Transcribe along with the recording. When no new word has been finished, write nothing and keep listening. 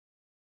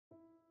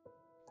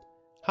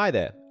Hi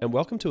there, and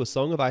welcome to A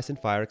Song of Ice and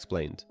Fire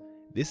Explained.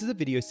 This is a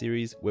video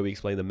series where we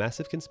explain the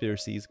massive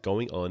conspiracies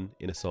going on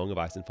in A Song of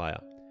Ice and Fire.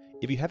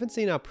 If you haven't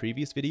seen our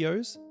previous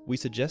videos, we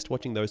suggest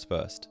watching those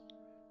first.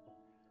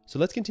 So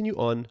let's continue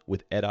on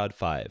with Eddard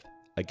 5,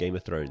 A Game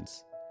of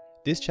Thrones.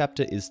 This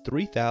chapter is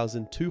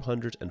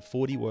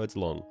 3,240 words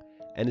long,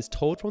 and is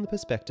told from the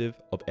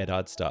perspective of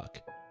Eddard Stark,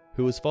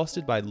 who was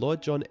fostered by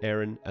Lord Jon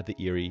Arryn at the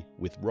Eyrie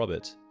with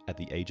Robert at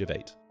the age of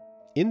 8.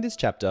 In this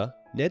chapter,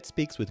 Ned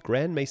speaks with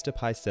Grand Maester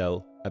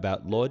Pycelle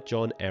about Lord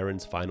Jon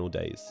Arryn's final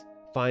days,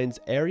 finds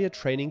Arya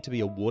training to be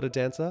a water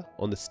dancer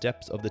on the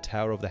steps of the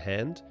Tower of the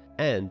Hand,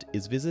 and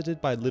is visited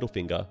by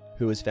Littlefinger,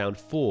 who has found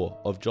 4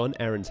 of Jon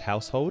Arryn's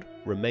household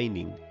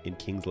remaining in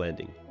King's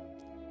Landing.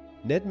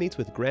 Ned meets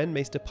with Grand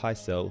Maester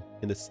Pycelle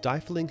in the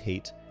stifling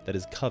heat that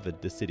has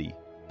covered the city.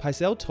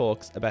 Pycelle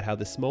talks about how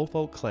the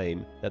Smallfolk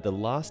claim that the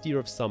last year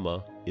of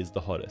summer is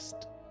the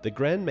hottest. The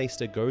Grand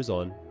Maester goes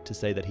on to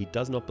say that he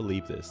does not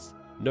believe this,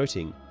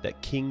 noting that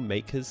King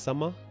Maker's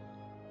summer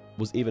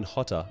was even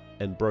hotter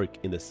and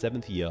broke in the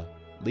 7th year,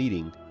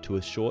 leading to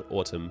a short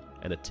autumn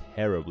and a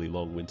terribly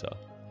long winter.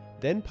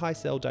 Then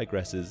Pycelle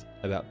digresses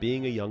about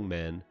being a young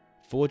man,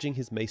 forging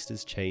his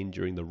maester's chain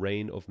during the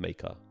reign of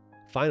Maker.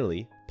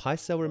 Finally,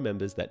 Pycelle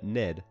remembers that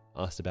Ned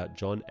asked about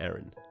Jon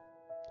Arryn,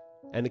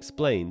 and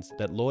explains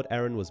that Lord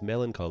Arryn was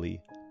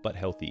melancholy but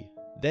healthy,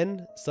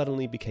 then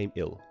suddenly became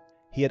ill.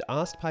 He had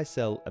asked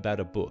Pycelle about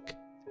a book,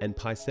 and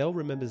Pycelle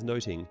remembers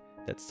noting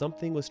that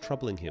something was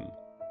troubling him.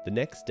 The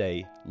next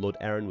day, Lord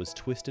Arryn was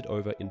twisted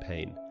over in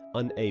pain,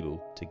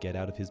 unable to get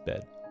out of his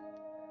bed.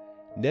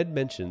 Ned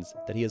mentions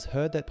that he has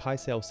heard that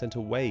Pycelle sent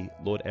away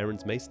Lord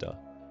Arryn's maester.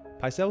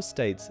 Pycelle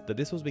states that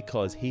this was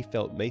because he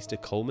felt Maester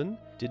Coleman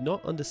did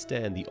not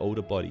understand the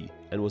older body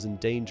and was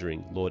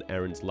endangering Lord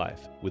Arryn's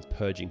life with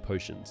purging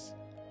potions.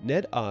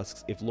 Ned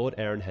asks if Lord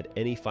Arryn had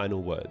any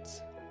final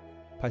words.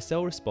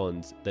 Pycelle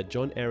responds that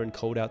Jon Arryn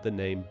called out the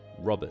name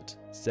Robert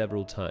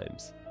several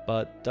times,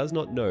 but does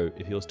not know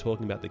if he was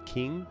talking about the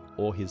king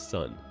or his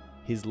son.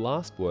 His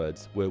last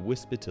words were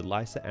whispered to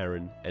Leesha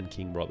Arryn and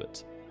King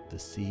Robert. The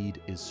seed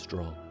is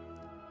strong.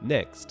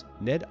 Next,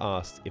 Ned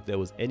asks if there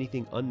was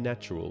anything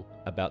unnatural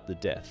about the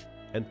death,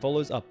 and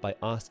follows up by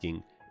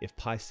asking if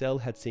Pycelle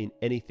had seen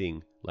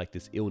anything like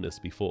this illness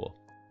before.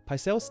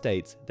 Pycelle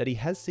states that he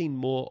has seen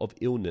more of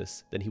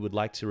illness than he would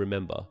like to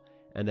remember,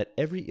 and that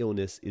every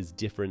illness is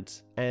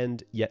different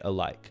and yet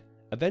alike.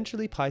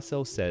 Eventually,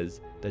 Pycelle says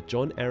that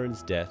Jon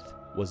Arryn's death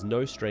was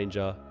no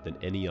stranger than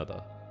any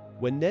other.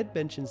 When Ned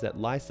mentions that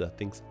Leesha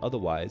thinks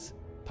otherwise,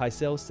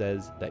 Pycelle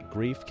says that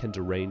grief can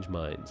derange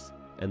minds,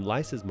 and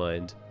Leesha's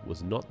mind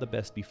was not the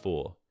best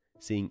before,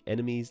 seeing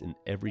enemies in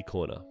every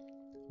corner.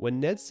 When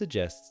Ned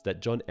suggests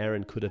that Jon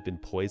Arryn could have been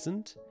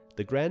poisoned,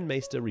 the Grand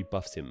Maester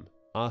rebuffs him,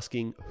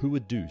 asking who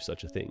would do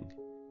such a thing.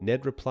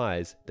 Ned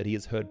replies that he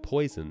has heard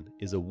poison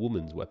is a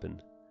woman's weapon.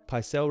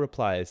 Pycelle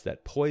replies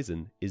that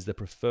poison is the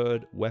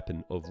preferred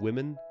weapon of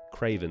women,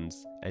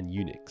 cravens, and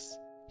eunuchs.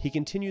 He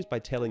continues by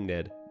telling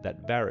Ned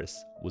that Varys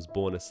was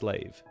born a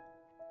slave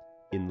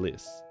in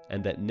Lys,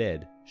 and that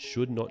Ned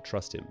should not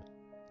trust him.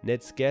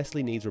 Ned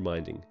scarcely needs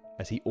reminding,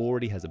 as he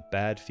already has a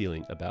bad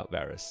feeling about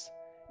Varys.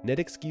 Ned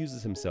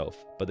excuses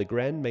himself, but the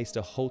Grand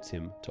Maester halts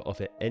him to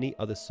offer any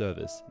other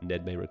service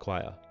Ned may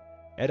require.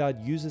 Eddard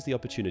uses the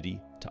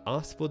opportunity to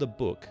ask for the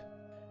book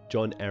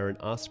Jon Arryn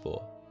asked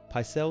for.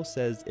 Pycelle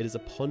says it is a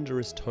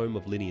ponderous tome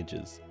of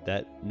lineages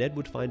that Ned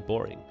would find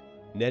boring.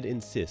 Ned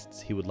insists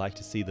he would like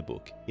to see the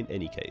book in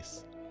any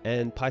case,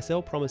 and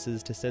Pycelle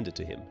promises to send it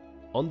to him.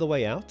 On the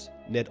way out,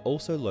 Ned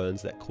also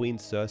learns that Queen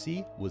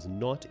Cersei was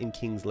not in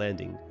King's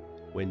Landing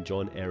when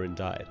Jon Arryn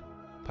died.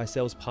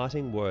 Pycelle's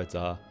parting words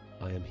are,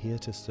 "I am here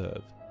to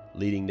serve,"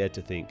 leading Ned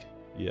to think,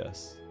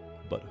 yes,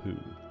 but who?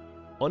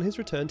 On his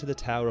return to the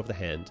Tower of the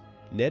Hand,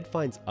 Ned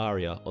finds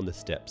Arya on the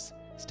steps,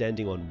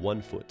 standing on one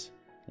foot.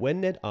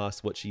 When Ned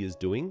asks what she is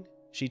doing,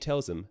 she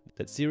tells him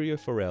that Syrio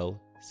Forel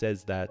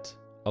says that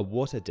a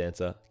water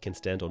dancer can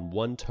stand on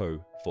one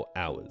toe for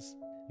hours.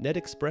 Ned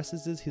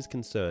expresses his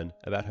concern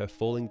about her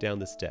falling down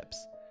the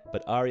steps,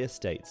 but Arya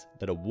states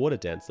that a water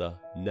dancer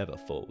never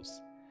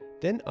falls.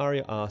 Then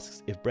Arya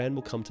asks if Bran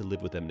will come to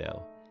live with them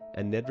now,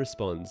 and Ned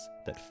responds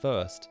that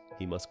first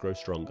he must grow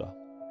stronger.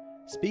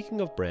 Speaking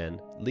of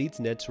Bran, leads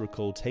Ned to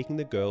recall taking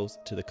the girls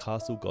to the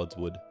Castle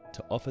Godswood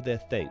to offer their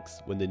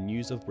thanks when the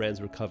news of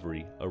Bran's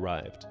recovery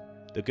arrived.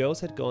 The girls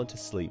had gone to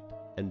sleep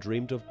and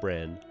dreamed of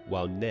Bran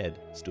while Ned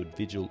stood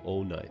vigil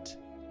all night.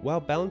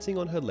 While balancing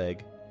on her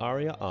leg,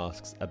 Arya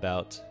asks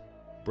about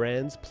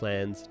Bran's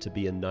plans to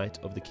be a Knight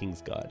of the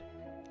Kingsguard.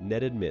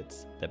 Ned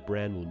admits that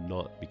Bran will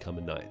not become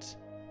a knight,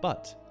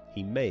 but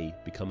he may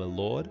become a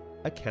lord,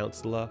 a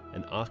counselor,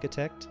 an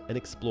architect, an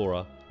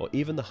explorer, or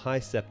even the High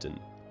Septon,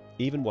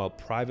 even while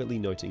privately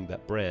noting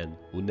that Bran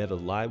will never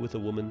lie with a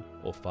woman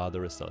or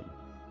father a son.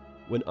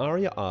 When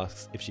Arya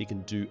asks if she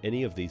can do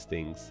any of these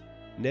things,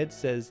 Ned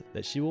says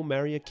that she will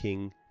marry a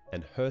king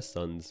and her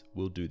sons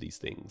will do these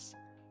things.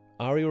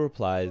 Arya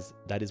replies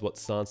that is what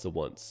Sansa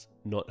wants,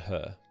 not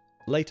her.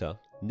 Later,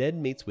 Ned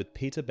meets with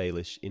Peter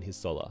Baelish in his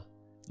solar.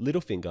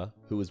 Littlefinger,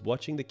 who was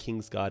watching the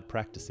Kingsguard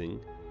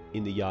practicing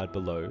in the yard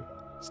below,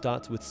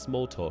 starts with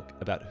small talk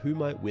about who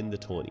might win the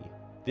tourney.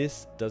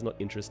 This does not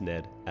interest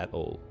Ned at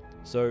all,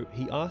 so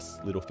he asks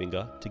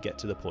Littlefinger to get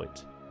to the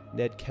point.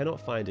 Ned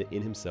cannot find it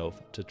in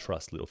himself to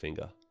trust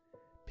Littlefinger.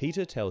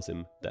 Peter tells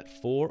him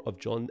that 4 of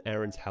Jon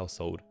Arryn's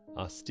household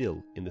are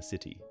still in the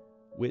city,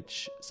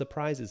 which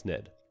surprises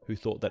Ned, who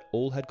thought that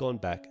all had gone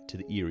back to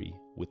the Eyrie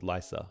with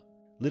Lysa.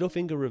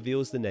 Littlefinger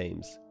reveals the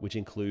names, which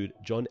include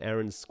Jon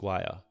Arryn's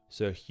squire,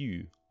 Sir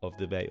Hugh of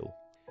the Vale.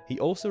 He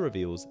also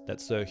reveals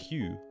that Sir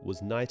Hugh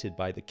was knighted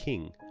by the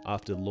king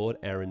after Lord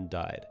Arryn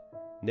died.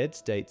 Ned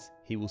states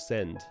he will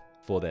send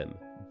for them,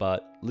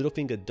 but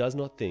Littlefinger does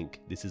not think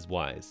this is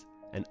wise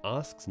and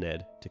asks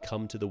Ned to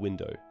come to the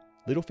window.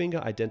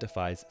 Littlefinger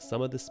identifies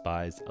some of the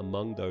spies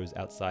among those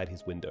outside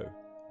his window.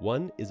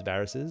 One is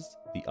Varys's,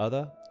 the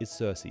other is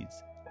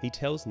Cersei's. He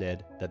tells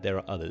Ned that there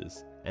are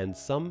others, and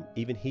some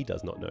even he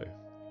does not know.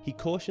 He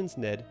cautions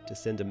Ned to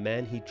send a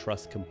man he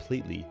trusts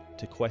completely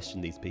to question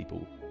these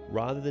people,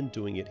 rather than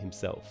doing it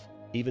himself.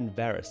 Even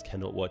Varys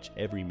cannot watch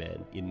every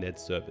man in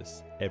Ned's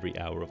service every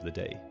hour of the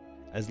day.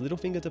 As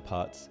Littlefinger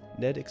departs,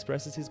 Ned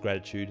expresses his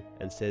gratitude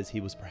and says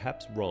he was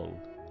perhaps wrong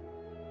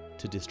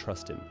to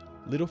distrust him.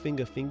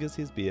 Littlefinger fingers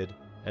his beard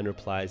and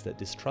replies that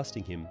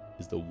distrusting him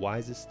is the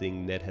wisest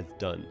thing Ned has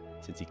done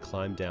since he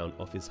climbed down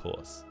off his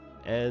horse.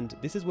 And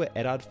this is where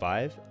Eddard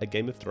 5, A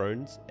Game of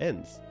Thrones,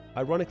 ends.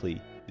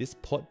 Ironically, this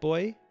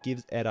potboy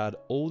gives Eddard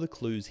all the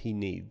clues he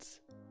needs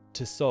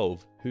to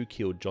solve who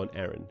killed Jon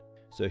Arryn.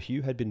 Sir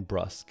Hugh had been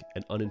brusque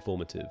and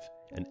uninformative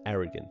and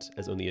arrogant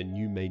as only a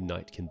new-made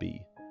knight can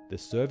be. The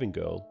serving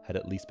girl had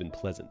at least been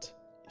pleasant.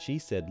 She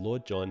said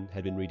Lord Jon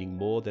had been reading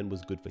more than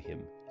was good for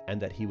him,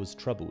 and that he was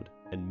troubled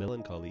and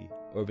melancholy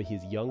over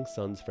his young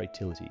son's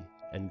fertility,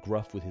 and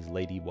gruff with his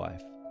lady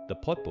wife. The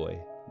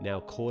potboy,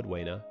 now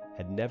Cordwainer,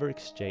 had never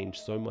exchanged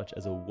so much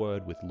as a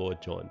word with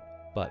Lord Jon,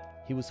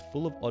 but he was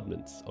full of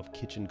oddments of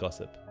kitchen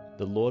gossip.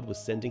 The Lord was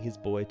sending his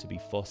boy to be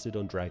fostered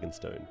on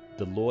Dragonstone.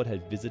 The Lord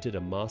had visited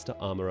a master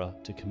armourer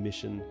to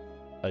commission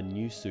a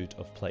new suit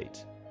of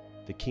plate.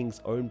 The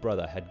king's own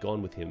brother had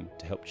gone with him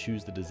to help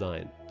choose the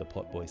design, the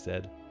potboy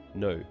said.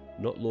 No,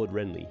 not Lord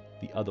Renly,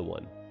 the other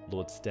one,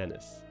 Lord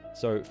Stannis.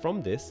 So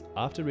from this,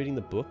 after reading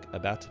the book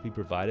about to be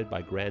provided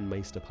by Grand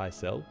Maester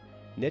Pycelle,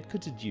 Ned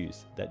could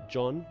deduce that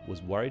Jon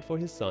was worried for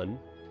his son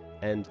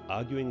and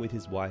arguing with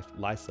his wife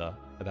Lysa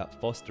about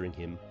fostering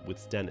him with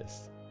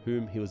Stannis,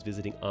 whom he was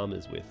visiting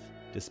armors with,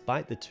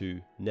 despite the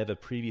two never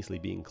previously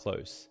being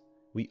close.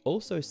 We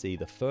also see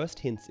the first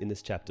hints in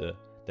this chapter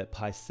that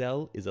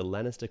Pycelle is a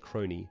Lannister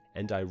crony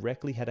and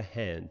directly had a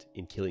hand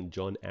in killing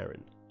Jon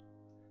Arryn.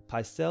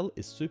 Pycelle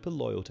is super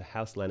loyal to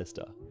House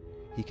Lannister.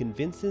 He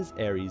convinces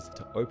Aerys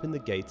to open the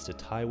gates to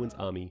Tywin's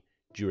army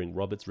during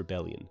Robert's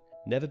rebellion,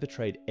 never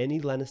betrayed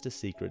any Lannister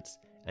secrets,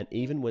 and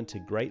even went to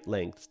great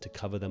lengths to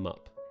cover them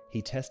up.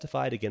 He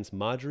testified against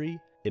Margaery,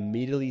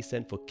 immediately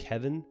sent for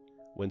Kevan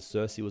when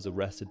Cersei was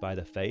arrested by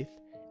the Faith,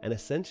 and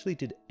essentially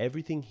did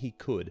everything he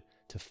could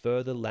to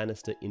further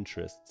Lannister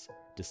interests,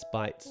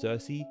 despite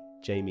Cersei,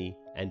 Jaime,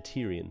 and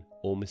Tyrion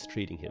all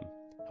mistreating him.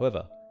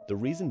 However, the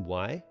reason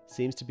why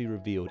seems to be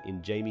revealed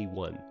in Jaime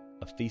 1,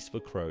 A Feast for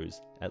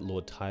Crows, at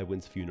Lord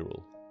Tywin's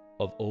funeral.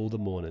 Of all the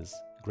mourners,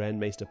 Grand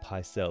Maester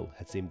Pycelle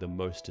had seemed the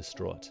most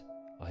distraught.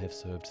 "I have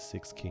served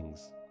 6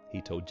 kings,"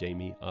 he told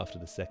Jaime after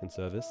the second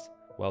service,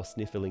 while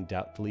sniffling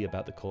doubtfully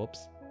about the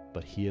corpse.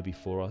 "But here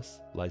before us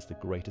lies the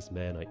greatest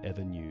man I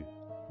ever knew.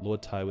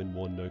 Lord Tywin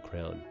wore no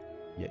crown,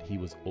 yet he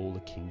was all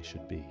a king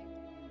should be."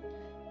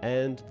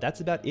 And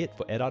that's about it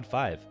for Eddard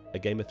 5, A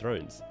Game of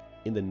Thrones.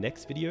 In the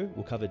next video,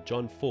 we'll cover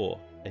Jon 4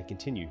 and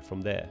continue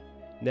from there.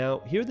 Now,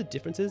 here are the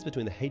differences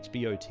between the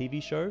HBO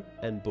TV show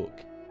and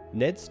book.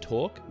 Ned's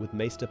talk with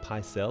Maester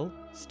Pycelle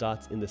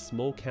starts in the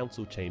small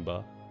council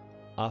chamber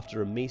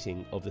after a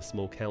meeting of the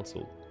small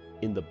council.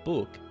 In the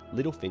book,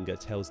 Littlefinger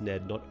tells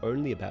Ned not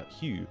only about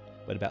Hugh,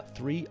 but about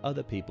 3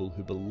 other people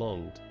who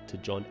belonged to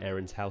Jon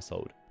Arryn's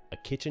household: a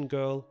kitchen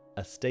girl,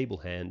 a stable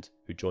hand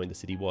who joined the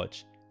City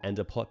Watch, and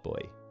a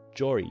potboy.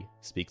 Jory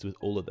speaks with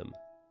all of them,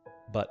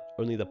 but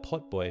only the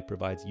potboy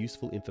provides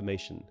useful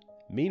information.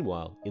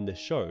 Meanwhile, in the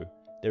show,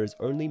 there is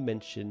only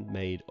mention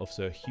made of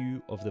Sir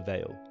Hugh of the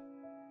Vale.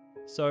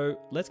 So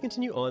let's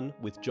continue on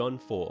with Jon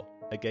 4,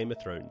 A Game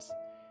of Thrones.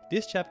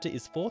 This chapter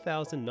is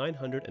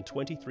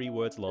 4,923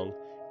 words long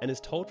and is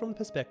told from the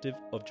perspective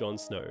of Jon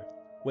Snow.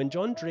 When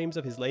Jon dreams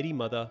of his lady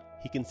mother,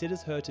 he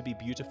considers her to be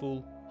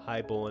beautiful,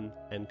 highborn,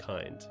 and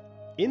kind.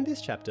 In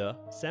this chapter,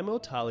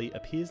 Samwell Tarly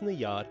appears in the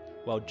yard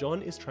while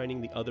Jon is training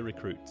the other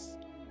recruits.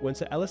 When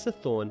Sir Alliser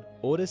Thorne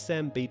orders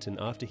Sam beaten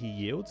after he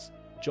yields,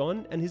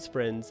 Jon and his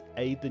friends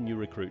aid the new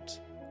recruit.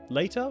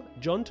 Later,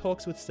 Jon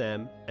talks with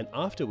Sam and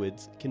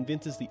afterwards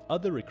convinces the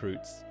other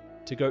recruits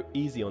to go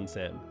easy on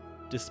Sam,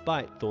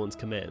 despite Thorne's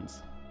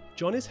commands.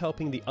 Jon is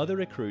helping the other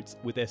recruits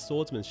with their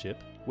swordsmanship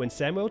when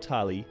Samwell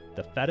Tarly,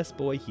 the fattest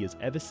boy he has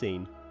ever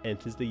seen,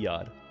 enters the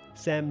yard.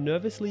 Sam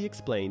nervously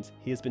explains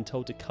he has been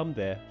told to come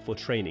there for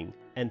training,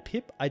 and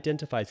Pip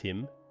identifies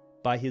him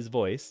by his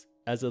voice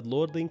as a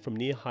lordling from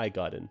near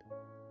Highgarden.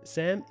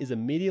 Sam is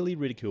immediately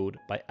ridiculed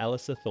by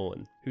Alistair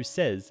Thorne, who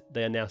says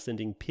they are now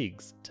sending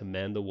pigs to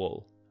man the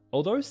wall.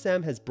 Although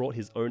Sam has brought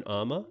his own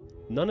armour,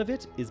 none of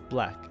it is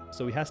black,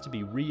 so he has to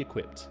be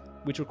re-equipped,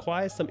 which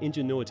requires some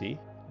ingenuity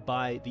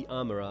by the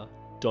armourer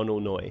Donal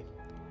Noy.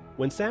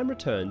 When Sam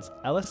returns,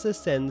 Alistair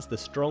sends the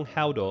strong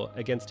Haldor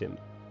against him.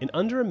 In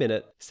under a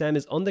minute, Sam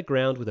is on the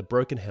ground with a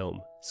broken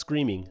helm,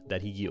 screaming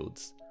that he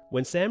yields.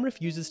 When Sam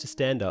refuses to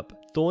stand up,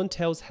 Thorne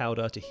tells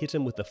Haldor to hit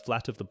him with the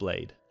flat of the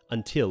blade,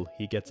 until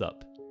he gets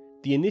up.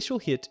 The initial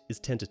hit is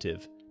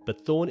tentative,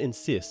 but Thorne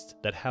insists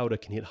that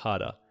Haldor can hit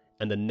harder,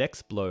 and the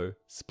next blow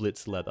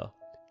splits leather.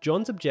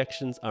 John's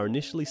objections are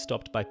initially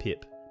stopped by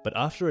Pip, but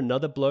after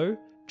another blow,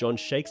 John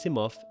shakes him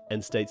off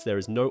and states there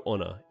is no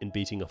honour in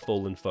beating a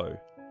fallen foe.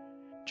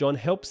 John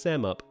helps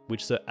Sam up,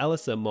 which Sir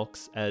Alistair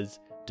mocks as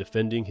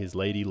defending his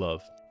lady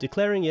love.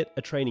 Declaring it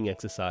a training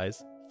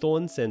exercise,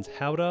 Thorne sends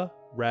Haldor,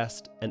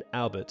 Rast and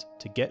Albert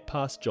to get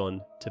past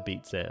John to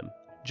beat Sam.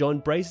 John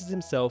braces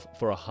himself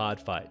for a hard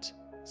fight.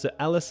 Sir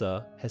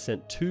Alistair has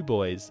sent 2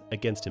 boys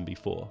against him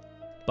before,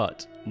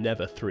 but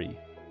never 3.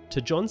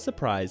 To John's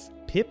surprise,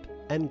 Pip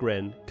and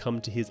Gren come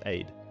to his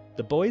aid.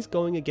 The boys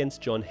going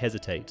against John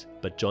hesitate,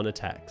 but John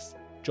attacks.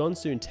 John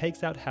soon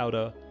takes out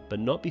Haldor, but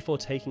not before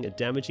taking a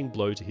damaging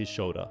blow to his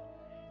shoulder.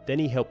 Then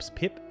he helps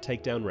Pip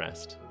take down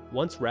Rast.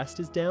 Once Rast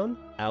is down,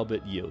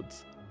 Albert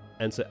yields,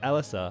 and Sir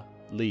Alistair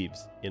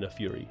leaves in a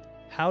fury.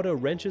 Haldor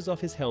wrenches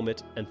off his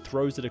helmet and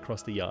throws it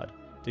across the yard,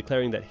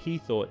 declaring that he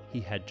thought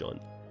he had John.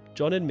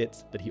 John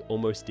admits that he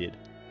almost did.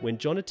 When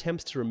John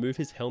attempts to remove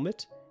his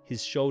helmet,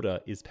 his shoulder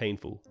is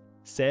painful.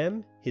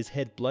 Sam, his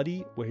head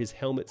bloody where his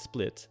helmet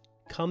split,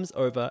 comes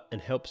over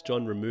and helps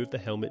John remove the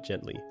helmet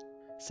gently.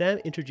 Sam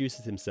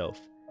introduces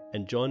himself,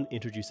 and John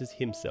introduces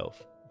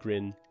himself,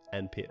 Grin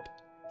and Pip.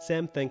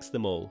 Sam thanks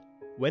them all.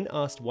 When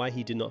asked why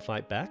he did not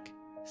fight back,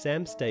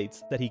 Sam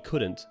states that he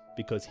couldn't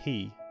because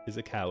he is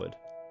a coward.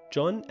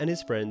 John and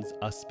his friends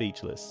are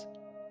speechless.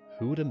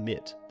 Who would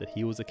admit that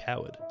he was a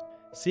coward?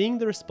 Seeing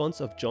the response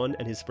of John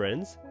and his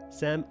friends,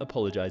 Sam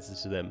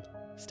apologizes to them,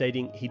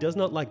 stating he does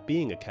not like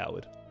being a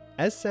coward.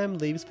 As Sam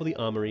leaves for the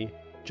armory,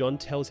 John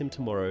tells him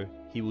tomorrow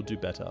he will do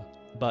better,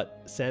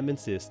 but Sam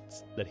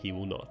insists that he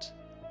will not.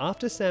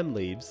 After Sam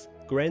leaves,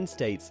 Gren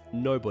states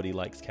nobody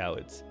likes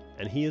cowards,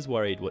 and he is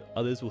worried what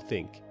others will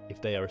think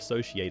if they are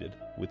associated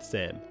with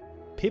Sam.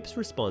 Pip's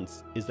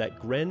response is that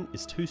Gren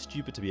is too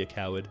stupid to be a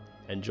coward,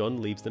 and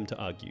John leaves them to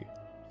argue.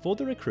 For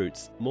the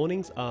recruits,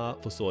 mornings are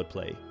for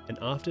swordplay, and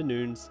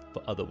afternoons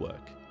for other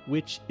work,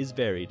 which is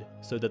varied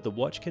so that the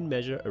watch can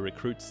measure a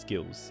recruit's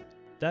skills.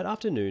 That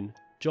afternoon,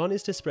 John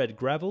is to spread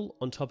gravel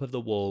on top of the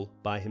wall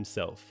by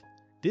himself.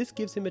 This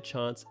gives him a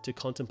chance to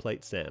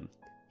contemplate Sam.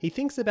 He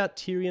thinks about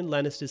Tyrion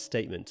Lannister's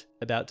statement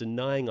about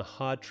denying a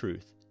hard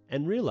truth,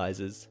 and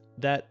realizes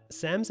that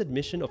Sam's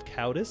admission of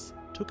cowardice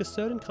took a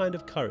certain kind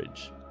of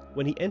courage.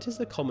 When he enters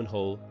the common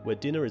hall, where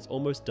dinner is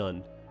almost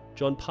done,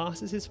 John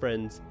passes his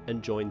friends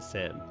and joins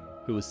Sam,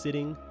 who is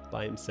sitting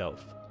by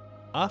himself.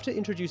 After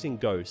introducing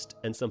Ghost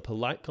and some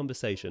polite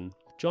conversation,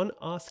 John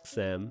asks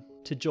Sam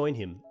to join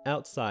him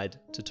outside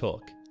to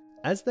talk.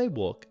 As they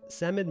walk,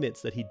 Sam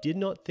admits that he did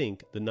not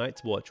think the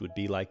Night's Watch would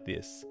be like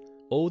this.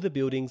 All the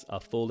buildings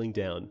are falling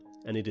down,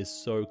 and it is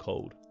so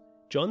cold.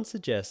 John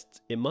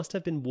suggests it must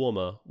have been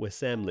warmer where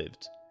Sam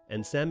lived,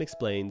 and Sam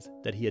explains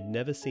that he had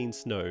never seen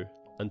snow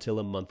until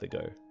a month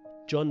ago.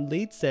 John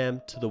leads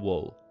Sam to the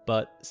wall,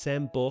 but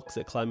Sam balks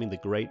at climbing the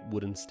great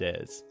wooden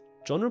stairs.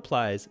 John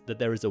replies that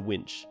there is a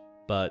winch,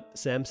 but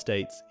Sam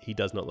states he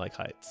does not like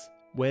heights.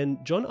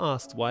 When John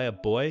asks why a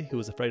boy who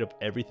was afraid of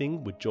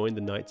everything would join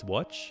the Night's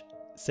Watch,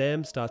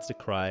 Sam starts to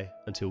cry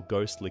until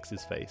Ghost licks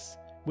his face,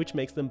 which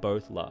makes them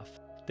both laugh.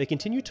 They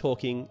continue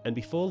talking, and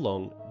before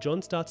long,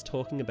 John starts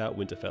talking about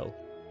Winterfell.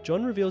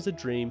 John reveals a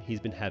dream he's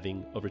been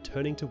having of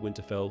returning to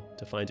Winterfell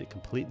to find it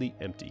completely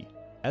empty.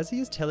 As he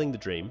is telling the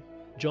dream,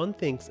 John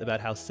thinks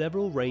about how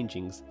several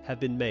rangings have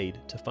been made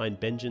to find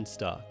Benjen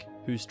Stark,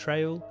 whose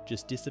trail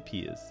just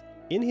disappears.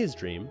 In his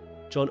dream,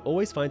 John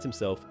always finds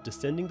himself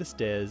descending the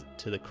stairs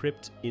to the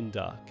crypt in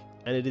dark,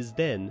 and it is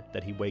then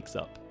that he wakes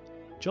up.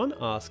 John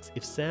asks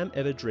if Sam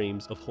ever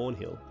dreams of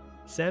Hornhill.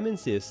 Sam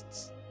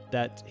insists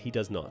that he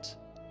does not,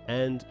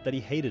 and that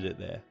he hated it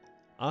there.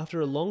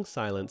 After a long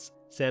silence,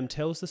 Sam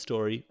tells the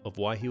story of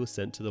why he was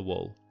sent to the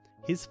wall.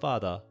 His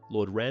father,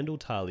 Lord Randall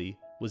Tarly,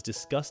 was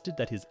disgusted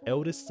that his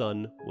eldest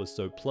son was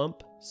so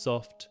plump,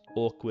 soft,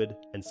 awkward,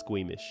 and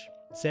squeamish.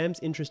 Sam's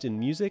interest in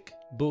music,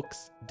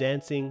 books,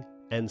 dancing,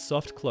 and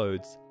soft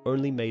clothes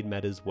only made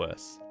matters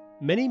worse.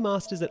 Many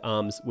masters at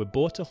arms were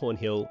brought to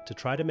Hornhill to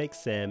try to make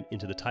Sam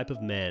into the type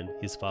of man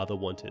his father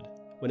wanted.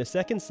 When a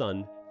second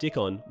son,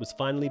 Dickon, was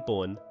finally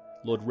born,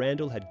 Lord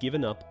Randall had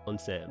given up on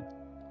Sam.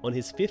 On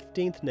his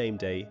 15th name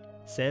day,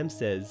 Sam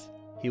says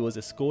he was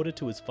escorted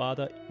to his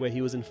father, where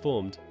he was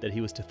informed that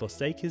he was to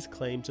forsake his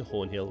claim to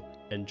Hornhill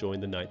and join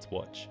the Night's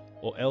Watch,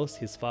 or else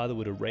his father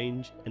would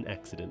arrange an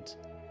accident.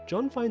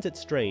 John finds it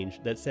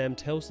strange that Sam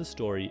tells the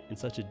story in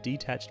such a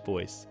detached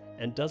voice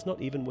and does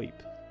not even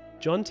weep.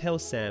 John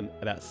tells Sam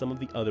about some of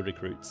the other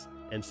recruits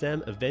and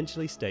Sam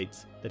eventually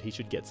states that he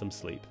should get some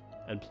sleep,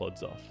 and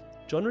plods off.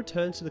 John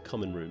returns to the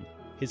common room.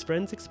 His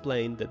friends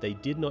explain that they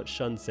did not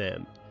shun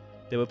Sam.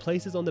 There were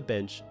places on the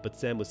bench, but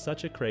Sam was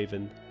such a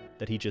craven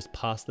that he just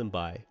passed them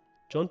by.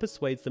 John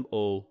persuades them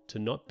all to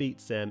not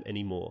beat Sam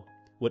anymore,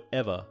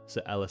 whatever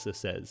Sir Alistair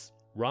says.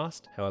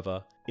 Rast,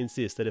 however,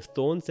 insists that if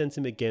Thorne sends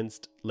him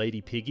against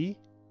Lady Piggy,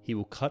 he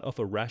will cut off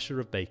a rasher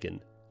of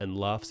bacon, and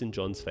laughs in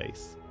John's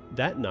face.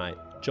 That night,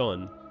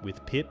 John,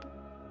 with Pip,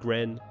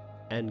 Gren,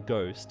 and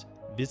Ghost,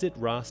 visit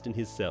Rast in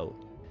his cell.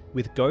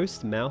 With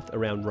Ghost's mouth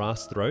around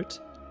Rast's throat,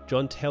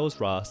 John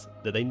tells Rast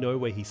that they know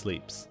where he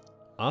sleeps.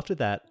 After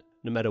that,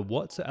 no matter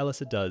what Sir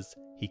Alistair does,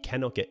 he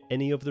cannot get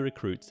any of the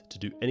recruits to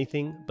do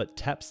anything but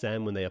tap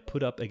Sam when they are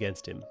put up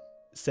against him.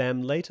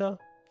 Sam later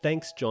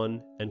thanks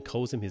John and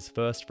calls him his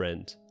first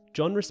friend.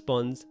 John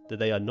responds that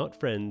they are not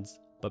friends,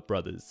 but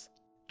brothers.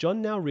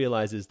 John now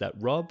realizes that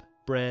Rob,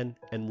 Bran,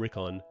 and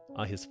Rickon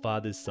are his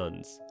father's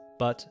sons,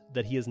 but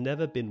that he has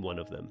never been one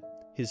of them.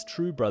 His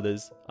true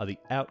brothers are the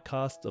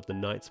outcasts of the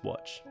Night's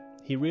Watch.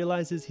 He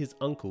realizes his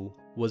uncle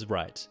was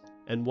right,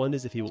 and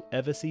wonders if he will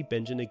ever see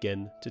Benjen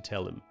again to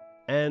tell him.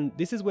 And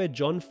this is where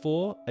John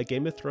 4, A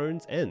Game of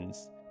Thrones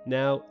ends.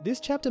 Now,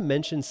 this chapter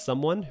mentions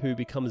someone who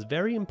becomes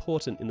very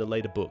important in the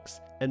later books,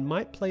 and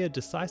might play a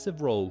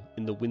decisive role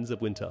in the Winds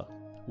of Winter.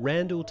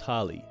 Randyll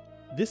Tarly.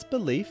 This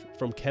belief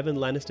from Kevin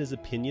Lannister's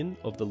opinion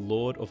of the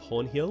Lord of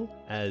Hornhill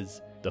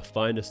as the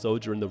finest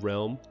soldier in the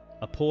realm,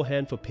 a poor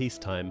hand for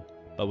peacetime,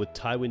 but with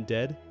Tywin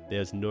dead,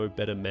 there's no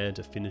better man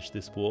to finish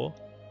this war.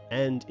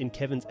 And in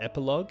Kevin's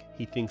epilogue,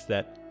 he thinks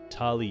that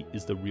Tarly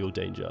is the real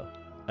danger.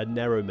 A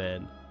narrow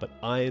man, but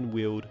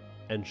iron-willed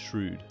and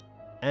shrewd.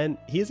 And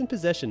he is in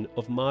possession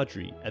of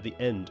Marjorie at the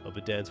end of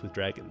A Dance with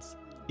Dragons.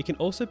 It can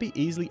also be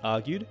easily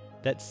argued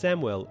that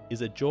Samwell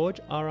is a George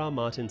R.R.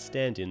 Martin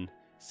stand-in,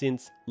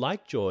 since,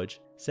 like George,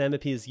 Sam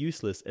appears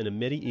useless in a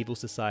medieval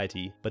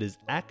society, but is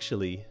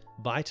actually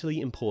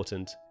vitally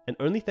important, and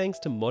only thanks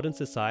to modern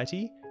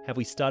society have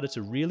we started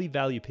to really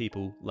value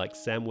people like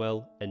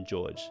Samwell and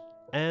George.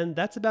 And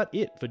that's about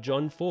it for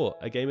John 4,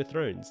 A Game of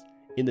Thrones.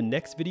 In the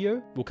next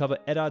video, we'll cover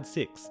Eddard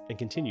 6 and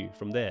continue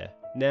from there.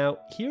 Now,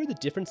 here are the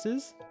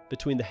differences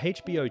between the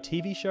HBO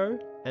TV show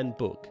and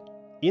book.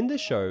 In the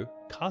show,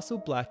 Castle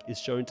Black is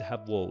shown to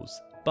have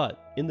walls,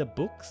 but in the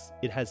books,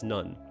 it has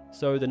none.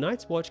 So the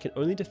Night's Watch can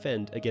only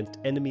defend against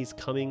enemies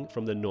coming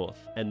from the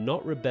north and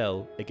not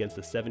rebel against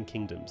the Seven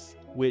Kingdoms,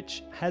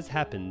 which has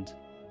happened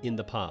in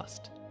the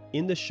past.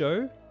 In the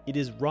show, it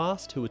is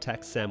Rast who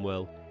attacks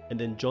Samwell, and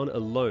then John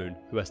alone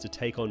who has to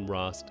take on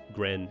Rast,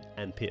 Gren,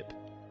 and Pip.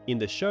 In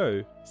the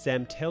show,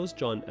 Sam tells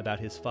John about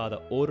his father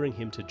ordering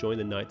him to join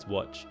the Night's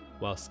Watch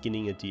while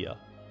skinning a deer.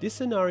 This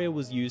scenario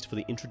was used for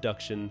the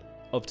introduction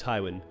of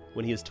Tywin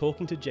when he is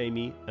talking to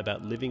Jaime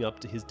about living up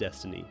to his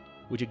destiny,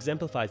 which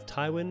exemplifies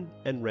Tywin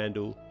and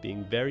Randyll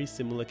being very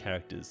similar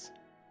characters.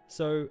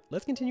 So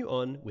let's continue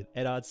on with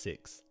Eddard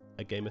 6,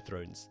 A Game of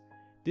Thrones.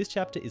 This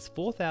chapter is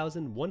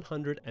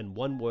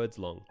 4,101 words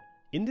long.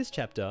 In this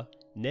chapter,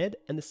 Ned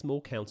and the Small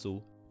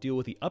Council deal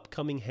with the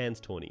upcoming Hands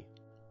Tourney.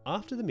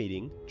 After the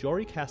meeting,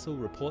 Jory Castle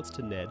reports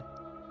to Ned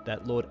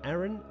that Lord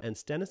Arryn and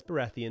Stannis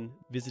Baratheon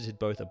visited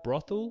both a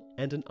brothel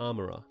and an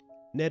armourer.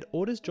 Ned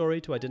orders Jory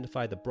to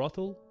identify the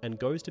brothel and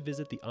goes to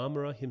visit the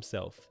armourer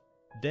himself.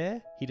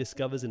 There, he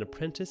discovers an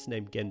apprentice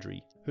named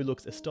Gendry, who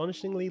looks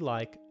astonishingly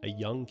like a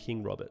young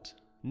King Robert.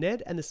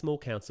 Ned and the Small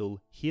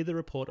Council hear the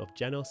report of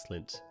Janos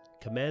Slynt,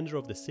 commander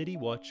of the City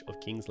Watch of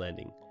King's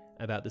Landing,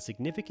 about the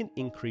significant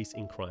increase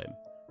in crime,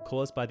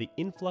 caused by the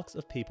influx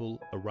of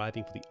people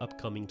arriving for the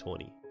upcoming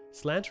tourney.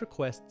 Slant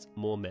requests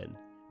more men.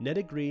 Ned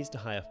agrees to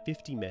hire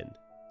 50 men,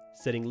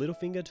 setting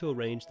Littlefinger to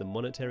arrange the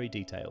monetary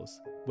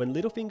details. When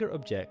Littlefinger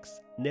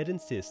objects, Ned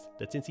insists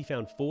that since he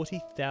found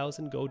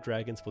 40,000 gold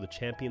dragons for the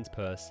champion's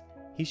purse,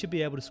 he should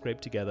be able to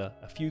scrape together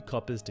a few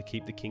coppers to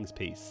keep the king's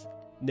peace.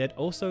 Ned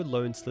also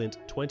loans Slynt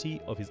 20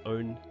 of his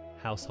own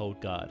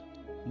household guard.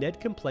 Ned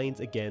complains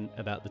again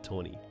about the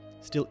tourney,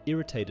 still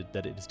irritated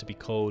that it is to be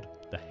called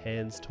the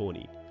Hands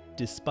Tourney,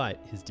 despite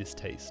his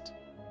distaste.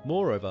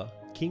 Moreover,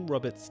 King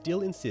Robert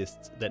still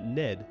insists that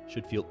Ned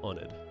should feel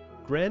honoured.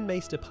 Grand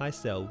Maester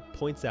Pycelle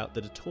points out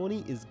that a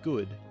tourney is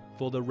good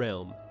for the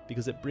realm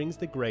because it brings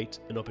the great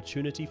an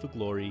opportunity for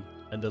glory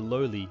and the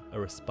lowly a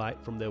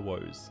respite from their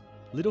woes.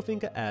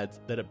 Littlefinger adds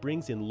that it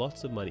brings in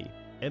lots of money,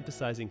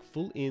 emphasising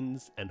full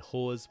inns and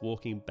whores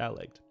walking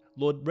ballegged.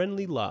 Lord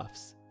Renly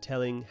laughs,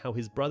 telling how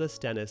his brother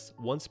Stannis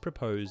once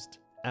proposed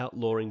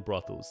outlawing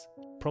brothels,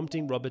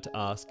 prompting Robert to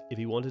ask if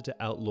he wanted to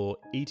outlaw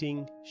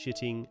eating,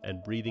 shitting,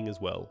 and breathing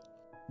as well.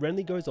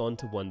 Renly goes on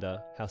to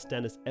wonder how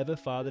Stannis ever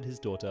fathered his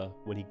daughter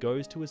when he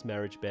goes to his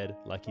marriage bed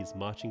like he's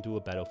marching to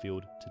a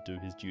battlefield to do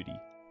his duty.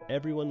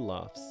 Everyone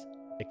laughs,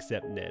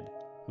 except Ned,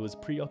 who is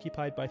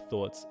preoccupied by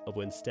thoughts of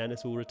when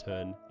Stannis will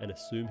return and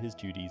assume his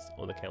duties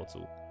on the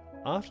council.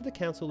 After the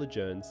council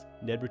adjourns,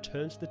 Ned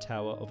returns to the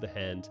Tower of the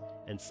Hand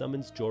and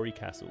summons Jory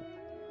Castle.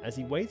 As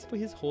he waits for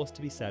his horse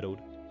to be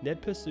saddled,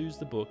 Ned pursues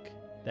the book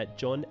that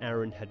Jon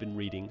Arryn had been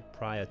reading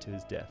prior to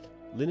his death,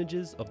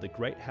 Lineages of the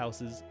Great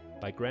Houses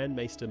by Grand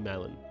Maester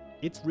Malin.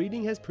 Its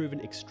reading has proven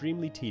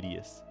extremely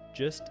tedious,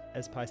 just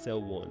as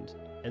Pycelle warned,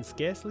 and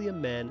scarcely a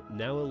man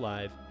now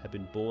alive had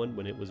been born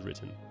when it was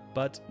written.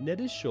 But Ned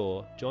is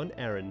sure Jon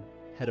Arryn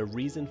had a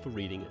reason for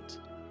reading it.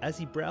 As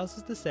he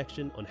browses the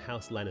section on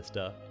House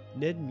Lannister,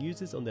 Ned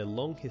muses on their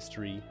long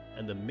history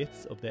and the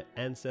myths of their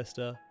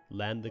ancestor,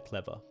 Lan the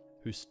Clever,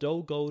 who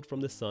stole gold from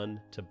the sun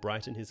to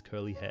brighten his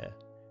curly hair.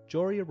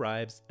 Jory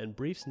arrives and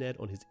briefs Ned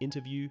on his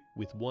interview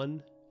with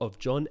one of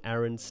Jon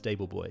Arryn's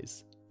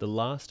stableboys, the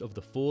last of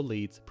the 4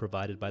 leads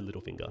provided by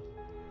Littlefinger.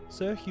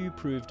 Sir Hugh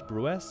proved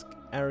brusque,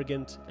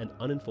 arrogant, and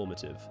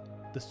uninformative.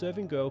 The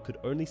serving girl could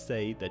only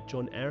say that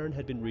Jon Arryn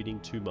had been reading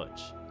too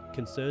much,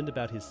 concerned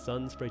about his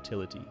son's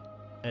fertility,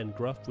 and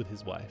gruff with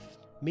his wife.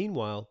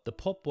 Meanwhile, the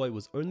pop boy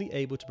was only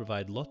able to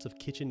provide lots of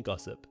kitchen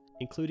gossip,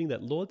 including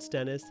that Lord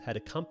Stannis had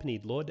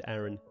accompanied Lord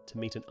Arryn to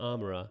meet an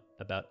armourer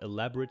about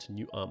elaborate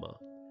new armour.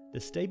 The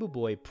stable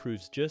boy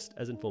proves just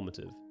as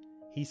informative.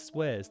 He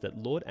swears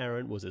that Lord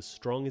Arryn was as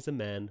strong as a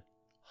man,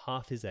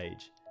 half his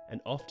age,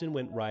 and often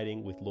went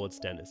riding with Lord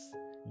Stannis.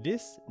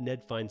 This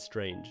Ned finds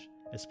strange.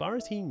 As far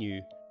as he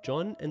knew,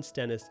 Jon and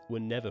Stannis were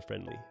never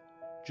friendly.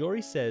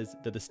 Jory says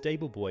that the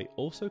stable boy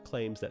also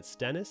claims that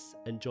Stannis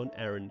and Jon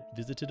Arryn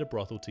visited a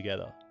brothel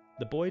together.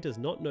 The boy does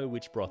not know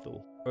which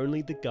brothel,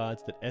 only the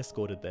guards that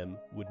escorted them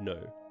would know,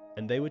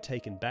 and they were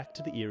taken back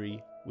to the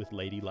Eyrie with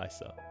Lady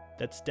Lysa.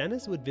 That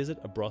Stannis would visit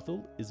a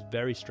brothel is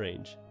very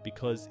strange,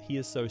 because he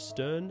is so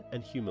stern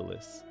and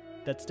humorless.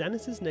 That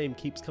Stannis' name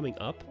keeps coming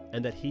up,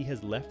 and that he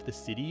has left the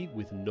city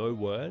with no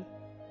word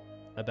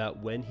about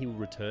when he will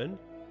return,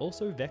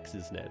 also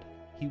vexes Ned.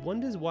 He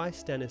wonders why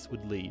Stannis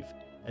would leave,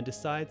 and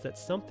decides that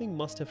something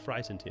must have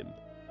frightened him.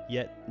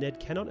 Yet Ned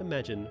cannot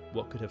imagine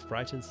what could have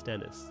frightened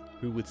Stannis,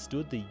 who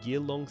withstood the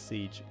year-long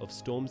siege of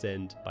Storm's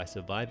End by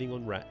surviving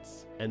on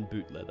rats and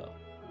boot leather.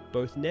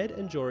 Both Ned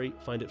and Jory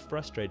find it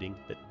frustrating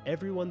that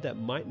everyone that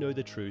might know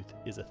the truth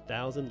is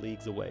 1,000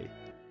 leagues away.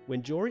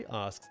 When Jory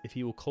asks if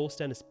he will call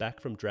Stannis back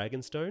from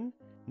Dragonstone,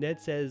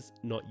 Ned says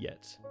not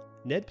yet.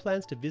 Ned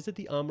plans to visit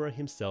the armourer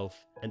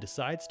himself and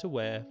decides to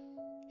wear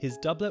his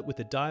doublet with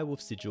the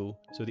direwolf sigil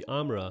so the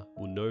armourer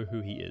will know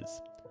who he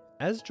is.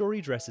 As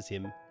Jory dresses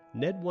him,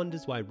 Ned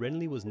wonders why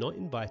Renly was not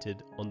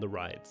invited on the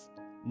rides.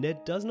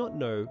 Ned does not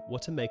know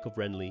what to make of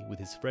Renly with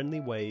his friendly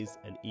ways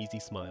and easy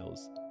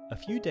smiles. A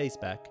few days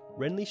back,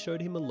 Renly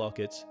showed him a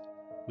locket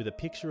with a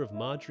picture of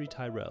Margaery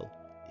Tyrell.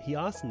 He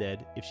asked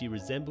Ned if she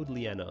resembled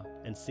Lyanna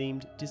and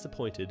seemed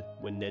disappointed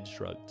when Ned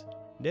shrugged.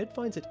 Ned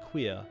finds it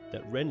queer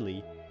that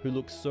Renly, who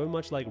looks so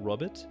much like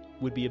Robert,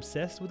 would be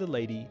obsessed with a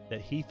lady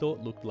that he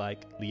thought looked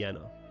like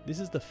Lyanna. This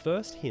is the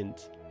first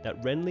hint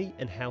that Renly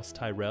and House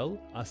Tyrell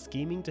are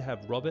scheming to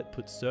have Robert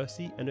put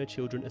Cersei and her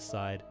children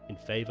aside in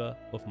favour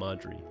of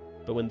Margaery.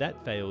 But when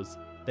that fails,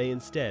 they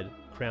instead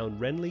crown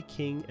Renly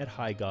king at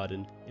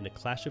Highgarden in a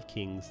clash of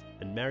kings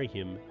and marry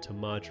him to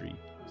Margaery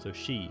so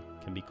she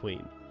can be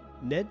queen.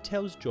 Ned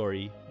tells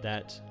Jory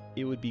that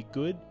it would be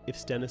good if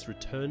Stannis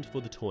returned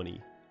for the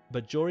tourney,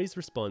 but Jory's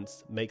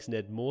response makes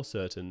Ned more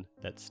certain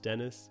that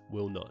Stannis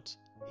will not.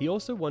 He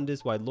also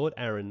wonders why Lord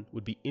Arryn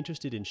would be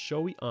interested in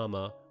showy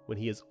armour when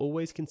he has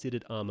always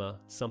considered armour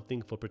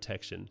something for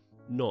protection,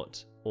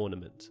 not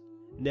ornament.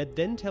 Ned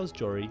then tells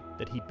Jory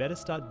that he better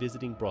start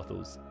visiting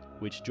brothels,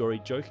 which Jory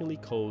jokingly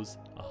calls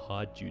a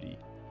hard duty.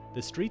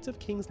 The streets of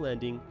King's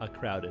Landing are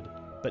crowded,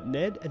 but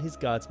Ned and his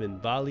guardsmen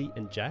Varley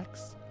and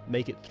Jax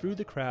make it through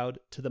the crowd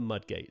to the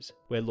Mudgate,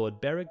 where Lord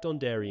Beric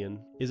Dondarrion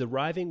is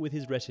arriving with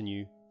his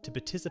retinue to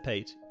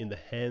participate in the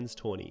Hands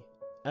tourney.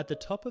 At the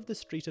top of the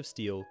Street of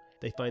Steel,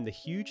 they find the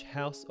huge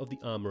house of the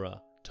armourer,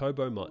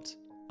 Tobbo Mott.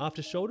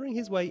 After shouldering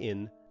his way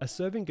in, a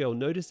serving girl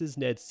notices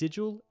Ned's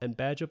sigil and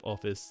badge of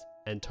office,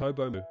 and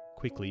Tobbo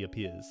quickly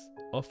appears,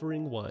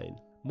 offering wine.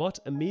 Mott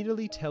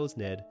immediately tells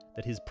Ned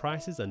that his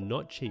prices are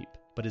not cheap,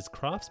 but his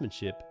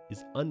craftsmanship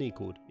is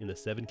unequaled in the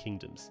Seven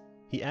Kingdoms.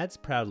 He adds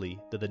proudly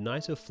that the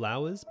Knight of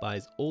Flowers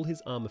buys all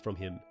his armour from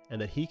him,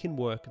 and that he can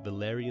work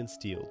Valyrian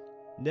steel.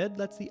 Ned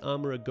lets the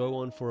armourer go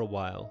on for a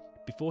while,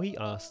 before he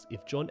asks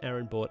if Jon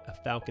Arryn bought a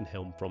falcon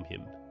helm from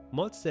him.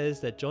 Mott says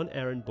that Jon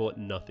Arryn bought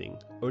nothing,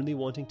 only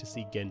wanting to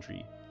see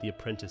Gendry, the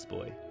apprentice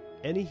boy.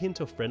 Any hint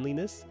of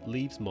friendliness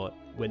leaves Mott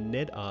when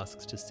Ned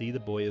asks to see the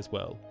boy as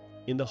well.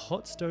 In the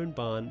hot stone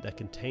barn that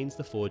contains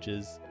the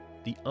forges,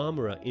 the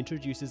armourer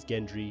introduces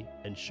Gendry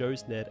and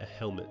shows Ned a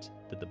helmet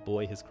that the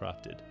boy has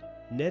crafted.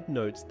 Ned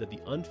notes that the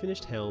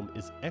unfinished helm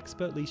is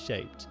expertly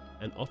shaped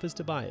and offers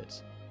to buy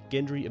it.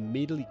 Gendry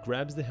immediately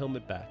grabs the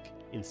helmet back,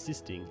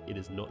 insisting it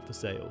is not for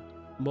sale.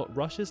 Mott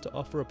rushes to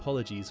offer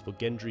apologies for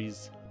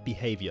Gendry's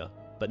behaviour,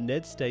 but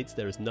Ned states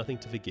there is nothing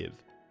to forgive.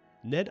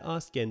 Ned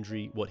asks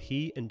Gendry what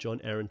he and Jon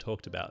Arryn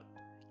talked about.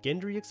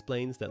 Gendry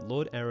explains that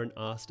Lord Arryn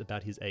asked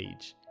about his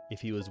age, if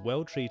he was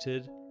well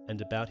treated,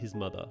 and about his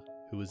mother,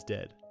 who was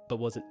dead, but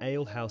was an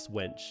alehouse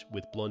wench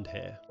with blonde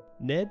hair.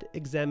 Ned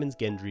examines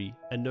Gendry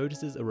and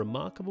notices a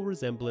remarkable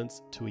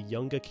resemblance to a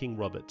younger King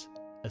Robert,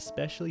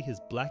 especially his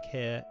black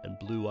hair and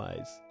blue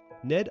eyes.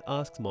 Ned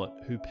asks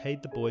Mott who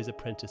paid the boy's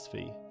apprentice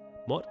fee.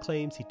 Mott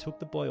claims he took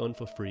the boy on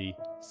for free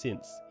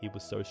since he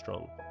was so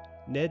strong.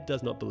 Ned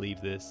does not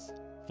believe this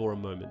for a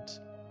moment.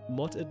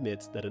 Mott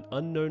admits that an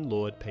unknown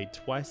lord paid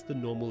twice the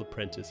normal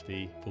apprentice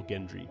fee for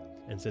Gendry,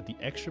 and said the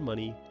extra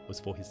money was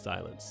for his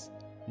silence.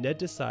 Ned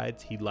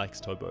decides he likes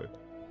Tobo.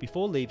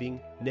 Before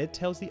leaving, Ned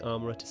tells the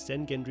armourer to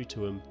send Gendry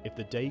to him if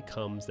the day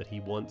comes that he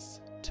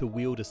wants to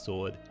wield a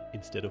sword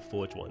instead of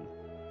forge one.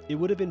 It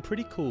would have been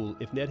pretty cool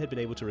if Ned had been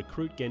able to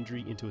recruit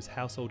Gendry into his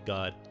household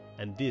guard,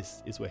 and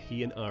this is where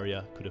he and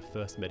Arya could have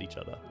first met each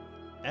other.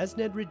 As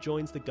Ned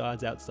rejoins the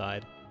guards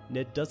outside,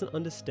 Ned doesn't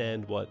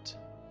understand what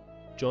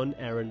Jon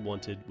Arryn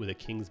wanted with a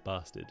king's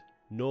bastard,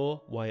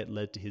 nor why it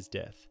led to his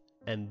death.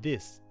 And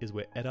this is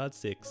where Eddard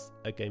VI,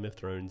 A Game of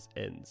Thrones,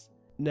 ends.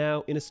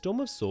 Now, in A Storm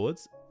of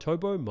Swords,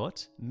 Tobo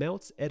Mott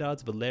melts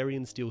Eddard's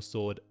Valyrian steel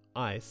sword,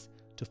 Ice,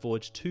 to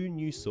forge 2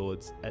 new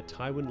swords at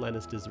Tywin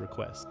Lannister's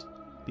request.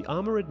 The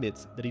armourer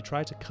admits that he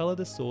tried to colour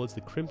the swords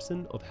the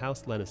crimson of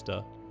House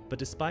Lannister, but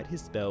despite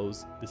his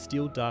spells, the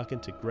steel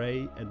darkened to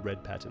grey and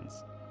red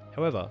patterns.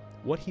 However,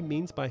 what he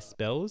means by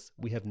spells,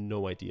 we have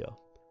no idea.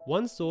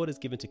 One sword is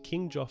given to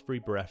King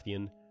Joffrey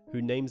Baratheon,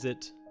 who names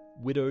it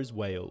Widow's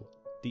Wail.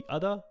 The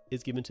other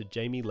is given to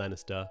Jaime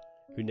Lannister,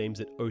 who names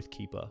it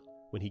Oathkeeper,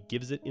 when he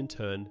gives it in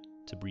turn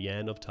to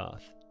Brienne of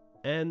Tarth.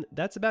 And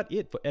that's about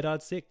it for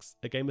Eddard VI,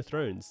 A Game of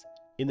Thrones.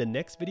 In the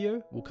next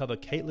video, we'll cover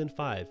Catelyn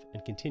 5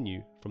 and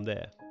continue from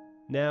there.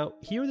 Now,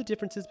 here are the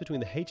differences between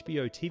the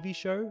HBO TV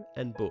show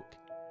and book.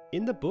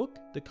 In the book,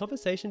 the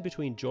conversation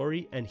between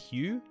Jory and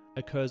Hugh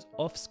occurs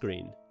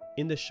off-screen.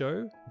 In the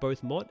show,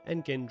 both Mott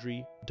and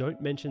Gendry don't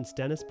mention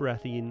Stannis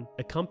Baratheon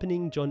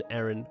accompanying Jon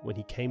Arryn when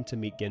he came to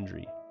meet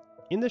Gendry.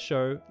 In the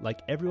show,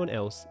 like everyone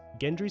else,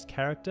 Gendry's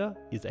character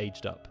is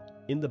aged up.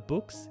 In the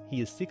books, he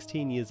is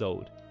 16 years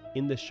old.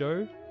 In the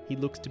show, he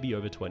looks to be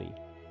over 20.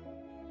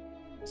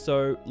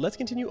 So let's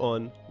continue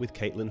on with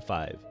Catelyn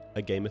 5,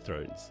 A Game of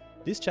Thrones.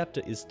 This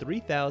chapter is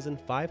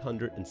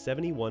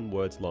 3,571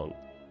 words long.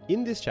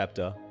 In this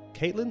chapter,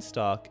 Catelyn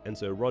Stark and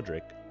Sir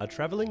Roderick are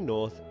travelling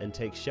north and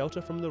take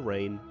shelter from the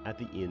rain at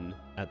the inn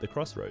at the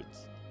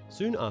crossroads.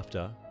 Soon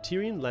after,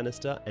 Tyrion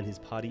Lannister and his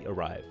party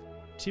arrive.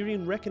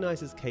 Tyrion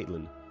recognises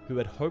Catelyn, who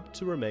had hoped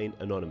to remain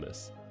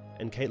anonymous,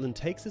 and Catelyn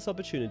takes this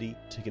opportunity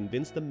to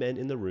convince the men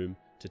in the room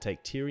to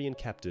take Tyrion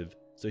captive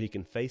so he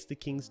can face the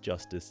king's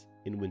justice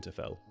in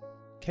Winterfell.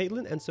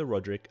 Catelyn and Sir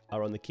Roderick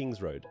are on the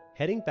King's Road,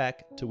 heading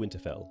back to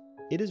Winterfell.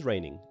 It is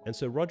raining, and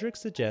Sir Roderick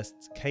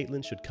suggests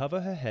Catelyn should cover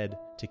her head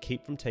to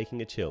keep from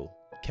taking a chill.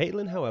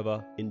 Catelyn,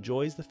 however,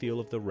 enjoys the feel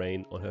of the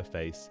rain on her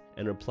face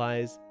and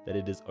replies that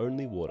it is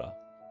only water.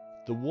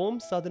 The warm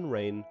southern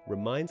rain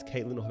reminds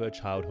Catelyn of her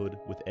childhood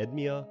with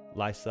Edmure,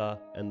 Lysa,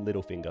 and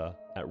Littlefinger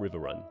at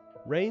Riverrun.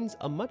 Rains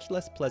are much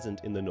less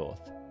pleasant in the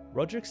north.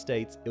 Roderick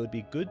states it would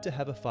be good to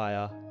have a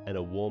fire and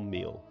a warm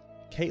meal.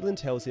 Catelyn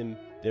tells him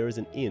there is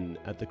an inn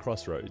at the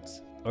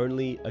crossroads,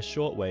 only a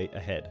short way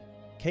ahead.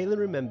 Catelyn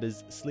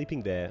remembers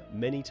sleeping there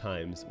many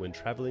times when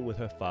travelling with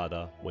her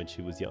father when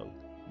she was young,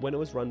 when it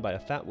was run by a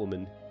fat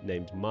woman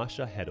named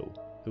Marcia Heddle,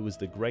 who was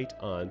the great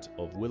aunt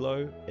of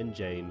Willow and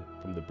Jane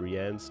from the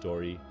Brienne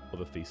story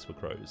of A Feast for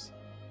Crows.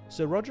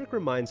 Sir Roderick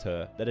reminds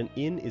her that an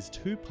inn is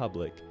too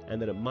public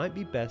and that it might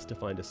be best to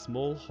find a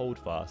small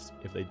holdfast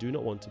if they do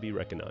not want to be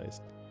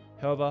recognised.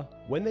 However,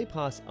 when they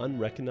pass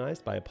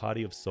unrecognised by a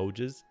party of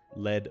soldiers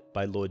led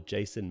by Lord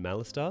Jason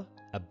Mallister,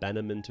 a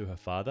bannerman to her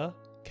father,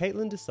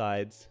 Catelyn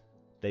decides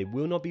they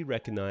will not be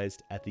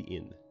recognised at the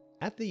inn.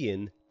 At the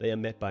inn, they are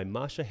met by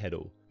Marcia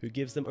Heddle, who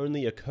gives them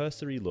only a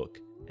cursory look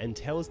and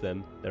tells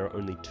them there are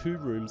only 2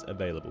 rooms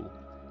available.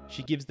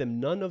 She gives them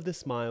none of the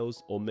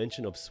smiles or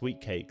mention of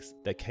sweet cakes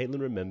that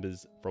Catelyn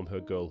remembers from her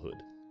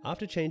girlhood.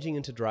 After changing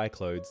into dry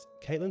clothes,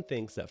 Catelyn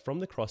thinks that from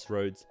the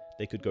crossroads,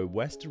 they could go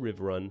west to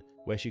Riverrun,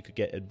 where she could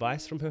get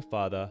advice from her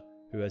father,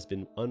 who has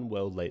been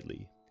unwell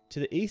lately. To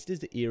the east is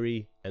the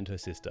Eyrie and her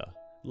sister.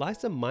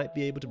 Lysa might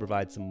be able to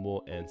provide some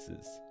more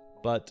answers,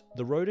 but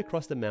the road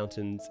across the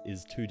mountains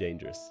is too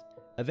dangerous.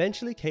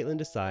 Eventually, Catelyn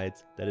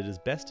decides that it is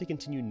best to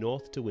continue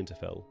north to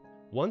Winterfell.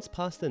 Once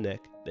past the neck,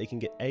 they can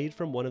get aid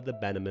from one of the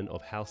bannermen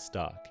of House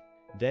Stark.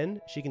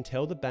 Then she can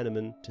tell the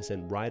bannermen to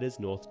send riders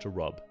north to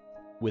Robb,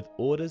 with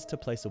orders to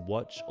place a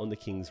watch on the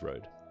King's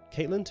Road.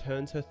 Catelyn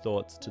turns her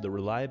thoughts to the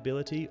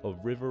reliability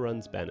of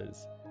Riverrun's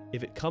banners.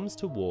 If it comes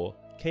to war,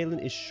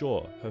 Catelyn is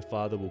sure her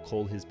father will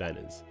call his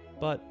banners,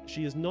 but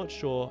she is not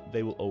sure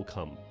they will all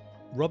come.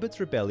 Robert's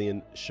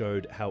rebellion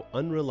showed how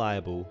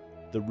unreliable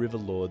the River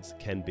Lords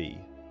can be,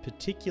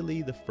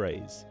 particularly the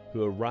Freys,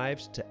 who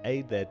arrived to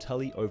aid their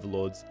Tully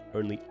overlords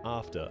only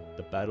after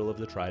the Battle of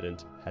the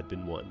Trident had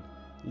been won,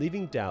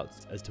 leaving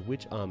doubts as to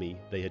which army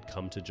they had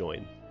come to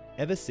join.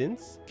 Ever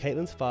since,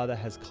 Catelyn's father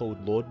has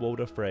called Lord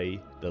Walder Frey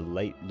the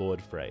late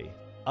Lord Frey.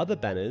 Other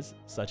banners,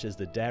 such as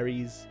the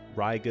Darrys,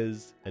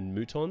 Rhaegas, and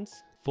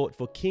Moutons, fought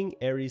for King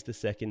Aerys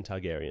II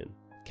Targaryen.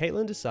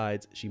 Catelyn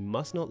decides she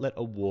must not let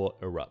a war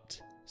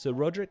erupt, so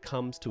Roderick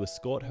comes to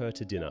escort her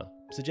to dinner,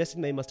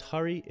 suggesting they must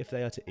hurry if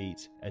they are to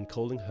eat, and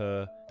calling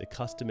her the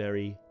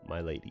customary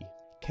My Lady.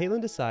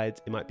 Catelyn decides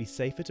it might be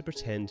safer to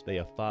pretend they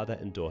are father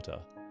and daughter.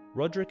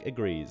 Roderick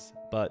agrees,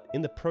 but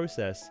in the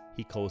process,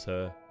 he calls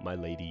her My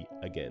Lady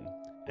again.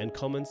 and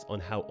comments on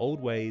how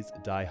old ways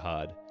die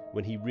hard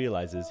when he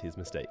realizes his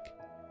mistake.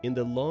 In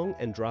the long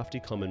and drafty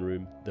common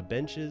room, the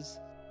benches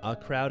are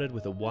crowded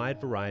with a wide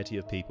variety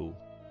of people,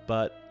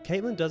 but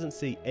Caitlin doesn't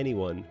see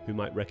anyone who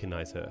might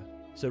recognize her.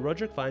 So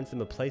Roderick finds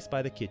them a place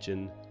by the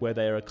kitchen where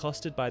they are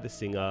accosted by the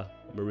singer,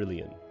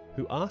 Marillion,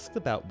 who asks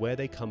about where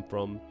they come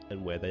from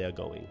and where they are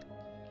going.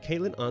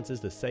 Caitlin answers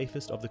the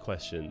safest of the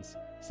questions,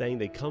 saying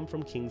they come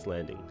from King's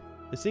Landing.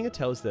 The singer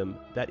tells them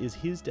that is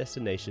his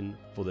destination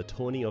for the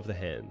tourney of the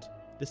hand.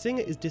 The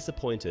singer is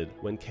disappointed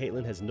when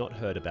Caitlin has not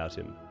heard about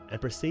him, and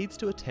proceeds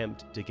to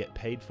attempt to get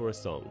paid for a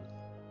song.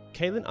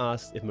 Caitlin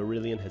asks if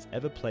Marillion has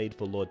ever played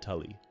for Lord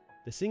Tully.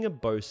 The singer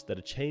boasts that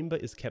a chamber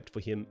is kept for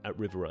him at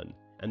Riverrun,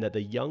 and that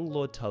the young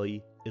Lord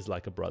Tully is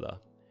like a brother.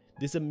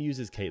 This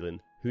amuses Caitlin,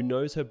 who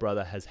knows her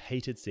brother has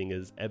hated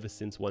singers ever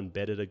since one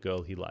bedded a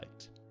girl he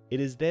liked. It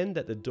is then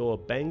that the door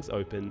bangs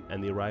open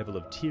and the arrival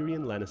of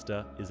Tyrion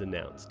Lannister is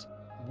announced,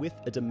 with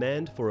a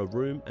demand for a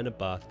room and a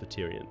bath for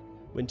Tyrion.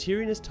 When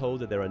Tyrion is told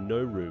that there are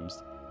no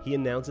rooms, he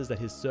announces that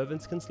his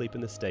servants can sleep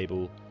in the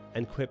stable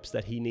and quips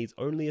that he needs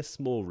only a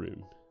small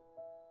room.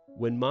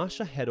 When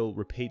Marsha Heddle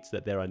repeats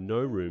that there are no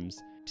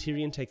rooms,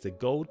 Tyrion takes a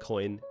gold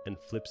coin and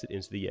flips it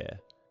into the air.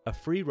 A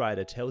free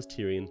rider tells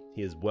Tyrion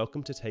he is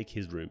welcome to take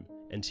his room,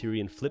 and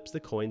Tyrion flips the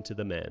coin to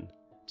the man.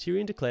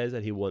 Tyrion declares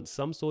that he wants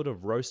some sort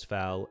of roast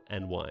fowl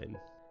and wine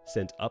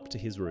sent up to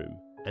his room,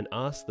 and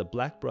asks the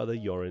black brother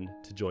Yoren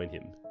to join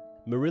him.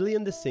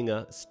 Marillion the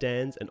singer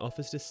stands and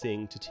offers to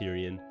sing to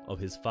Tyrion of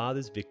his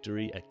father's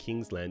victory at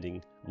King's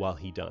Landing while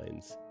he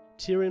dines.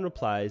 Tyrion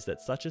replies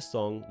that such a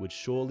song would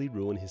surely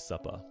ruin his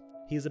supper.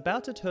 He is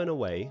about to turn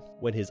away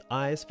when his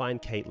eyes find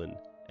Caitlin,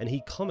 and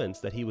he comments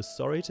that he was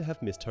sorry to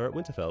have missed her at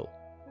Winterfell.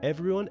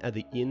 Everyone at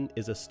the inn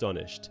is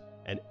astonished,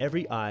 and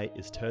every eye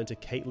is turned to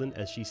Caitlin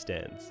as she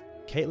stands.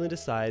 Caitlin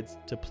decides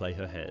to play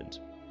her hand.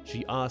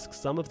 She asks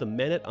some of the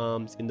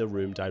men-at-arms in the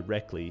room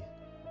directly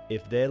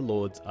if their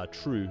lords are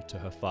true to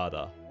her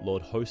father,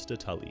 Lord Hoster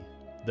Tully.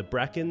 The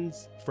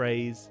Brackens,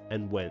 Freys,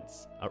 and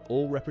Wentz are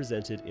all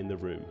represented in the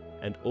room,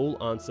 and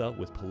all answer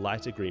with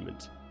polite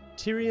agreement.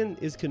 Tyrion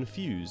is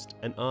confused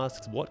and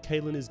asks what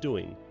Caitlin is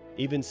doing,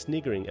 even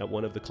sniggering at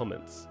one of the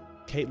comments.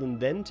 Caitlin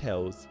then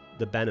tells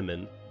the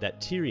bannerman that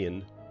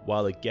Tyrion,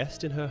 while a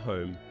guest in her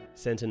home,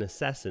 sent an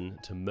assassin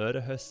to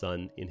murder her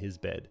son in his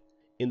bed.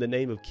 In the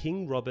name of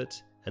King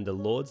Robert and the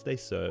lords they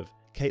serve,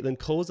 Caitlin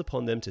calls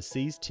upon them to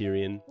seize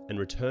Tyrion and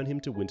return him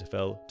to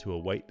Winterfell to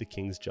await the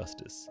king's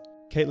justice.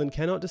 Caitlin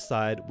cannot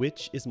decide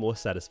which is more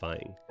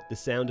satisfying, the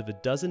sound of a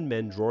dozen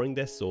men drawing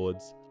their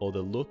swords or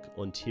the look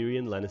on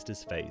Tyrion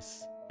Lannister's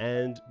face.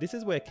 And this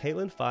is where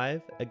Caitlin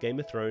 5, A Game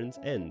of Thrones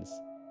ends.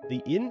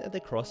 The inn at the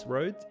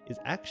crossroads is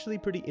actually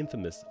pretty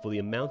infamous for the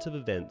amount of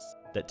events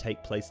that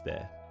take place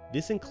there.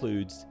 This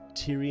includes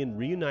Tyrion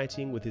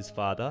reuniting with his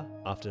father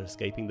after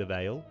escaping the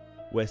Vale,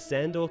 where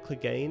Sandor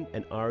Clegane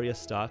and Arya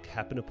Stark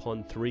happen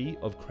upon 3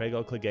 of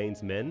Cregor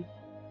Clegane's men,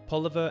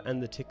 Polliver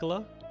and the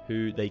Tickler,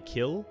 who they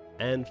kill,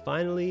 and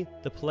finally,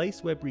 the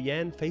place where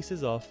Brienne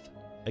faces off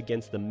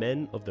against the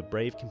men of the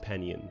Brave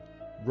Companion,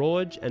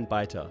 Rorge and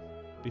Baita,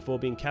 before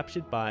being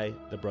captured by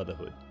the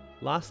Brotherhood.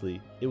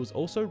 Lastly, it was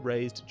also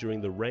raised during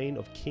the reign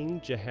of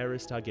King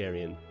Jaehaerys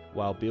Targaryen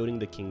while building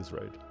the King's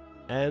Road.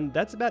 And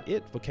that's about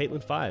it for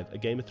Caitlin 5, A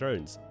Game of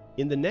Thrones.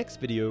 In the next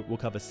video, we'll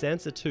cover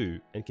Sansa 2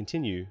 and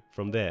continue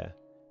from there.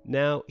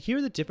 Now, here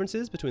are the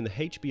differences between the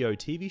HBO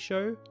TV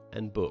show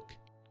and book.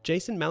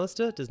 Jason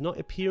Mallister does not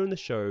appear in the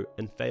show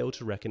and fail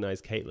to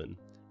recognize Caitlin.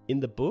 In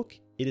the book,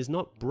 it is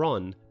not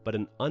Bronn, but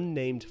an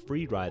unnamed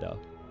free rider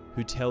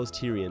who tells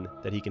Tyrion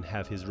that he can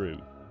have his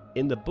room.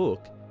 In the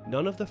book,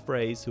 none of the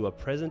Freys who are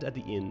present at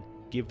the inn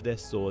give their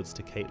swords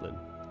to Caitlin.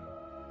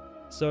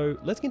 So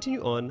let's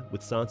continue on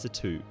with Sansa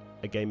 2,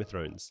 A Game of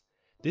Thrones.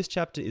 This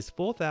chapter is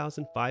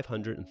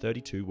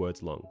 4,532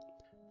 words long.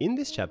 In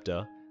this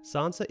chapter,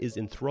 Sansa is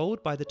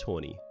enthralled by the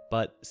tourney,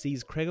 but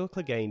sees Cregor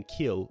Clegane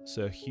kill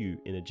Sir Hugh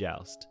in a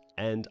joust,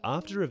 and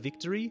after a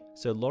victory,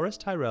 Sir Loras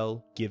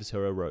Tyrell gives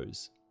her a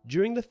rose.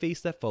 During the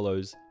feast that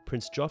follows,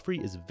 Prince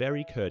Joffrey is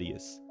very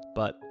courteous,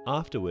 but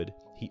afterward,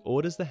 he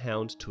orders the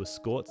Hound to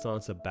escort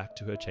Sansa back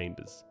to her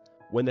chambers.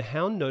 When the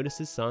Hound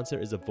notices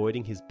Sansa is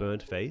avoiding his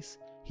burnt face,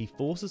 he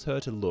forces her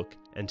to look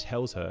and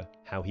tells her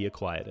how he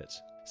acquired it.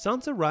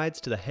 Sansa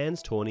rides to the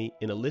Hand's tourney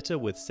in a litter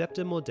with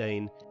Septa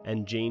Mordain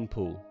and Jean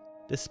Poole.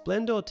 The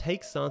splendor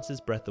takes Sansa's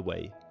breath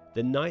away,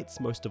 the knights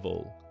most of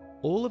all.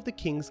 All of the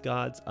King's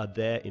guards are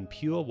there in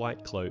pure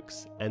white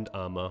cloaks and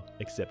armor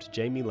except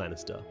Jaime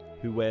Lannister,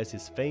 who wears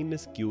his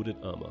famous gilded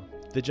armor.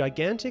 The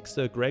gigantic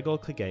Sir Gregor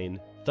Clegane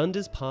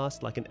thunders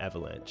past like an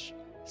avalanche.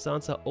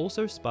 Sansa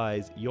also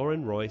spies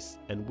Yoren Royce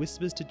and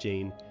whispers to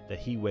Jean that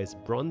he wears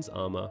bronze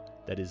armor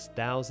that is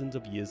thousands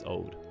of years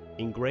old,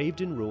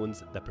 engraved in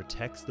runes that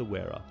protects the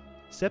wearer.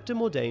 Septa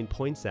Mordain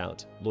points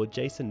out Lord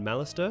Jason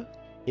Mallister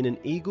in an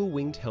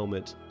eagle-winged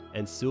helmet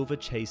and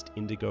silver-chased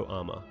indigo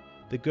armor.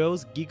 The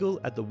girls giggle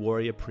at the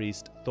warrior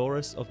priest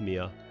Thoros of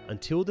Myr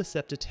until the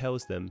Scepter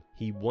tells them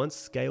he once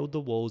scaled the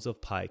walls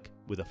of Pike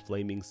with a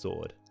flaming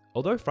sword.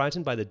 Although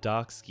frightened by the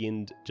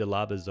dark-skinned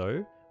Jalaba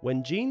Zo,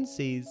 When Jean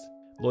sees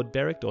Lord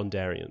Beric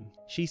Dondarrion,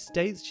 she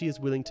states she is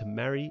willing to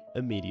marry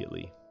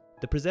immediately.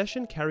 The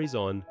procession carries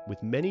on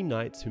with many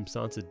knights whom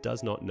Sansa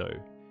does not know.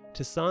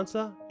 To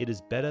Sansa, it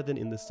is better than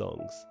in the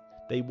songs.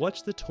 They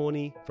watch the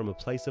tourney from a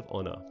place of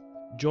honour.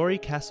 Jory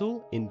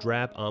Castle, in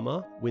drab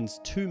armour, wins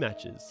 2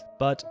 matches,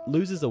 but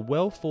loses a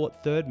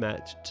well-fought third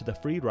match to the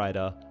free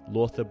rider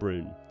Lortha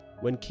Brune.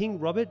 When King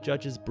Robert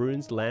judges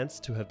Brune's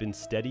lance to have been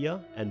steadier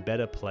and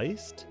better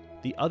placed,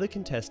 the other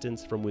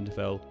contestants from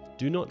Winterfell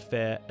do not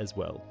fare as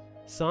well.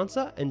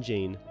 Sansa and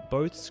Jean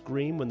both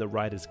scream when the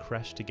riders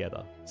crash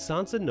together.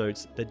 Sansa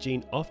notes that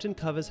Jean often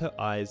covers her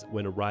eyes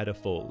when a rider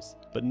falls,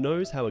 but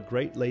knows how a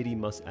great lady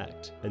must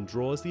act, and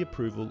draws the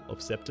approval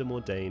of Septa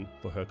Mordane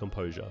for her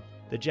composure.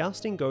 The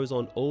jousting goes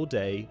on all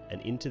day and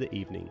into the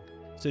evening.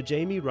 Sir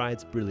Jaime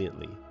rides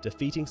brilliantly,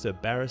 defeating Sir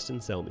Barristan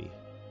Selmy,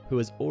 who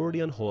has already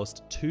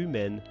unhorsed 2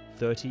 men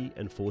 30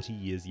 and 40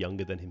 years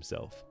younger than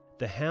himself.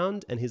 The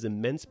Hound and his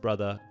immense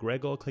brother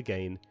Gregor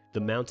Clegane, the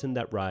mountain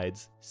that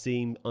rides,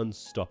 seem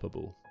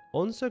unstoppable.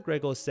 On Sir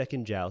Gregor's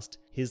second joust,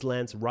 his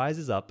lance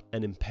rises up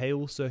and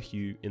impales Sir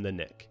Hugh in the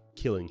neck,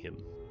 killing him.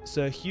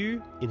 Sir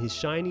Hugh, in his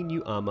shiny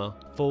new armour,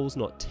 falls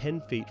not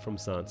 10 feet from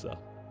Sansa.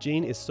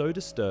 Jean is so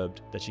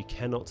disturbed that she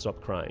cannot stop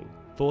crying,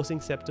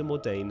 forcing Septa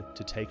Mordane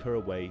to take her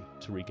away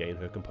to regain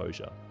her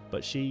composure.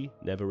 But she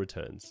never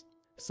returns.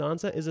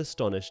 Sansa is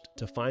astonished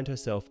to find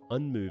herself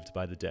unmoved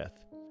by the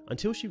death,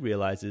 until she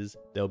realises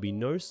there will be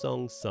no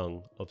songs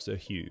sung of Sir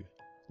Hugh.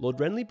 Lord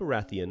Renly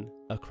Baratheon,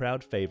 a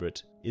crowd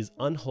favourite, is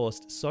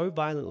unhorsed so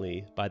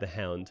violently by the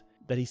Hound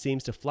that he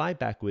seems to fly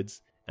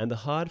backwards, and the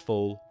hard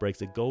fall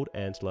breaks a gold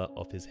antler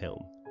off his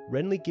helm.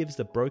 Renly gives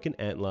the broken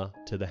antler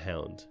to the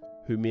Hound,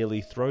 who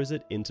merely throws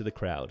it into the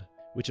crowd,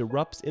 which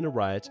erupts in a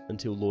riot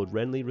until Lord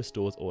Renly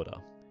restores order.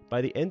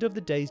 By the end of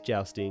the day's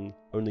jousting,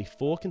 only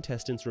 4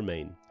 contestants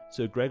remain: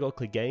 Sir Gregor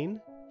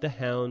Clegane, the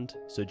Hound,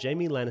 Sir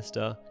Jaime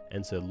Lannister,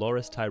 and Sir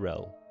Loras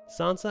Tyrell.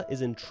 Sansa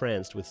is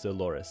entranced with Sir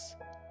Loras,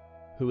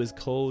 who is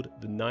called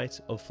the Knight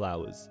of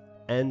Flowers,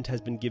 and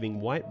has been giving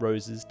white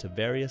roses to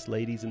various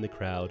ladies in the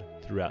crowd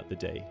throughout the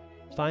day.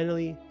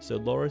 Finally, Sir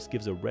Loras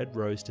gives a red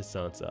rose to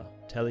Sansa,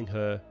 telling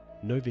her,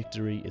 "No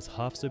victory is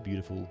half so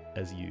beautiful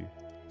as you."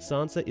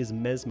 Sansa is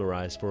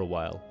mesmerized for a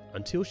while,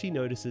 until she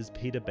notices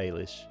Peter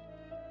Baelish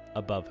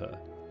above her.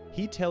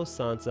 He tells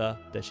Sansa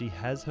that she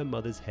has her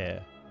mother's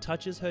hair,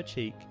 touches her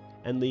cheek,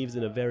 and leaves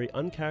in a very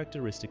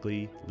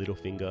uncharacteristically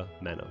Littlefinger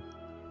manner.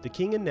 The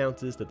king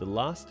announces that the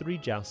last 3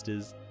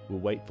 jousters will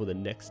wait for the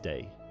next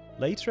day.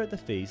 Later at the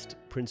feast,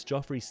 Prince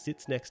Joffrey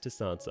sits next to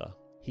Sansa.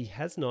 He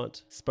has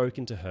not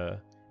spoken to her,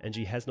 and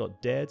she has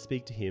not dared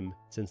speak to him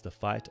since the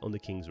fight on the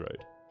King's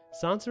Road.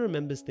 Sansa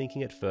remembers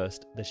thinking at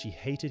first that she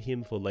hated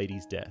him for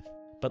Lady's death,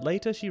 but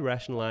later she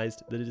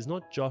rationalized that it is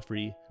not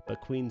Joffrey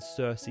but Queens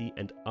Cersei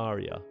and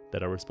Arya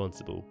that are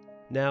responsible.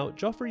 Now,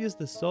 Joffrey is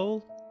the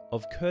soul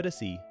of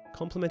courtesy,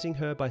 complimenting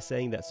her by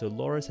saying that Sir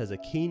Loras has a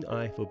keen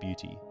eye for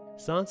beauty.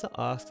 Sansa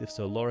asks if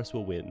Sir Loras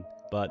will win,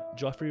 but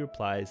Joffrey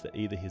replies that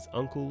either his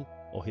uncle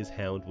or his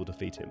Hound will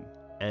defeat him,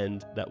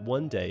 and that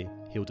one day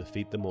he'll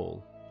defeat them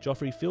all.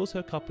 Joffrey fills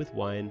her cup with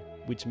wine,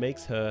 which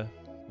makes her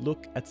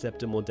look at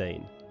Septa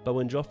Mordane, but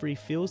when Joffrey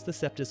fills the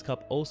Scepter's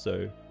cup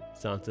also,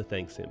 Sansa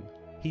thanks him.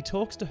 He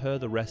talks to her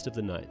the rest of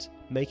the night,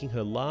 making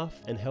her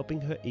laugh and helping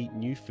her eat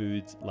new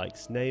foods like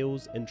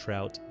snails and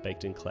trout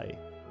baked in clay.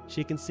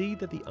 She can see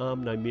that the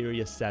arm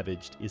Nymeria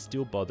savaged is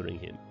still bothering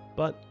him,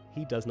 but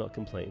he does not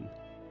complain.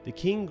 The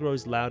king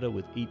grows louder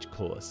with each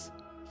course.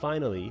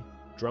 Finally,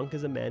 drunk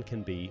as a man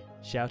can be,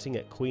 shouting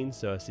at Queen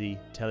Cersei,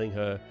 telling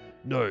her,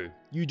 "No,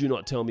 you do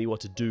not tell me what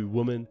to do,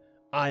 woman.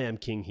 I am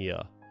king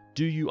here.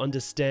 Do you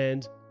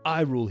understand?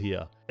 I rule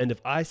here, and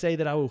if I say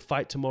that I will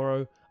fight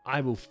tomorrow,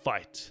 I will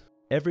fight."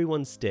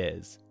 Everyone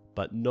stares,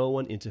 but no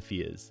one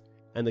interferes,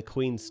 and the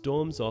queen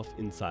storms off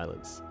in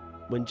silence.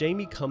 When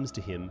Jaime comes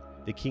to him,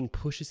 the king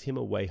pushes him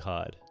away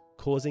hard,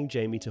 causing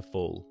Jaime to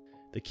fall.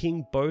 The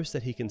king boasts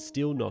that he can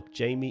still knock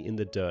Jaime in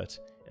the dirt,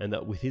 and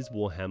that with his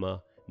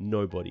warhammer,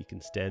 nobody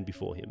can stand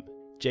before him.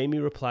 Jaime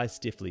replies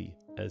stiffly,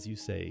 "As you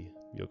say,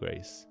 your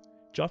grace."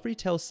 Joffrey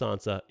tells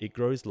Sansa it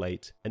grows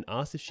late and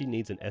asks if she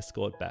needs an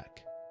escort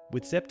back.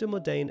 With Septa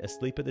Mordane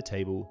asleep at the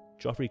table,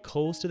 Joffrey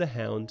calls to the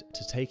Hound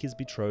to take his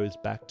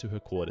betrothed back to her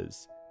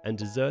quarters, and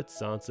deserts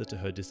Sansa to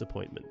her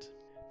disappointment.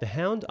 The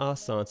Hound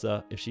asks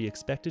Sansa if she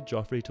expected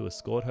Joffrey to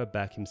escort her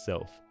back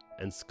himself,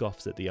 and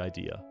scoffs at the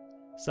idea.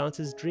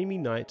 Sansa's dreamy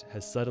night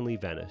has suddenly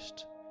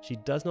vanished. She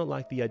does not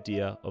like the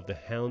idea of the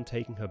Hound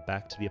taking her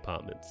back to the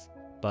apartments,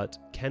 but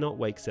cannot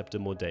wake Septa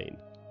Mordane.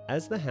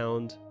 As the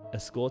Hound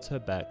escorts her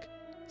back,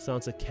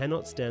 Sansa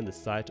cannot stand the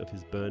sight of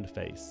his burned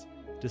face.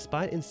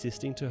 Despite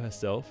insisting to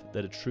herself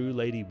that a true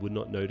lady would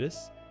not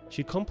notice,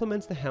 she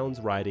compliments the Hound's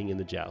riding in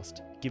the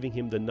joust, giving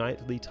him the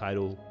knightly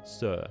title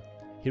Sir.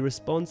 He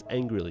responds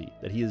angrily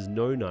that he is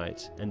no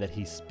knight and that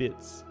he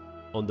spits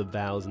on the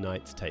vows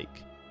knights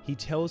take. He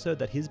tells her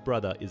that his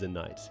brother is a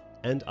knight,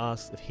 and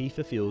asks if he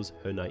fulfills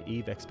her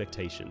naive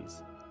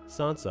expectations.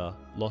 Sansa,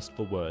 lost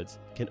for words,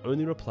 can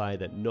only reply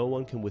that no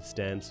one can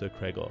withstand Sir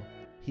Gregor.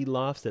 He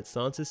laughs that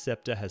Sansa's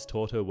scepter has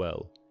taught her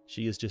well,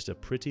 she is just a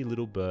pretty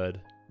little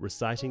bird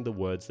reciting the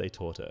words they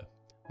taught her.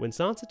 When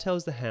Sansa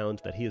tells the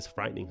Hound that he is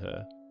frightening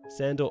her,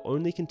 Sandor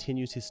only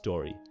continues his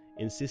story,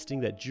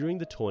 insisting that during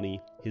the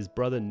tourney, his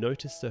brother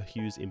noticed Sir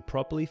Hugh's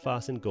improperly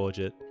fastened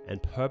gorget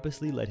and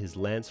purposely let his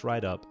lance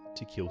ride up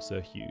to kill Sir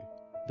Hugh.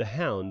 The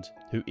Hound,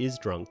 who is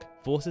drunk,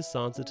 forces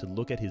Sansa to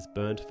look at his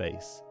burnt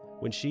face.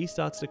 When she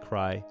starts to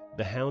cry,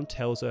 the Hound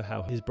tells her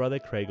how his brother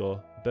Gregor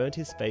burnt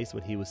his face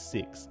when he was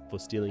 6 for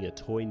stealing a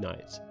toy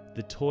knight.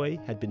 The toy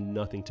had been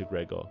nothing to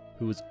Gregor,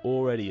 who was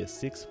already a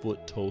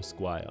 6-foot tall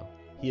squire.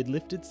 He had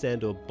lifted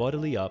Sandor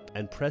bodily up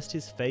and pressed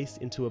his face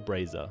into a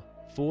brazier.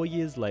 4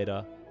 years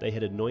later, they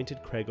had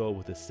anointed Gregor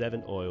with the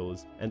 7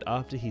 oils, and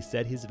after he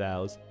said his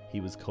vows, he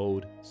was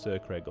called Sir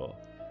Gregor.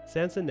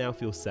 Sansa now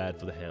feels sad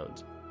for the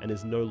Hound, and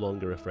is no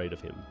longer afraid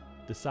of him.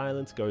 The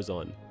silence goes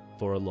on,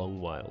 for a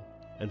long while,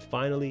 and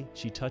finally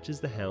she touches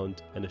the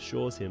Hound and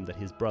assures him that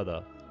his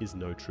brother is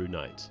no true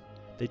knight.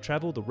 They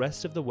travel the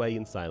rest of the way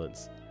in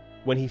silence.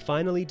 When he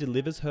finally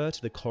delivers her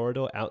to the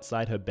corridor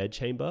outside her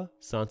bedchamber,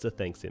 Sansa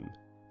thanks him.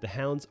 The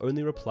Hound's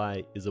only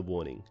reply is a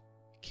warning.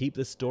 Keep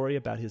the story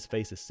about his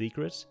face a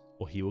secret,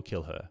 or he will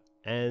kill her.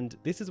 And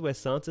this is where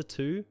Sansa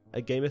 2,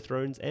 A Game of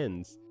Thrones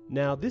ends.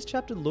 Now, this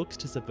chapter looks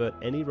to subvert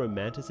any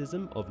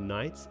romanticism of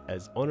knights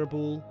as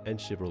honourable and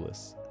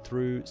chivalrous,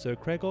 through Sir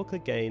Gregor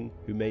Clegane,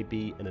 who may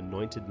be an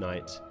anointed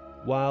knight,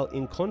 while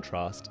in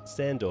contrast,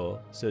 Sandor,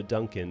 Sir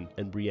Duncan,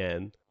 and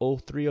Brienne, all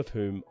 3 of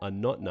whom are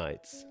not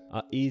knights,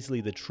 are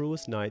easily the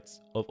truest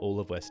knights of all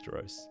of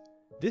Westeros.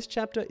 This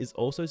chapter is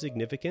also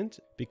significant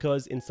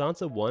because in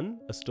Sansa 1,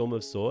 A Storm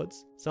of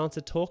Swords,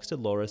 Sansa talks to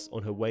Loras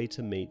on her way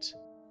to meet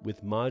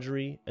with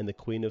Marjorie and the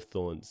Queen of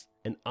Thorns,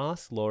 and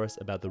asks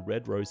Loras about the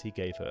red rose he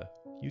gave her.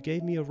 You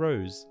gave me a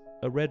rose,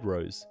 a red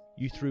rose.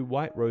 You threw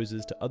white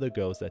roses to other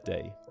girls that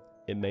day.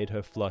 It made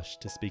her flush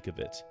to speak of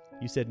it.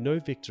 You said no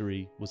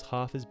victory was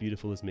half as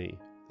beautiful as me.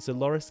 So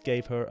Loras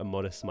gave her a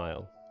modest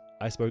smile.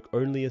 I spoke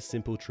only a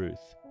simple truth,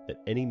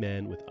 that any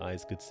man with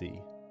eyes could see.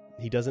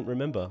 He doesn't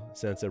remember,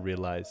 Sansa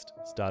realized,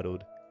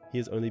 startled. He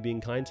is only being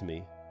kind to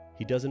me.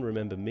 He doesn't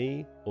remember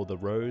me, or the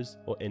rose,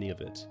 or any of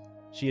it.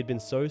 She had been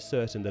so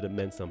certain that it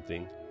meant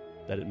something,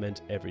 that it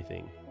meant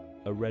everything.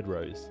 A red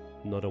rose,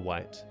 not a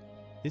white.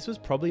 This was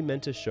probably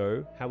meant to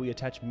show how we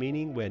attach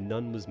meaning where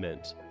none was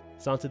meant.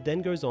 Sansa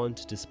then goes on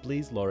to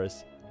displease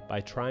Loras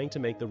by trying to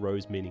make the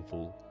rose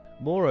meaningful.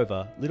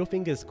 Moreover,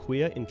 Littlefinger's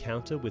queer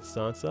encounter with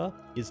Sansa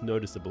is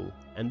noticeable,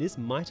 and this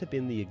might have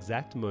been the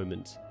exact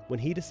moment when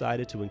he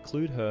decided to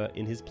include her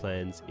in his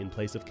plans in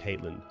place of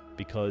Catelyn,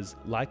 because,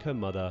 like her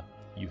mother,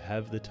 you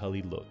have the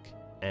Tully look,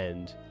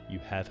 and you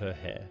have her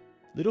hair.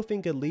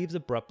 Littlefinger leaves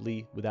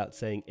abruptly without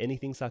saying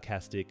anything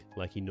sarcastic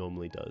like he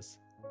normally does.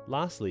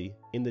 Lastly,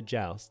 in the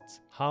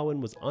jousts, Harwin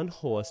was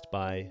unhorsed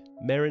by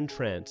Meryn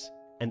Trant,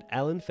 and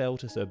Alan fell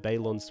to Sir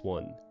Balon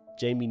Swan.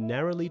 Jaime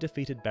narrowly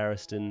defeated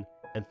Barristan,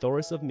 and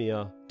Thoros of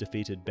Myr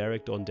defeated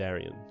Beric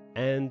Dondarrion.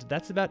 And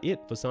that's about it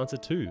for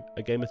Sansa 2,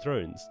 A Game of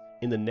Thrones.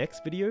 In the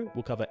next video,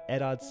 we'll cover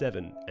Eddard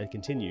 7 and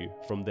continue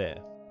from there.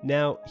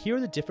 Now, here are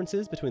the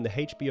differences between the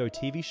HBO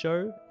TV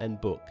show and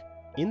book.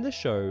 In the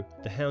show,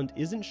 the Hound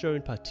isn't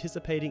shown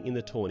participating in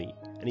the tourney,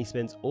 and he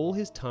spends all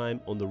his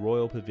time on the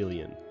royal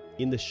pavilion.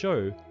 In the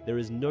show, there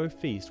is no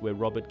feast where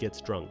Robert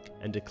gets drunk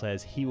and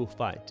declares he will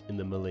fight in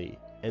the melee,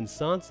 and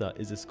Sansa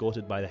is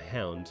escorted by the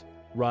Hound.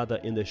 Rather,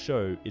 in the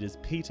show, it is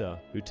Peter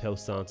who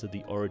tells Sansa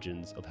the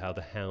origins of how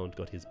the Hound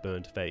got his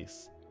burnt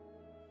face.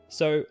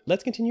 So,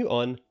 let's continue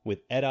on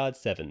with Eddard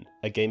 7,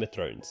 A Game of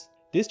Thrones.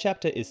 This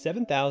chapter is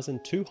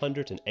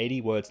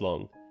 7,280 words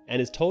long, and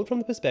is told from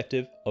the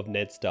perspective of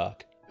Ned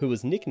Stark, who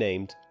was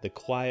nicknamed the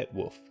Quiet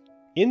Wolf.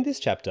 In this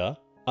chapter,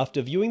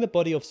 after viewing the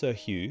body of Sir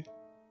Hugh,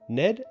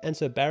 Ned and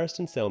Sir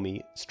Barristan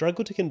Selmy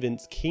struggle to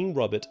convince King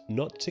Robert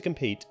not to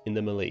compete in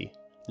the melee.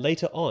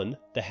 Later on,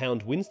 the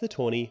Hound wins the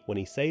tourney when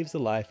he saves the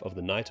life of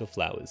the Knight of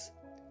Flowers.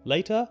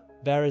 Later,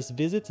 Varys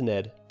visits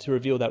Ned to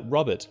reveal that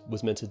Robert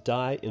was meant to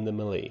die in the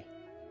melee.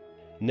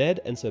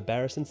 Ned and Sir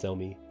Barristan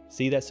Selmy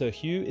see that Sir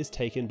Hugh is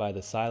taken by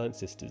the Silent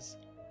Sisters.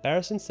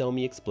 Barristan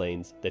Selmy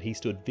explains that he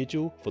stood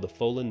vigil for the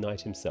fallen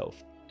knight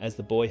himself, as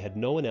the boy had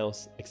no one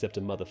else except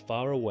a mother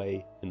far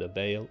away in the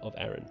Vale of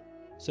Arryn.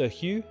 Sir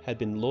Hugh had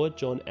been Lord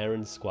John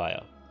Arryn's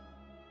squire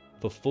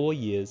for 4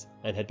 years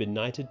and had been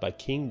knighted by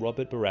King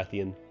Robert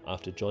Baratheon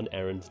after John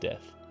Arryn's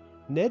death.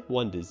 Ned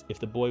wonders if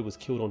the boy was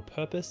killed on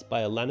purpose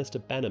by a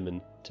Lannister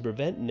bannerman to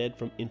prevent Ned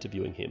from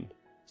interviewing him.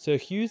 Sir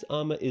Hugh's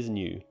armour is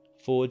new,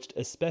 forged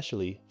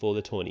especially for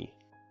the tourney,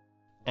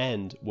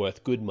 and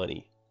worth good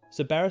money.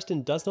 Sir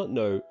Barristan does not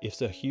know if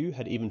Sir Hugh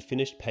had even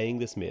finished paying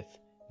the smith.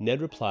 Ned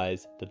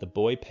replies that the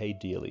boy paid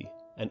dearly,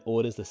 and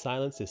orders the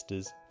Silent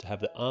Sisters to have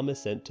the armour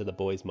sent to the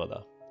boy's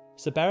mother.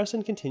 Sir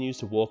Barristan continues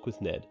to walk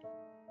with Ned,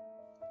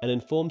 and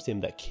informs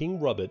him that King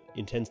Robert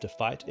intends to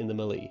fight in the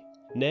melee.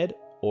 Ned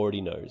already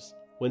knows.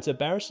 When Sir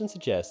Barristan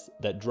suggests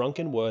that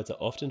drunken words are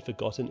often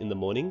forgotten in the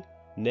morning,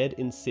 Ned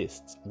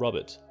insists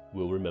Robert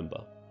will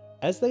remember.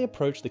 As they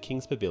approach the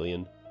King's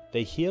Pavilion,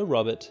 they hear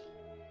Robert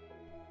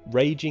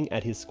raging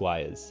at his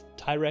squires,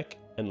 Tyrek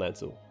and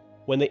Lancel.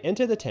 When they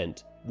enter the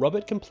tent,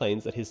 Robert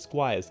complains that his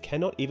squires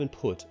cannot even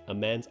put a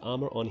man's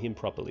armor on him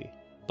properly.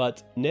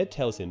 But Ned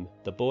tells him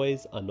the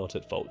boys are not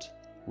at fault.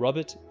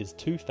 Robert is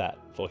too fat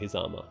for his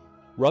armor.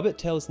 Robert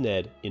tells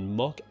Ned in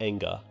mock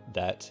anger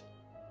that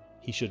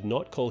he should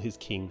not call his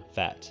king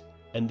fat,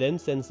 and then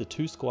sends the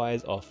two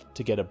squires off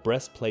to get a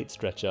breastplate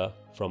stretcher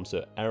from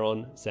Sir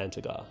Aaron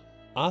Santagar.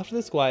 After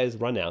the squires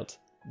run out,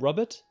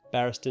 Robert,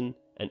 Barristan,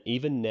 and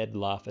even Ned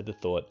laugh at the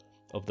thought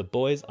of the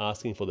boys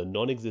asking for the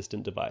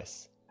non-existent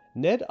device.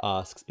 Ned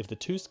asks if the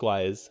two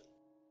squires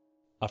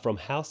are from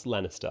House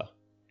Lannister.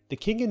 The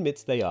king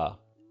admits they are,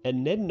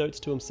 and Ned notes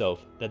to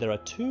himself that there are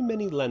too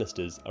many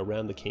Lannisters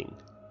around the king.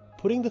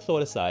 Putting the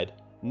thought aside,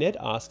 Ned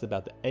asks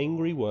about the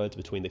angry words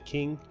between the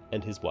king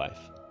and his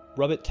wife.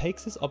 Robert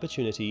takes this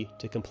opportunity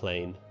to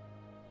complain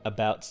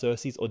about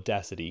Cersei's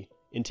audacity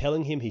in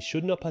telling him he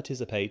should not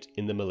participate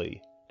in the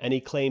melee, and he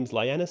claims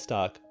Lyanna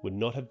Stark would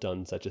not have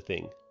done such a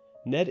thing.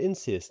 Ned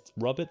insists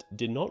Robert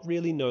did not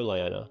really know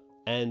Lyanna,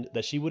 and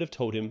that she would have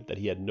told him that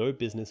he had no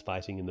business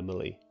fighting in the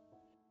melee.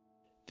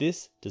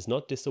 This does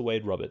not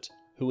dissuade Robert,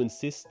 who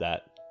insists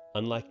that,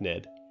 unlike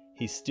Ned,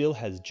 he still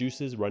has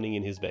juices running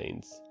in his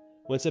veins.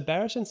 When Sir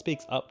Barristan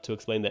speaks up to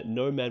explain that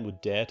no man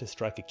would dare to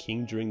strike a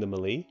king during the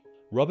melee,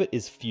 Robert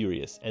is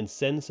furious and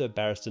sends Sir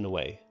Barristan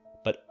away,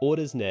 but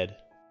orders Ned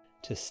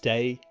to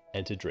stay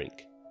and to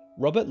drink.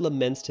 Robert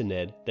laments to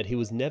Ned that he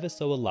was never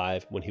so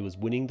alive when he was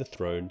winning the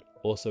throne,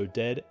 or so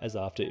dead as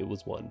after it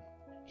was won.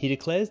 He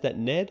declares that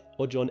Ned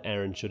or Jon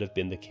Arryn should have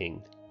been the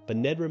king, but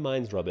Ned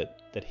reminds Robert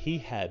that he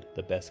had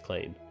the best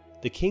claim.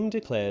 The king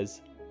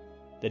declares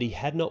that he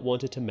had not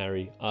wanted to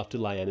marry after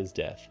Lyanna's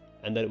death,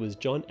 and that it was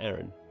Jon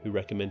Arryn who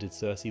recommended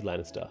Cersei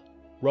Lannister.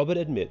 Robert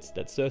admits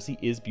that Cersei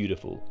is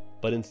beautiful,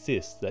 but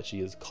insists that she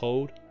is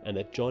cold and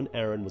that Jon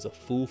Arryn was a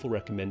fool for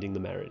recommending the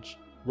marriage.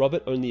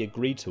 Robert only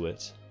agreed to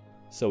it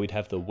so he'd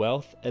have the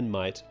wealth and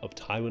might of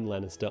Tywin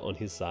Lannister on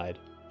his side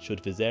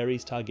should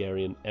Viserys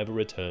Targaryen ever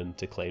return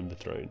to claim the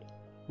throne.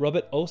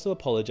 Robert also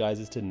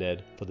apologizes to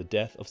Ned for the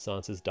death of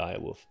Sansa's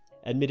direwolf,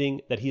 admitting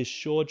that he is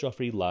sure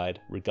Joffrey lied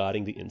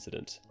regarding the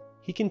incident.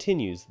 He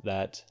continues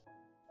that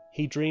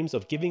he dreams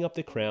of giving up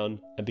the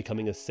crown and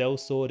becoming a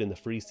sellsword in the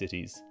free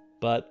cities,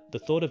 but the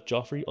thought of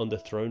Joffrey on the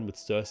throne with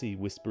Cersei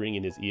whispering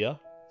in his ear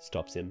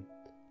stops him.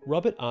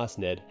 Robert asks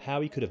Ned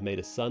how he could have made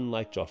a son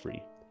like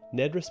Joffrey.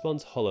 Ned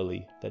responds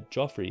hollowly that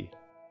Joffrey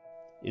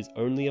is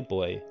only a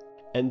boy,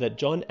 and that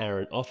Jon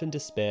Arryn often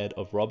despaired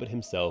of Robert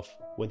himself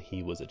when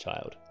he was a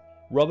child.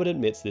 Robert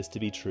admits this to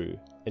be true,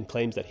 and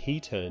claims that he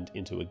turned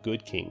into a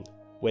good king.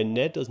 When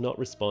Ned does not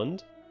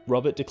respond,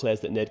 Robert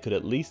declares that Ned could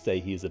at least say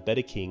he is a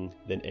better king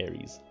than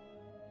Aerys.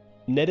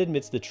 Ned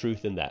admits the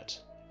truth in that.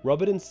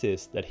 Robert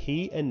insists that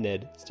he and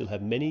Ned still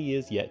have many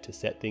years yet to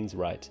set things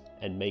right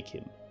and make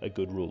him a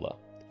good ruler.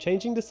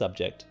 Changing the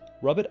subject,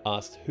 Robert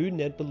asks who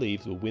Ned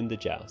believes will win the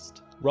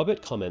joust.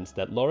 Robert comments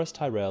that Loras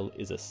Tyrell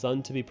is a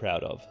son to be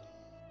proud of,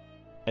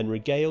 and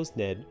regales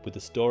Ned with the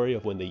story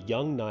of when the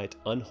young knight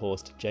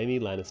unhorsed Jaime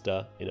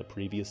Lannister in a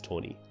previous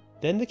tourney.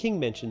 Then the king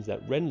mentions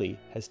that Renly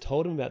has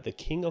told him about the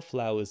King of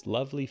Flowers'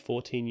 lovely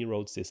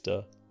 14-year-old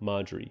sister,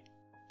 Marjorie.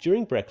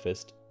 During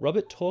breakfast,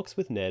 Robert talks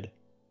with Ned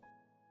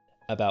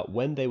about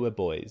when they were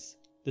boys.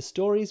 The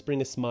stories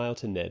bring a smile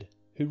to Ned,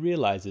 who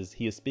realizes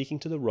he is speaking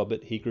to the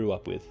Robert he grew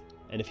up with,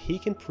 and if he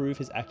can prove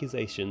his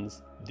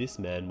accusations, this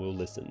man will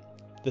listen.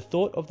 The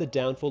thought of the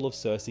downfall of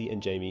Cersei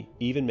and Jaime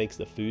even makes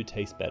the food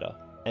taste better,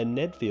 and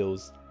Ned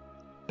feels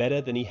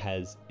better than he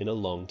has in a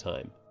long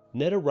time.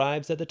 Ned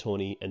arrives at the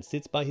tourney and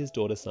sits by his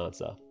daughter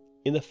Sansa.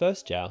 In the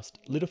first joust,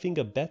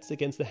 Littlefinger bets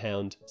against the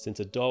Hound since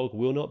a dog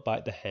will not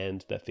bite the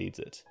hand that feeds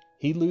it.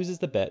 He loses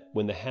the bet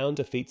when the Hound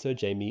defeats Sir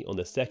Jaime on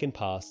the second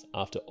pass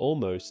after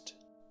almost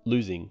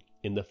losing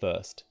in the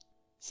first.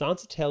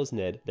 Sansa tells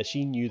Ned that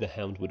she knew the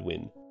Hound would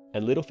win,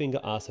 and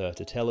Littlefinger asks her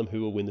to tell him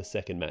who will win the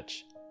second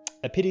match.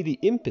 "A pity the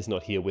imp is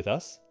not here with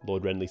us,"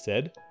 Lord Renly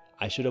said.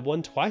 "I should have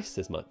won twice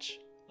as much."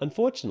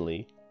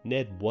 Unfortunately,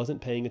 Ned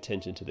wasn't paying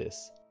attention to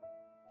this,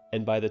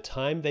 and by the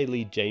time they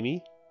lead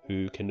Jaime,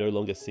 who can no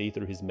longer see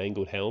through his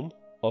mangled helm,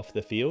 off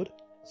the field,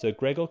 Sir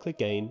Gregor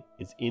Clegane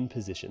is in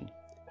position.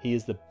 He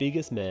is the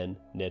biggest man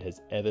Ned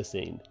has ever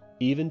seen,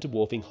 even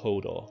dwarfing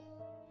Hodor.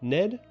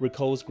 Ned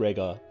recalls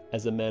Gregor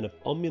as a man of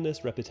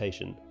ominous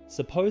reputation.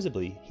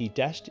 Supposedly, he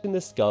dashed in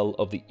the skull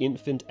of the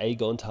infant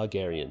Aegon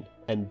Targaryen,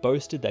 and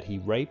boasted that he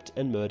raped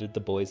and murdered the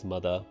boy's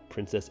mother,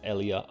 Princess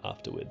Elia,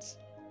 afterwards.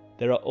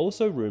 There are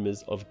also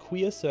rumours of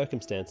queer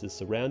circumstances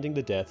surrounding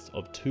the deaths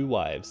of two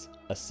wives,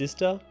 a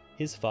sister,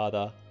 his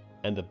father,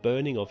 and the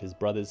burning of his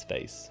brother's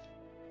face.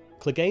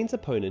 Clegane's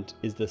opponent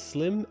is the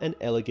slim and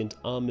elegant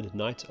armoured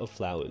Knight of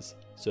Flowers,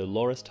 Sir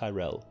Loras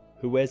Tyrell,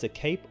 who wears a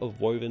cape of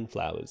woven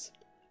flowers.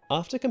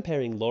 After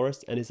comparing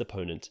Loras and his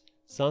opponent,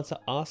 Sansa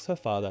asks her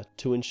father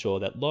to ensure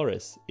that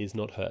Loras is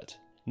not hurt.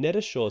 Ned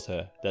assures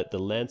her that the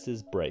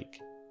lances break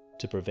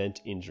to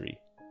prevent injury,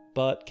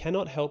 but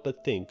cannot help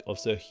but think of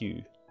Sir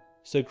Hugh.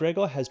 Sir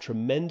Gregor has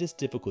tremendous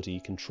difficulty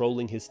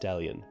controlling his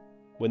stallion.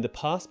 When the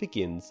pass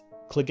begins,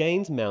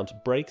 Clegane's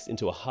mount breaks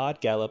into a hard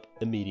gallop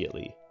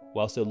immediately,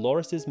 while Sir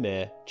Loras's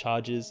mare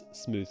charges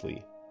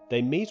smoothly.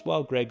 They meet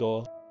while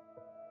Gregor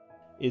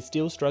is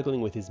still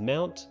struggling with his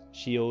mount,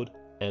 shield,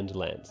 and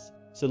lance.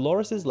 Sir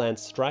Loris's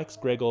lance strikes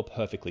Gregor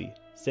perfectly,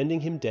 sending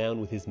him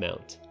down with his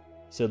mount.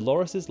 Sir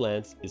Loris's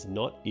lance is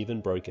not even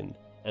broken,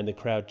 and the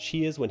crowd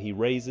cheers when he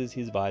raises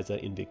his visor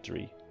in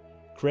victory.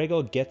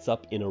 Gregor gets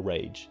up in a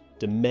rage,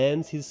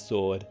 demands his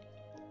sword,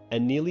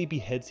 and nearly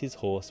beheads his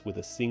horse with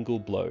a single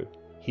blow.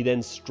 He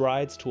then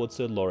strides towards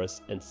Sir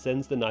Loris and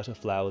sends the Knight of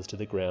Flowers to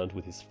the ground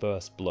with his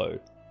first blow.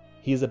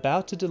 He is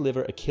about to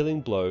deliver a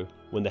killing blow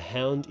when the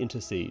Hound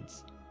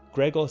intercedes.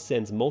 Gregor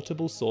sends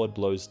multiple sword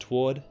blows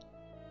toward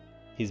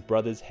his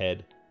brother's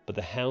head, but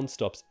the Hound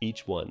stops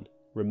each one,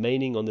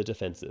 remaining on the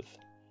defensive.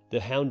 The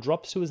Hound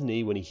drops to his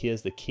knee when he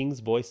hears the king's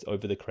voice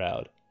over the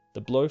crowd.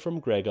 The blow from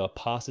Gregor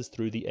passes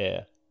through the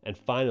air, and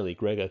finally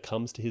Gregor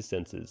comes to his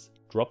senses,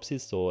 drops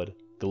his sword,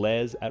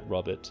 glares at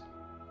Robert,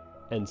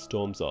 and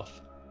storms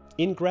off.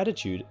 In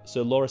gratitude,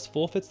 Sir Loris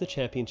forfeits the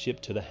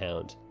championship to the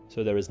Hound,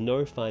 so there is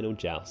no final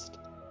joust.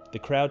 The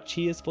crowd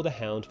cheers for the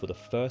Hound for the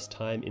first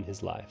time in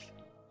his life.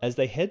 As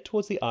they head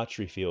towards the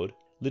archery field,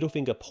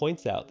 Littlefinger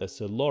points out that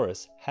Sir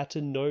Loris had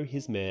to know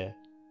his mare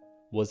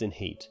was in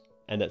heat,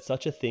 and that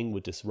such a thing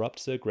would disrupt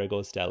Sir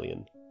Gregor's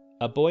stallion.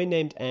 A boy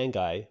named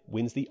Angai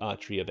wins the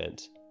archery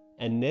event,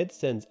 and Ned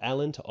sends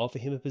Alan to offer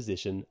him a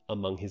position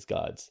among his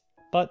guards,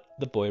 but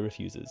the boy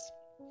refuses.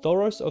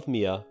 Thoros of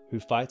Myr, who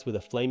fights with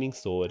a flaming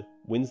sword,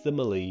 wins the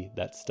melee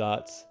that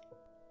starts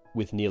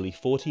with nearly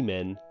 40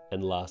 men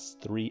and lasts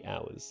 3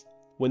 hours.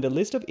 When the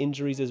list of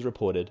injuries is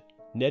reported,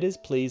 Ned is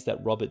pleased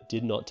that Robert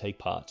did not take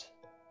part.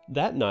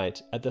 That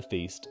night, at the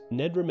feast,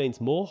 Ned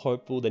remains more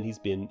hopeful than he's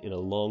been in a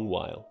long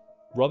while.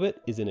 Robert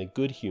is in a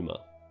good humour.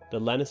 The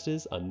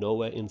Lannisters are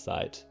nowhere in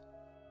sight,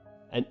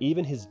 and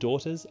even his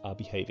daughters are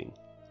behaving.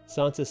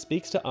 Sansa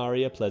speaks to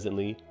Arya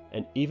pleasantly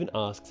and even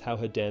asks how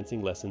her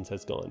dancing lessons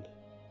has gone.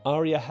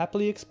 Arya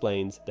happily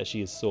explains that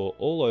she is sore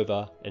all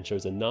over and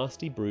shows a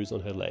nasty bruise on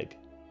her leg.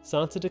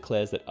 Sansa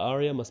declares that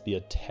Arya must be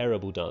a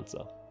terrible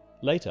dancer.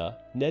 Later,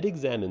 Ned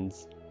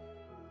examines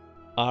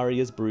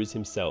Arya's bruise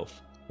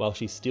himself, while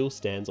she still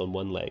stands on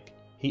one leg.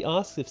 He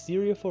asks if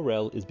Syria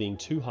Forel is being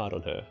too hard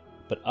on her,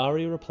 but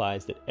Arya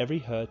replies that every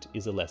hurt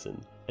is a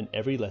lesson, and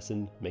every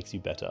lesson makes you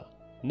better.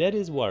 Ned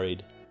is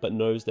worried, but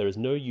knows there is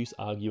no use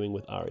arguing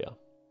with Arya.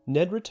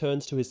 Ned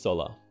returns to his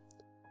solar,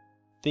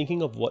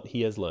 thinking of what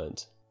he has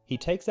learned. He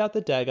takes out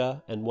the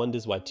dagger and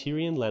wonders why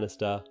Tyrion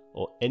Lannister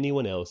or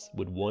anyone else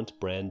would want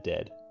Bran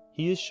dead.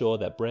 He is sure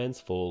that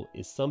Bran's fall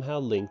is somehow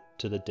linked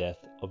to the death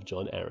of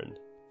Jon Arryn,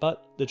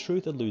 but the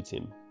truth eludes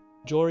him.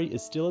 Jory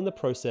is still in the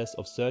process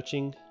of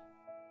searching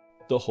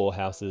the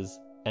whorehouses,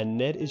 and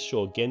Ned is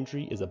sure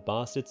Gendry is a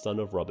bastard son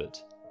of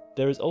Robert.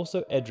 There is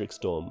also Edric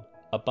Storm,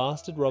 a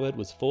bastard Robert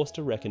was forced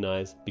to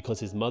recognize because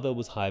his mother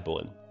was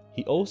highborn.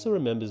 He also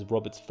remembers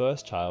Robert's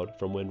first child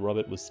from when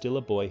Robert was still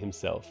a boy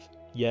himself,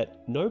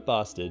 yet no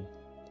bastard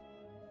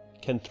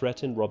can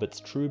threaten Robert's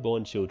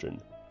true-born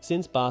children,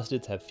 since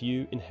bastards have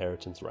few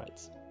inheritance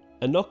rights.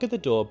 A knock at the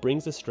door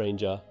brings a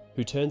stranger,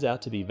 who turns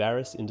out to be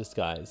Varys in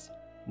disguise.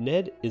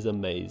 Ned is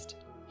amazed.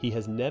 He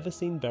has never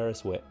seen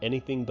Varys wear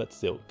anything but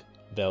silk,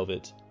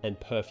 velvet, and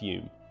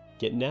perfume,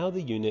 yet now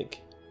the eunuch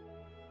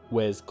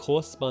wears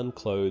coarse-spun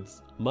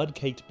clothes,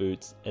 mud-caked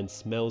boots, and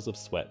smells of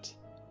sweat.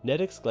 Ned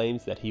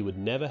exclaims that he would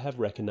never have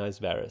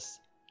recognized Varys.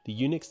 The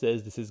eunuch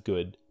says this is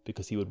good,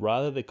 because he would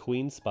rather the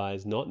Queen's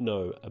spies not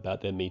know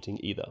about their meeting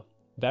either.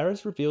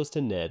 Varys reveals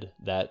to Ned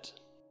that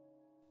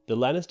the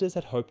Lannisters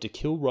had hoped to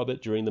kill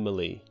Robert during the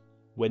melee.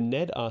 When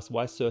Ned asks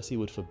why Cersei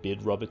would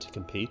forbid Robert to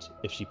compete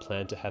if she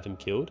planned to have him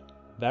killed,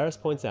 Varys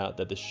points out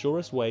that the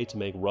surest way to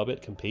make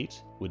Robert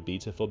compete would be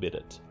to forbid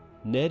it.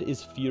 Ned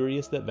is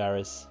furious that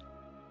Varys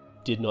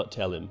did not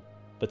tell him,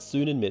 but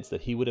soon admits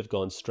that he would have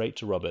gone straight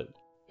to Robert,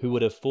 who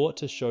would have fought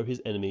to show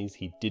his enemies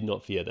he did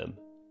not fear them.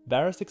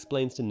 Varys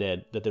explains to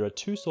Ned that there are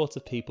two sorts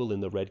of people in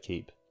the Red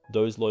Keep,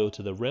 those loyal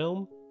to the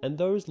realm and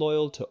those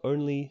loyal to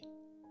only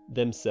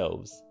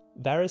themselves.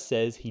 Varys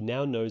says he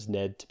now knows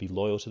Ned to be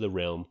loyal to the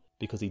realm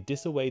because he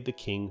dissuaded the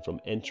king from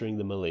entering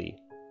the melee.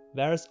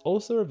 Varys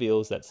also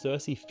reveals that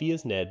Cersei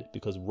fears Ned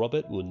because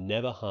Robert will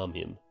never harm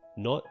him,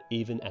 not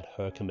even at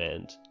her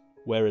command,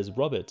 whereas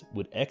Robert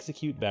would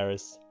execute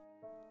Varys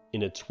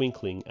in a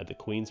twinkling at the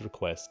Queen's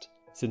request,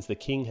 since the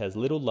king has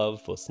little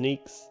love for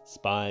sneaks,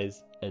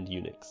 spies, and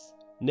eunuchs.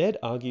 Ned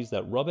argues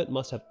that Robert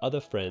must have other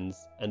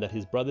friends and that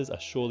his brothers are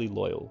surely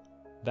loyal.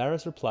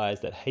 Varys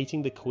replies that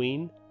hating the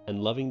Queen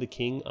and loving the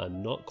king are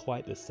not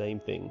quite the same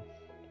thing.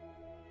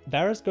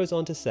 Varys goes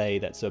on to say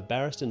that Sir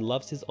Barristan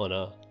loves his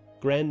honour,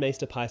 Grand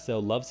Maester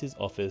Pycelle loves his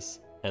office,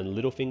 and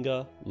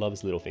Littlefinger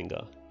loves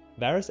Littlefinger.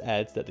 Varys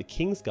adds that the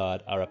King's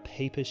Guard are a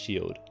paper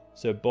shield.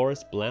 Sir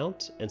Boris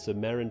Blount and Sir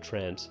Meryn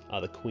Trant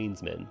are the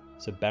Queen's men.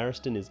 Sir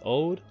Barristan is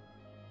old,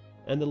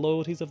 and the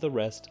loyalties of the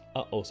rest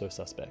are also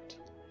suspect.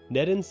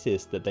 Ned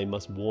insists that they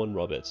must warn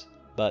Robert,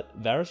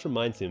 but Varys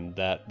reminds him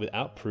that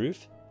without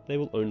proof, they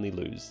will only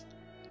lose.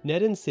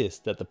 Ned insists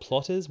that the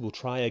plotters will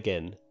try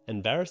again,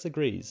 and Varys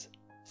agrees,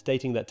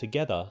 stating that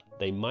together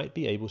they might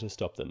be able to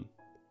stop them.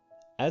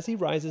 As he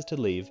rises to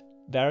leave,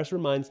 Varys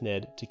reminds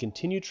Ned to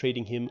continue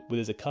treating him with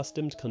his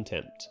accustomed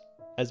contempt.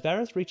 As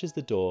Varys reaches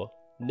the door,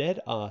 Ned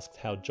asks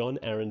how Jon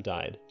Arryn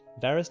died.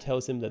 Varys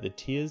tells him that the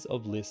Tears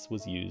of Lys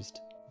was used.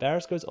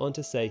 Varys goes on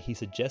to say he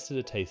suggested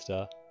a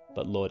taster,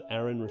 but Lord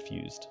Arryn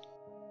refused.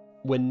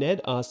 When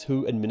Ned asks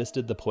who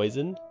administered the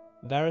poison,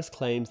 Varys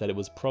claims that it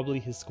was probably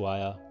his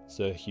squire,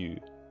 Sir Hugh,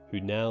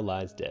 who now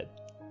lies dead.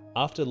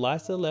 After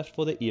Lysa left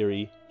for the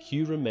Eyrie,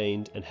 Hugh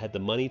remained and had the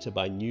money to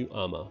buy new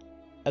armour.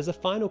 As a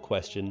final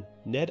question,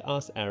 Ned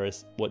asks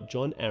Varys what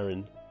Jon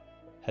Arryn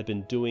had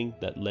been doing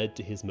that led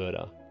to his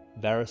murder.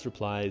 Varys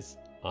replies,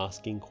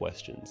 asking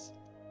questions.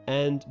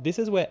 And this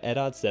is where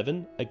Eddard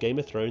 7, A Game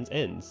of Thrones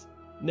ends.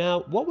 Now,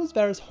 what was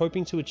Varys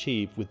hoping to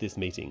achieve with this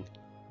meeting?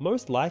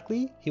 Most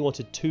likely, he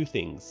wanted two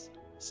things: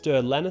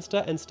 stir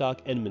Lannister and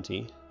Stark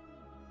enmity,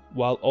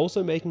 while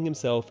also making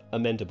himself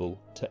amenable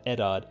to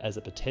Eddard as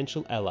a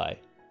potential ally.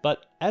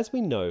 But as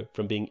we know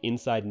from being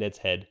inside Ned's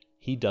head,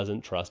 he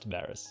doesn't trust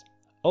Varys.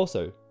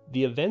 Also,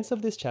 the events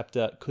of this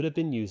chapter could have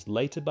been used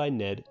later by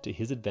Ned to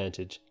his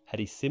advantage had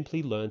he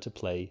simply learned to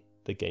play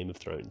the Game of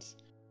Thrones.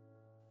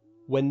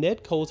 When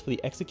Ned calls for the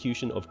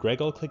execution of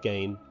Gregor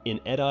Clegane in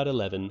Eddard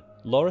 11,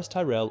 Loras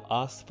Tyrell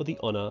asks for the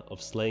honour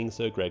of slaying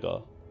Sir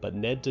Gregor, but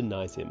Ned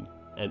denies him,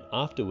 and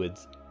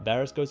afterwards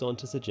Varys goes on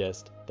to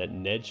suggest that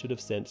Ned should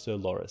have sent Sir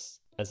Loras,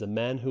 as a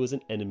man who was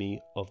an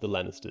enemy of the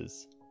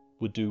Lannisters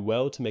would do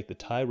well to make the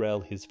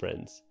Tyrell his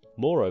friends.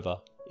 Moreover,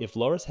 if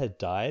Loras had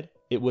died,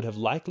 it would have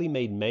likely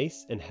made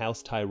Mace and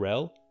House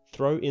Tyrell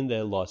throw in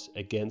their lot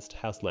against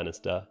House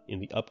Lannister in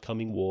the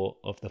upcoming War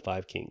of the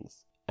Five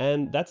Kings.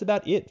 And that's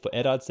about it for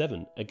Eddard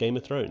 7, A Game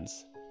of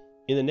Thrones.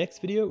 In the next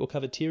video, we'll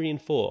cover Tyrion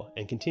 4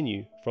 and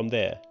continue from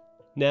there.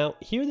 Now,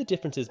 here are the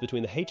differences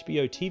between the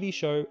HBO TV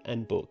show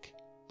and book.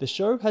 The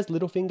show has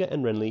Littlefinger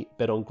and Renly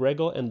bet on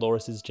Gregor and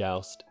Loras's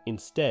joust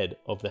instead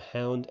of the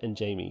Hound and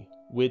Jaime,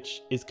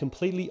 which is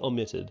completely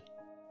omitted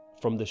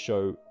from the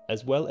show,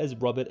 as well as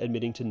Robert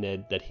admitting to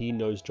Ned that he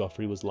knows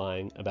Joffrey was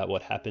lying about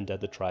what happened at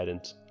the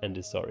Trident and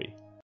is sorry.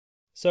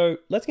 So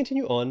let's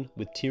continue on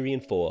with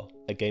Tyrion 4,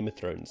 A Game of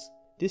Thrones.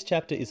 This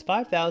chapter is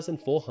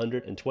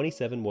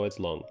 5,427 words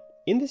long.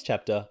 In this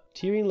chapter,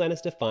 Tyrion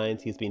Lannister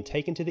finds he has been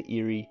taken to the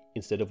Eyrie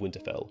instead of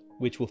Winterfell,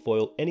 which will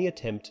foil any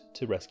attempt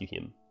to rescue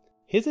him.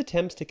 His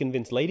attempts to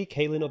convince Lady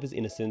Catelyn of his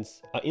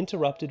innocence are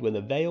interrupted when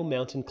the Vale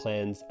Mountain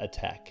clans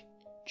attack.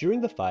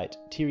 During the fight,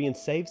 Tyrion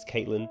saves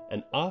Catelyn,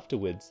 and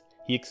afterwards,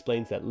 he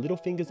explains that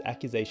Littlefinger's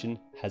accusation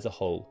has a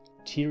hole.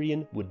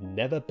 Tyrion would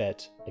never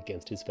bet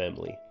against his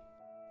family.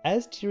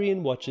 As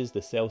Tyrion watches the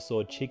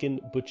sellsword Chicken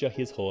butcher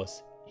his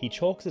horse, he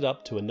chalks it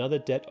up to another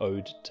debt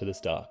owed to the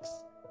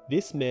Starks.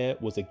 This mare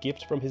was a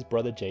gift from his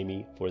brother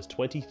Jaime for his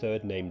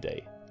 23rd name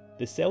day.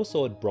 The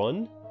sellsword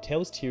Bronn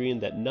tells Tyrion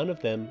that none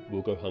of them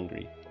will go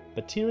hungry,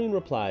 but Tyrion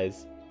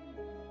replies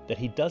that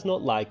he does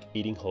not like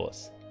eating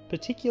horse,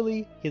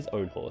 particularly his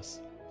own horse.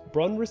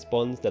 Bronn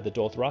responds that the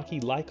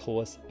Dothraki like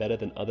horse better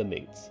than other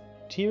meats.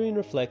 Tyrion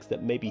reflects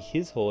that maybe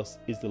his horse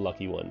is the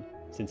lucky one,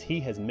 since he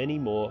has many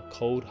more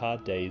cold,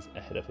 hard days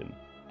ahead of him.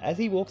 As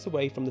he walks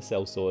away from the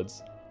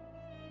sellswords,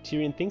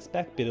 Tyrion thinks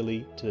back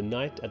bitterly to the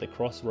night at the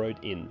Crossroad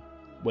Inn,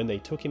 when they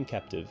took him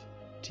captive.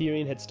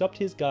 Tyrion had stopped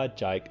his guard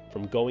Jaik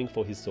from going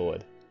for his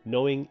sword,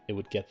 knowing it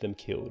would get them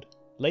killed.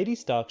 Lady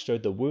Stark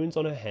showed the wounds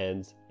on her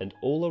hands and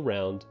all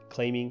around,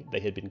 claiming they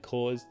had been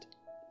caused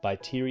by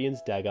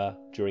Tyrion's dagger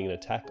during an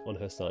attack on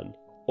her son.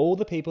 All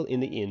the people in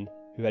the inn,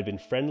 who had been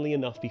friendly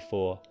enough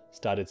before,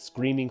 started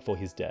screaming for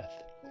his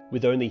death,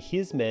 with only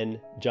his men,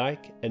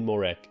 Jaik and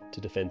Morek,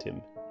 to defend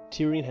him.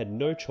 Tyrion had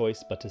no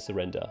choice but to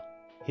surrender.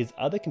 His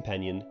other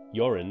companion,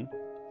 Yoren,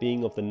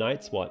 being of the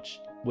Night's Watch,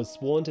 was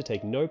sworn to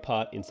take no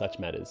part in such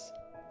matters.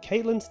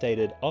 Catelyn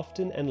stated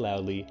often and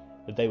loudly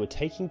that they were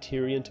taking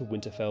Tyrion to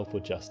Winterfell for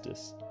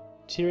justice.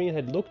 Tyrion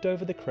had looked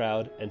over the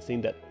crowd and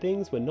seen that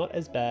things were not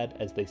as bad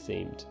as they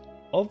seemed.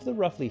 Of the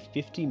roughly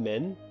 50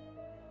 men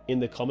in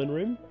the common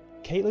room,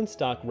 Catelyn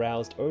Stark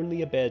roused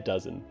only a bare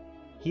dozen.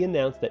 He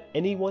announced that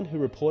anyone who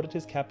reported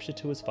his capture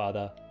to his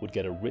father would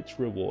get a rich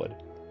reward.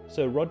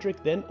 So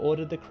Rodrik then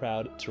ordered the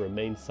crowd to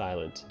remain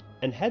silent,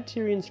 and had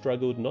Tyrion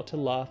struggled not to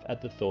laugh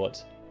at the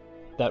thought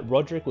that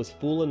Rodrik was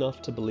fool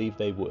enough to believe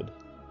they would.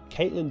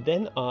 Catelyn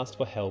then asked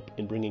for help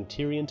in bringing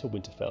Tyrion to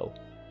Winterfell,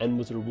 and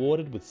was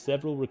rewarded with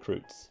several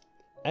recruits.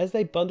 As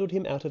they bundled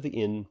him out of the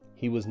inn,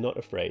 he was not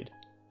afraid,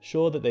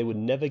 sure that they would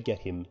never get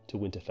him to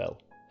Winterfell.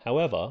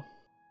 However,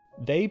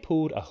 they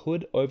pulled a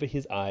hood over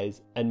his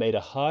eyes and made a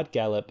hard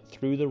gallop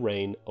through the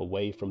rain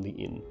away from the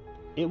inn.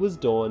 It was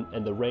dawn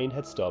and the rain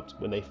had stopped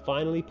when they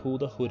finally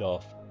pulled the hood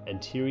off, and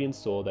Tyrion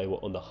saw they were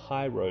on the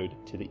high road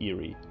to the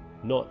Eyrie,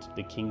 not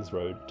the King's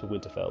Road to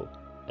Winterfell,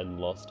 and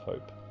lost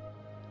hope.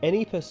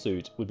 Any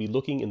pursuit would be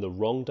looking in the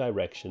wrong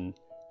direction,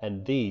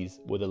 and these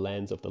were the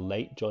lands of the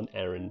late Jon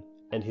Arryn,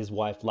 and his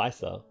wife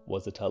Lysa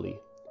was a Tully.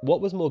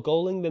 What was more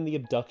galling than the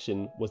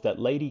abduction was that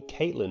Lady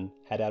Catelyn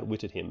had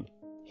outwitted him.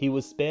 He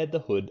was spared the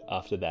hood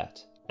after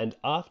that, and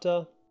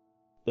after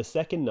the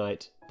second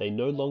night they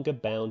no longer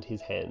bound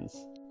his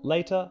hands.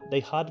 Later, they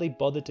hardly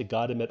bothered to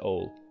guard him at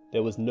all.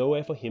 There was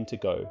nowhere for him to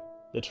go.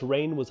 The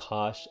terrain was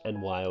harsh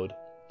and wild,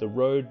 the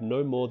road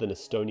no more than a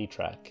stony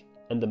track,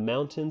 and the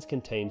mountains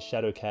contained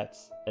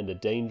shadowcats and the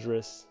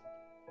dangerous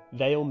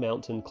Vale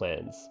Mountain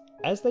clans.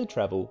 As they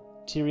travel,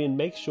 Tyrion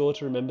makes sure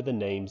to remember the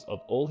names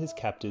of all his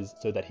captors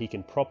so that he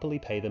can properly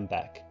pay them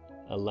back.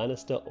 A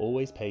Lannister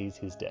always pays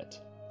his debt.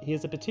 He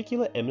has a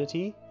particular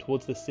enmity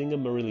towards the singer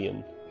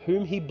Marillion,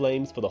 whom he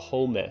blames for the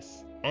whole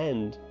mess,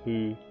 and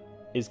who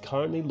is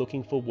currently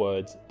looking for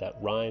words that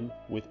rhyme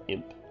with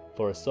imp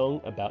for a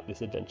song about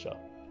this adventure.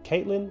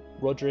 Catelyn,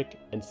 Roderick,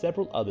 and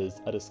several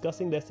others are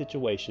discussing their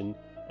situation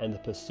and the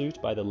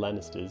pursuit by the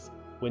Lannisters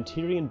when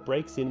Tyrion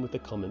breaks in with the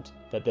comment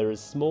that there is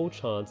small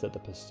chance that the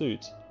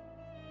pursuit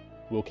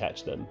will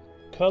catch them.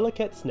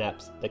 Kurlaket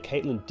snaps that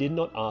Catelyn did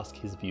not ask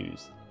his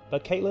views,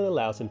 but Catelyn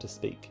allows him to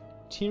speak.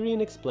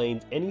 Tyrion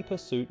explains any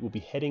pursuit will be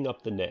heading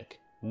up the neck,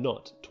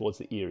 not towards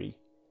the Eyrie.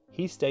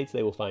 He states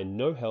they will find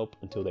no help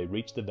until they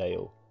reach the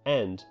Vale,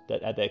 and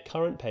that at their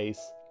current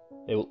pace,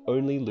 they will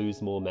only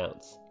lose more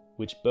mounts,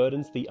 which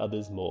burdens the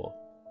others more.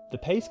 The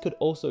pace could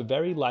also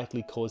very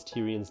likely cause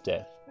Tyrion's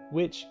death,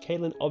 which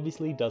Catelyn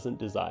obviously doesn't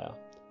desire.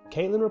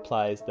 Catelyn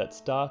replies that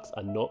Starks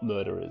are not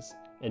murderers,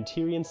 and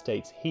Tyrion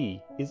states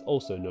he is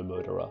also no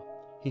murderer.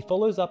 He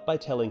follows up by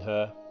telling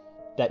her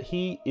that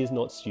he is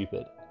not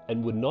stupid,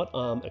 and would not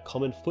arm a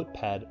common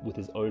footpad with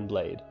his own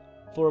blade.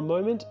 For a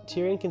moment,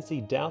 Tyrion can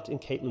see doubt in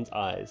Catelyn's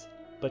eyes,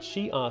 but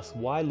she asks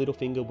why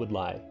Littlefinger would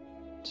lie.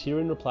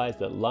 Tyrion replies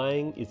that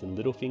lying is in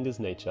Littlefinger's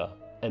nature,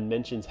 and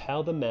mentions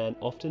how the man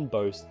often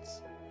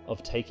boasts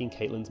of taking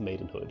Catelyn's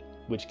maidenhood,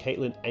 which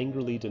Catelyn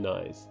angrily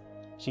denies.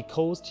 She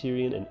calls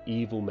Tyrion an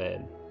evil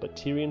man, but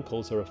Tyrion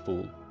calls her a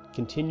fool,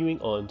 continuing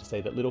on to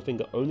say that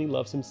Littlefinger only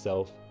loves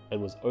himself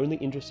and was only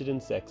interested in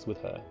sex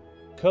with her.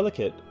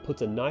 Kurlaket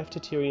puts a knife to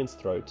Tyrion's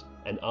throat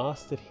and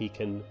asks if he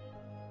can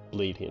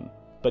bleed him,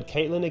 but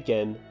Catelyn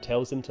again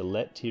tells him to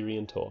let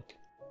Tyrion talk.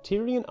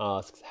 Tyrion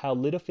asks how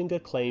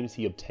Littlefinger claims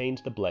he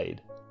obtained the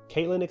blade.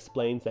 Catelyn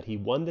explains that he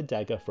won the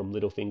dagger from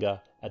Littlefinger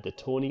at the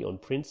tourney on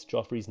Prince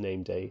Joffrey's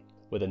name day,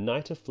 where the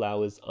Knight of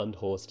Flowers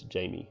unhorsed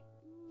Jaime.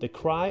 The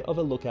cry of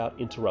a lookout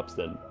interrupts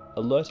them,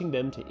 alerting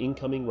them to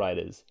incoming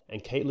riders,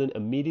 and Catelyn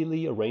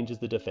immediately arranges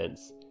the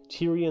defense.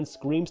 Tyrion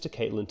screams to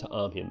Catelyn to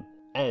arm him,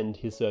 and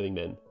his serving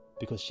men,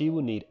 because she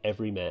will need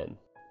every man.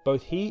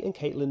 Both he and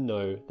Catelyn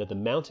know that the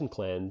mountain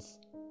clans,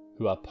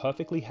 who are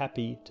perfectly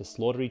happy to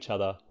slaughter each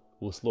other,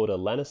 will slaughter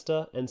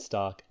Lannister and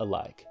Stark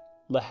alike.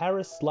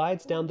 Laharis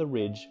slides down the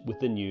ridge with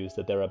the news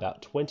that there are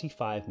about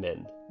 25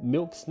 men,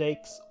 milk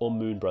snakes or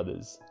moon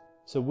brothers.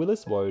 So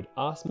Willis Woad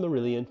asks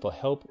Marillion for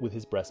help with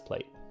his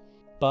breastplate,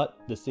 but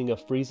the singer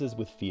freezes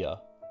with fear.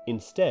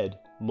 Instead,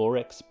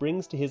 Morek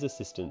springs to his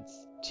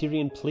assistance.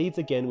 Tyrion pleads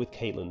again with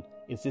Catelyn,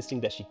 insisting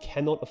that she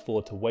cannot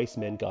afford to waste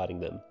men guarding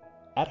them.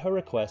 At her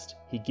request,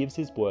 he gives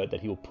his word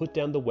that he will put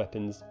down the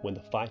weapons when the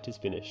fight is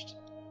finished,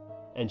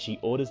 and she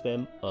orders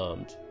them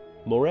armed.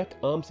 Morek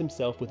arms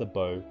himself with a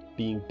bow,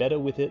 being better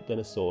with it than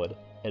a sword,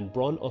 and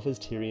Bronn offers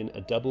Tyrion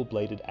a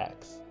double-bladed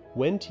axe.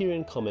 When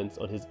Tyrion comments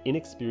on his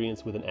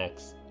inexperience with an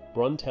axe,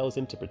 Bronn tells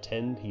him to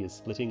pretend he is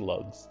splitting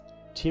logs.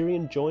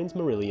 Tyrion joins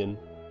Marillion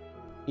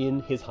in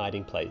his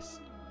hiding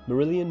place.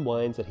 Marillion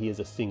whines that he is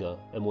a singer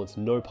and wants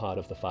no part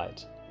of the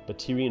fight, but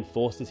Tyrion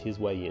forces his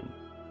way in.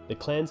 The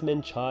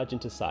clansmen charge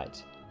into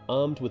sight,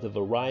 armed with a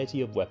variety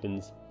of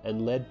weapons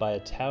and led by a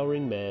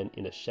towering man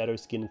in a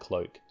shadowskin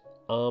cloak,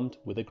 armed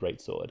with a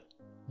greatsword.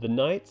 The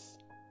knights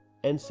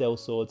and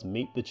sellswords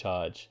meet the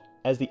charge,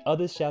 as the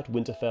others shout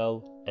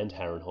Winterfell and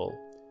Harrenhal.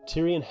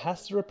 Tyrion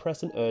has to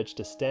repress an urge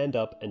to stand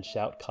up and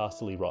shout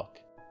Casterly Rock.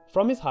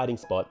 From his hiding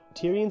spot,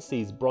 Tyrion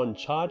sees Bronn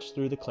charge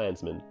through the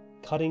clansmen,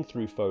 cutting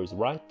through foes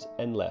right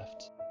and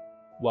left,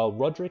 while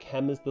Roderick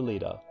hammers the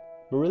leader.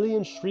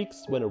 Marillion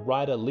shrieks when a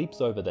rider leaps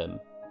over them.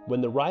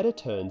 When the rider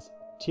turns,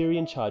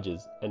 Tyrion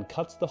charges and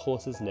cuts the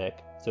horse's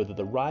neck so that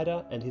the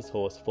rider and his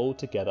horse fall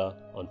together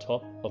on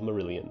top of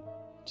Marillion.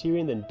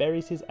 Tyrion then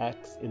buries his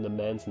axe in the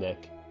man's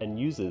neck and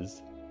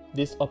uses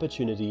this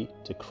opportunity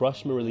to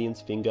crush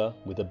Marillion's finger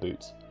with a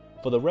boot.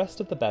 For the rest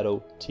of the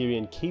battle,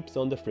 Tyrion keeps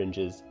on the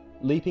fringes,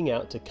 leaping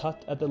out to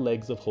cut at the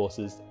legs of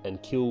horses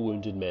and kill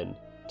wounded men,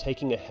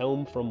 taking a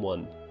helm from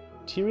one.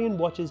 Tyrion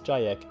watches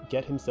Jaek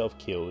get himself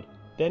killed,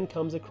 then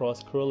comes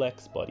across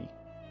Krulek's body,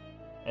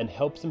 and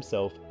helps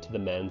himself to the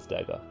man's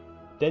dagger.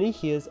 Then he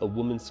hears a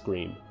woman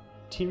scream.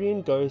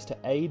 Tyrion goes to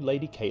aid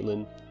Lady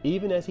Catelyn,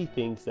 even as he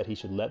thinks that he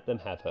should let them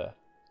have her.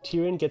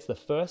 Tyrion gets the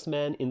first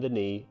man in the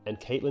knee, and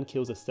Catelyn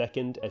kills a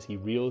second as he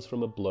reels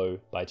from a blow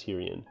by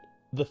Tyrion.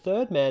 The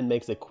third man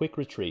makes a quick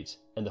retreat,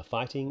 and the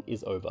fighting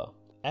is over.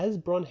 As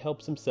Bronn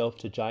helps himself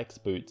to Jaek's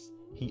boots,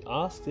 he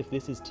asks if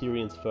this is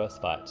Tyrion's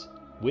first fight,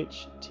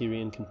 which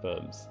Tyrion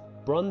confirms.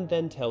 Bronn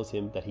then tells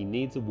him that he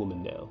needs a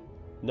woman now.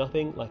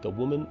 Nothing like a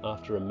woman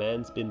after a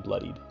man's been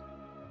bloodied.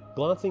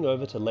 Glancing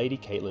over to Lady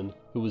Catelyn,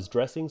 who was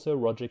dressing Sir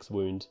Roderick's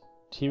wound,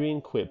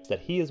 Tyrion quips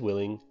that he is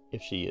willing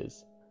if she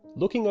is.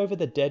 Looking over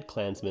the dead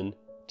clansmen,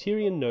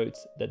 Tyrion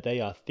notes that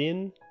they are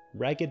thin,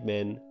 ragged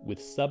men with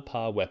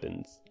subpar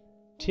weapons.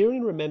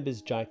 Tyrion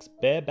remembers Jaek's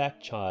bareback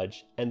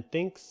charge and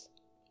thinks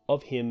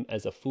of him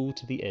as a fool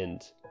to the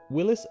end.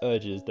 Willis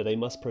urges that they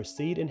must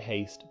proceed in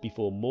haste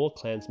before more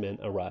clansmen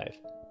arrive,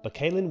 but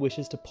Caitlin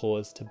wishes to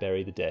pause to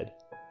bury the dead.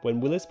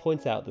 When Willis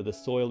points out that the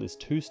soil is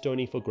too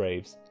stony for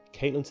graves,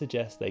 Caitlin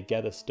suggests they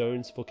gather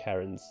stones for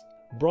cairns.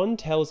 Bronn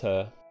tells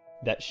her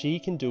that she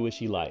can do as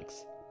she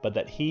likes, but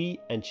that he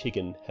and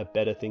Chicken have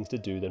better things to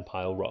do than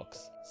pile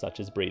rocks, such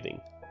as breathing.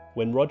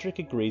 When Rodrik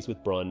agrees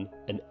with Bronn,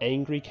 an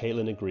angry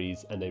Caitlin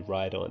agrees and they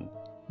ride on.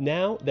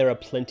 Now there are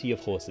plenty of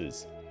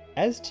horses.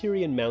 As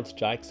Tyrion mounts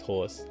Jike's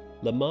horse,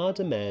 Lamar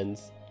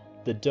demands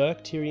the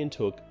dirk Tyrion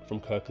took from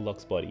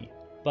Kerkelok's body,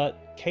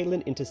 but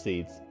Caitlin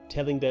intercedes,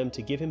 telling them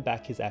to give him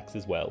back his axe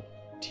as well.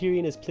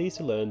 Tyrion is pleased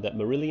to learn that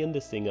Marillion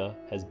the singer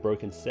has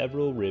broken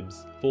several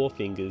ribs, 4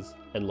 fingers,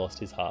 and lost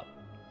his harp.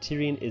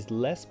 Tyrion is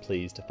less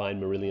pleased to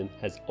find Marillion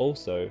has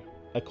also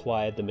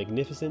acquired the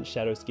magnificent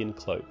Shadowskin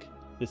cloak.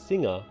 The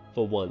singer,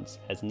 for once,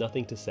 has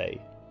nothing to say,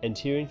 and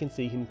Tyrion can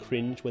see him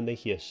cringe when they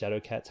hear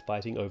Shadowcats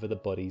fighting over the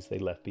bodies they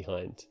left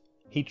behind.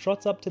 He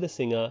trots up to the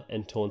singer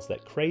and taunts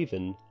that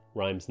Craven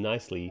rhymes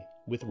nicely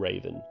with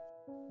Raven.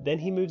 Then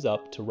he moves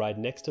up to ride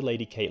next to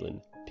Lady Caitlin,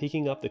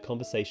 picking up the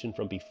conversation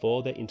from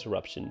before their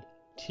interruption.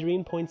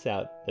 Tyrion points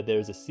out that there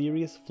is a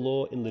serious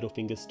flaw in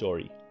Littlefinger's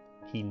story.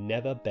 He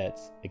never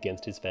bets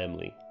against his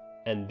family.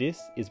 And this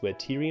is where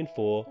Tyrion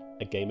 4,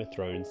 A Game of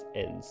Thrones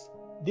ends.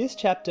 This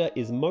chapter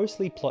is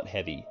mostly plot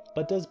heavy,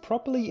 but does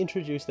properly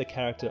introduce the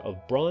character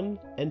of Bronn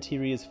and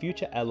Tyrion's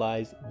future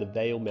allies, the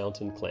Vale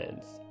Mountain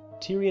clans.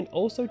 Tyrion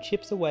also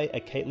chips away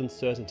at Caitlyn's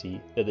certainty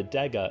that the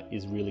dagger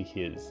is really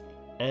his.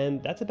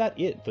 And that's about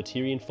it for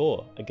Tyrion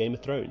 4, A Game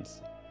of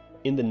Thrones.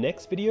 In the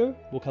next video,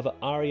 we'll cover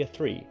Arya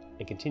 3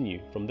 and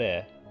continue from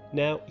there.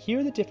 Now, here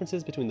are the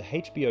differences between the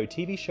HBO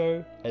TV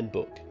show and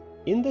book.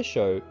 In the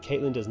show,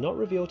 Caitlyn does not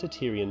reveal to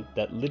Tyrion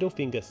that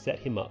Littlefinger set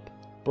him up.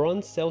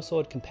 Bronn's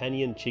sellsword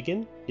companion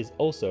Chicken is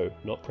also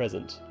not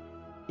present.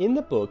 In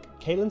the book,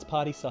 Caitlyn's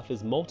party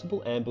suffers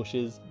multiple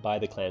ambushes by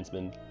the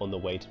clansmen on the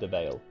way to the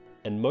Vale,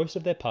 and most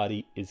of their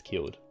party is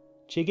killed.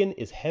 Chicken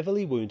is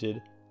heavily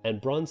wounded,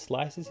 and Bronn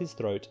slices his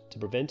throat to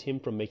prevent him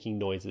from making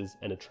noises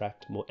and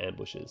attract more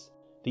ambushes.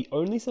 The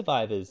only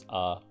survivors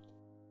are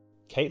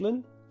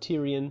Caitlyn,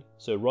 Tyrion,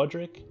 Sir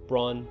Rodrik,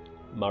 Bronn,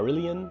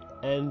 Marillion,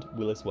 and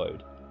Willis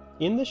Wode.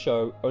 In the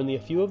show, only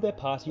a few of their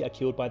party are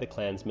killed by the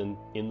clansmen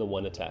in the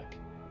one attack.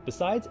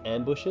 Besides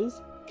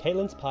ambushes,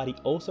 Caitlyn's party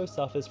also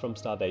suffers from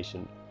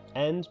starvation,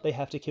 and they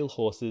have to kill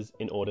horses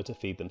in order to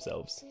feed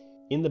themselves.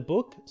 In the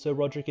book, Sir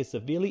Rodrik is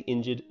severely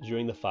injured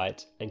during the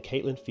fight, and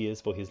Caitlyn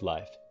fears for his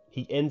life.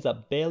 He ends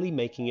up barely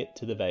making it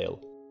to the Vale.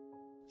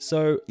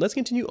 So let's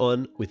continue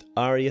on with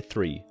Arya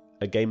 3,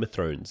 A Game of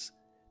Thrones.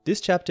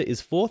 This chapter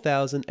is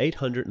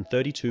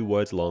 4,832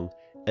 words long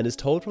and is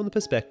told from the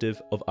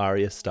perspective of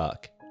Arya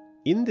Stark.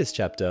 In this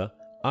chapter,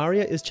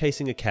 Arya is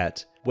chasing a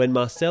cat when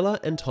Myrcella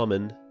and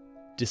Tommen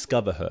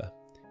discover her.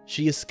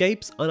 She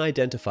escapes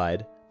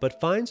unidentified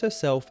but finds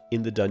herself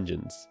in the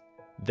dungeons.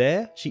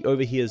 There, she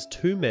overhears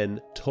 2 men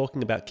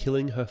talking about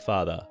killing her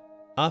father.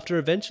 After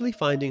eventually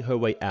finding her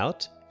way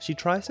out, she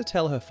tries to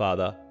tell her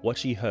father what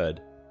she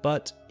heard,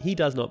 but he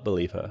does not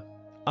believe her.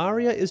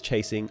 Arya is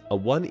chasing a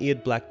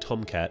one-eared black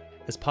tomcat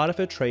as part of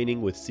her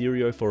training with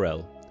Syrio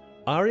Forel.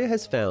 Arya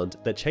has found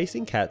that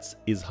chasing cats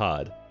is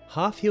hard.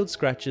 Half-healed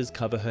scratches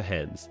cover her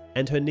hands,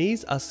 and her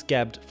knees are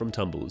scabbed from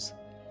tumbles.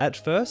 At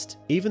first,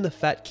 even the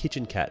fat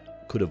kitchen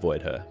cat could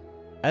avoid her.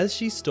 As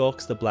she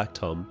stalks the black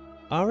tom,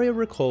 Arya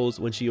recalls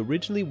when she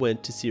originally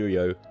went to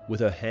Syrio with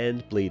her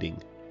hand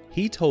bleeding.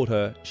 He told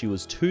her she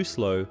was too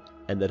slow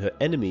and that her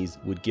enemies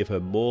would give her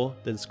more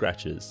than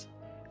scratches.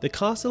 The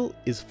castle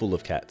is full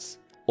of cats,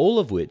 all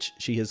of which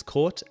she has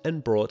caught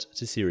and brought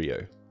to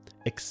Syrio,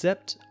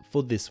 except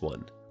for this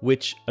one,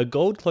 which a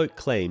gold cloak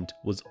claimed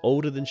was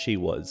older than she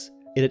was.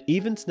 It had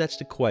even snatched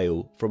a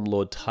quail from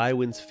Lord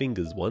Tywin's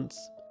fingers once.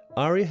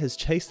 Arya has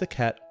chased the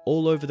cat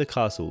all over the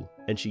castle,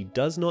 and she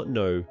does not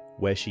know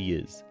where she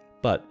is,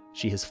 but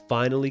she has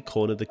finally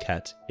cornered the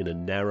cat in a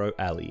narrow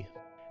alley.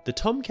 The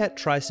tomcat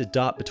tries to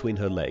dart between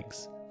her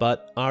legs,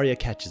 but Arya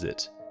catches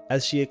it.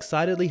 As she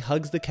excitedly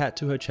hugs the cat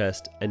to her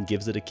chest and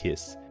gives it a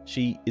kiss,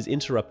 she is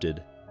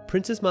interrupted.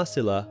 Princess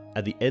Myrcella,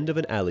 at the end of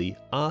an alley,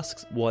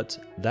 asks what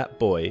that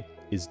boy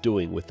is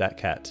doing with that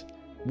cat.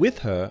 With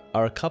her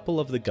are a couple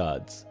of the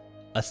guards,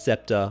 a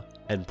scepter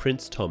and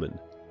Prince Tommen.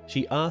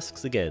 She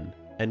asks again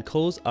and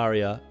calls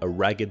Arya a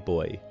ragged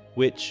boy,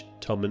 which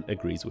Tommen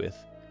agrees with.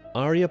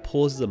 Arya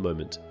pauses a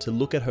moment to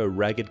look at her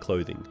ragged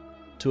clothing.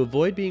 To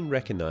avoid being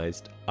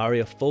recognized,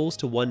 Arya falls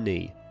to one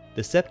knee.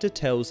 The scepter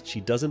tells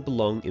she doesn't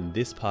belong in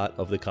this part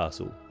of the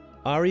castle.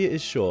 Arya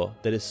is sure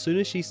that as soon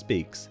as she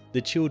speaks,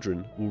 the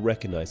children will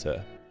recognize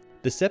her.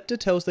 The scepter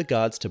tells the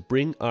guards to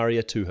bring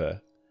Arya to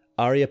her.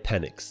 Arya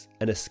panics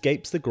and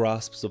escapes the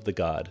grasps of the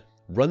guard,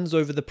 runs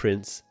over the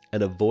prince,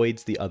 and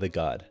avoids the other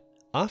guard.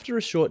 After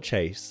a short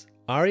chase,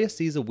 Arya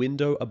sees a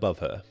window above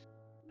her.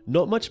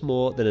 Not much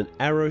more than an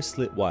arrow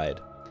slit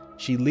wide.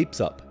 She leaps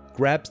up,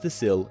 grabs the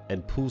sill,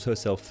 and pulls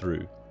herself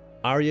through.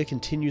 Arya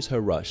continues her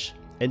rush,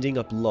 ending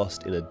up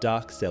lost in a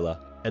dark cellar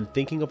and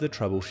thinking of the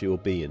trouble she will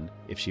be in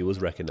if she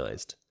was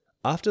recognized.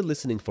 After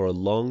listening for a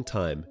long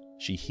time,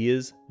 she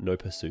hears no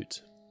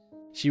pursuit.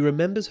 She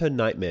remembers her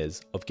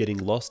nightmares of getting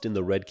lost in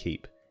the Red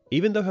Keep,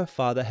 even though her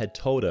father had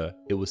told her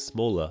it was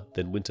smaller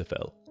than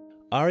Winterfell.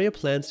 Arya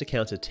plans to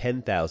count to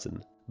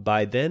 10,000.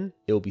 By then,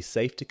 it will be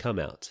safe to come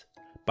out.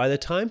 By the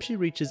time she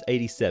reaches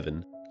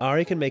 87,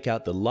 Arya can make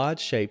out the large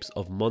shapes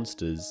of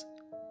monsters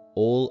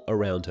all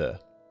around her.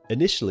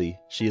 Initially,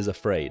 she is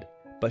afraid,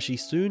 but she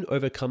soon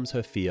overcomes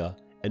her fear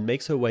and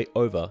makes her way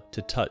over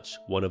to touch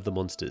one of the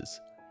monsters.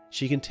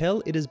 She can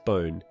tell it is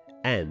bone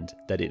and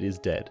that it is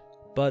dead,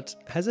 but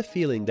has a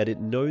feeling that it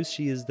knows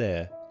she is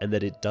there and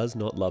that it does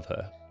not love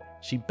her.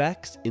 She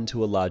backs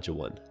into a larger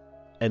one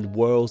and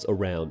whirls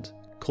around,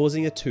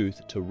 causing a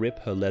tooth to rip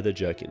her leather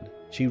jerkin.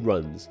 She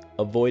runs,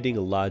 avoiding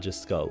a larger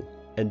skull,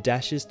 and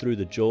dashes through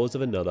the jaws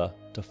of another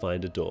to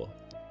find a door.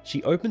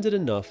 She opens it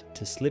enough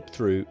to slip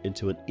through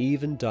into an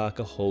even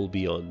darker hole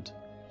beyond.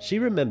 She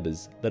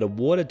remembers that a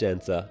water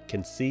dancer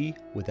can see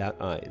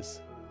without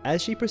eyes.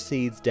 As she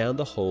proceeds down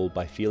the hole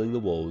by feeling the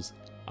walls,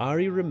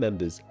 Arya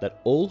remembers that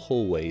all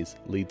hallways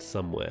lead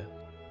somewhere.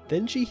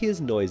 Then she hears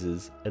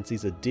noises and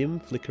sees a dim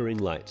flickering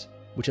light,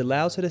 which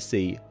allows her to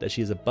see that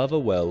she is above a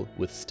well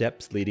with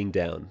steps leading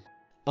down.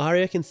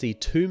 Arya can see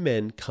two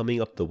men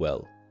coming up the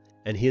well,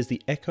 and hears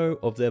the echo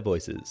of their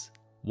voices,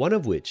 one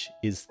of which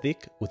is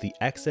thick with the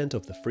accent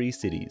of the free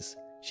cities.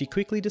 She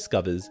quickly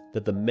discovers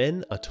that the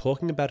men are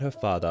talking about her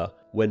father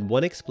when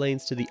one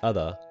explains to the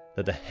other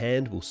that the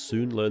Hand will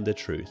soon learn the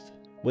truth.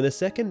 When the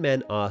second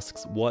man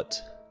asks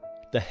what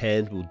the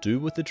Hand will do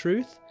with the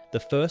truth, the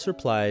first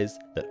replies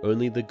that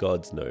only the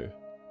gods know,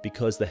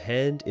 because the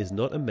Hand is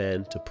not a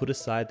man to put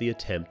aside the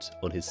attempt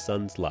on his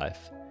son's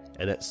life,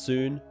 and that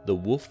soon the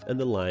wolf and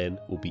the lion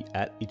will be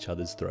at each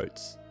other's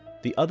throats.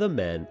 The other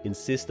man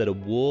insists that a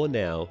war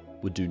now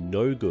would do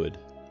no good,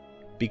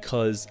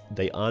 because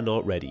they are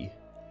not ready.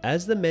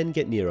 As the men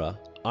get nearer,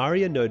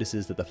 Arya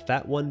notices that the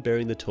fat one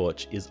bearing the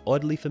torch is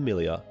oddly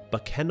familiar,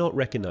 but cannot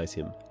recognize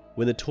him.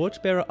 When the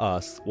torchbearer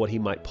asks what he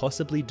might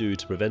possibly do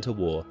to prevent a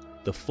war,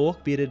 the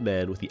fork-bearded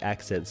man with the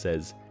accent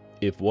says,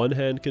 "If one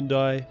hand can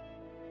die,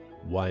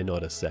 why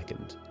not a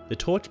second?" The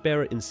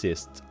torchbearer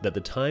insists that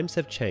the times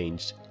have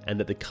changed and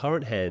that the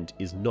current Hand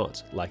is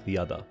not like the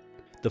other.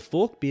 The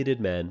fork-bearded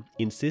man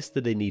insists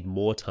that they need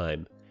more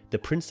time. The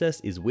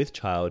princess is with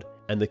child,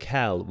 and the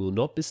Khal will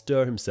not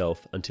bestir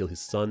himself until his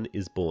son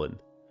is born.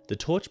 The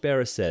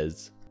torchbearer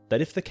says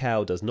that if the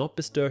Khal does not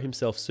bestir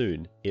himself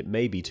soon, it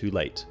may be too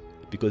late,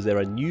 because there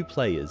are new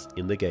players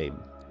in the game.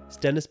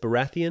 Stannis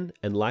Baratheon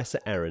and Lysa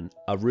Arryn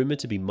are rumoured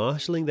to be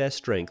marshalling their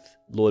strength.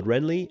 Lord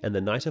Renly and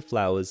the Knight of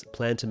Flowers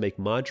plan to make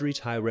Marjorie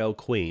Tyrell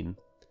queen,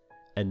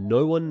 and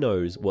no one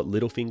knows what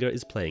Littlefinger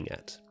is playing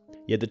at.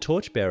 Yet the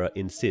torchbearer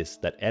insists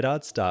that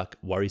Eddard Stark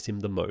worries him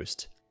the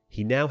most.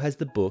 He now has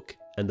the book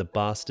and the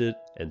bastard,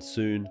 and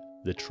soon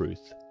the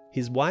truth.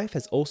 His wife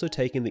has also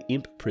taken the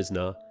imp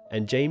prisoner,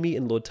 and Jaime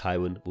and Lord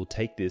Tywin will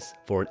take this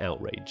for an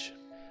outrage.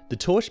 The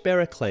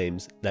torchbearer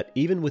claims that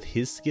even with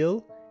his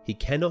skill, he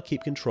cannot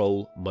keep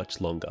control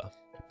much longer,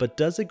 but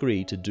does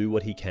agree to do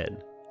what he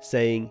can,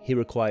 saying he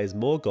requires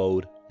more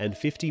gold and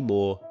 50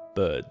 more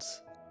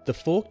birds. The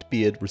forked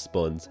beard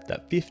responds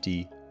that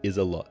 50 is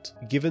a lot,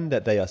 given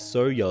that they are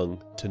so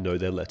young to know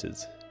their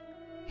letters.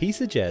 He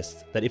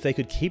suggests that if they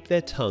could keep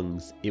their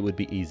tongues, it would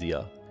be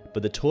easier,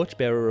 but the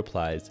torchbearer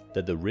replies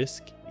that the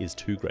risk is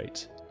too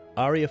great.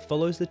 Arya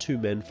follows the two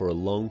men for a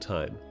long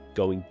time,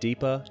 going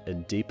deeper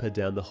and deeper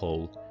down the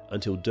hole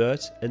until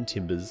dirt and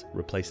timbers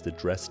replace the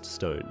dressed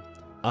stone.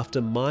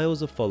 After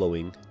miles of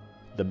following,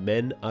 the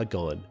men are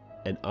gone,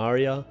 and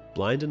Arya,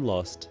 blind and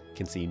lost,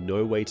 can see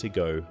no way to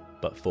go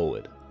but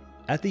forward.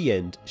 At the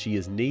end, she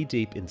is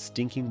knee-deep in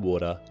stinking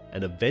water,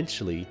 and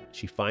eventually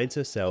she finds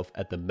herself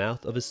at the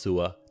mouth of a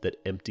sewer that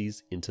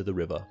empties into the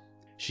river.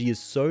 She is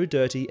so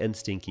dirty and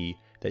stinky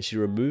that she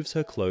removes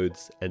her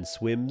clothes and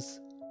swims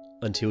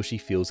until she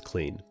feels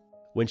clean.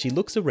 When she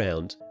looks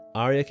around,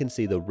 Arya can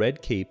see the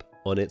Red Keep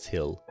on its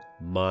hill,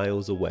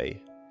 miles away.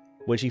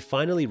 When she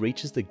finally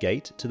reaches the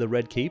gate to the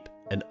Red Keep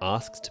and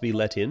asks to be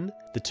let in,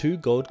 the two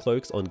gold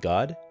cloaks on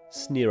guard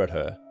sneer at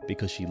her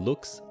because she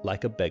looks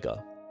like a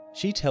beggar.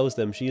 She tells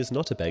them she is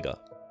not a beggar.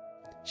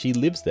 She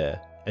lives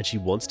there and she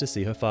wants to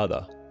see her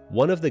father.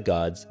 One of the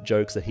guards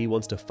jokes that he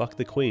wants to fuck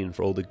the queen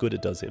for all the good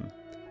it does him.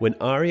 When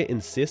Arya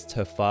insists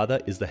her father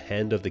is the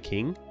Hand of the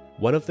King,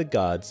 one of the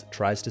guards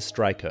tries to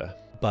strike her,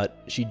 but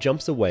she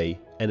jumps away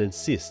and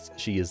insists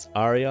she is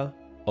Arya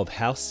of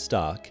House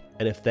Stark,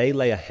 and if they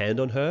lay a hand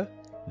on her,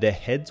 their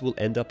heads will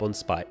end up on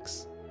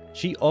spikes.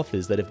 She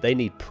offers that if they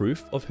need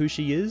proof of who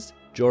she is,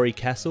 Jory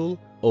Castle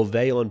or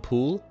Vayon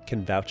Poole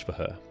can vouch for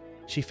her.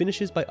 She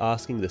finishes by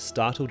asking the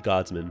startled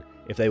guardsmen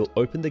if they will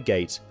open the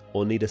gate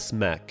or need a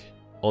smack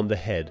on the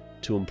head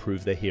to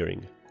improve their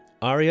hearing.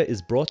 Arya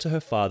is brought to her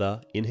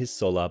father in his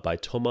solar by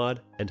Tomard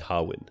and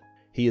Harwin.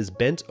 He is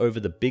bent over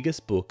the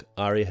biggest book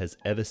Arya has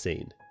ever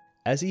seen.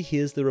 As he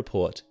hears the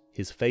report,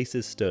 his face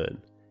is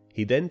stern.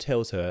 He then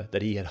tells her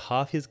that he had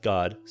half his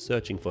guard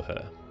searching for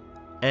her,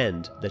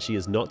 and that she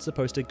is not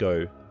supposed to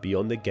go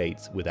beyond the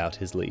gates without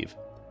his leave.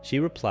 She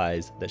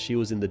replies that she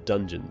was in the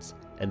dungeons,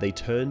 and they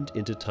turned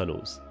into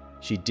tunnels.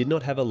 She did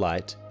not have a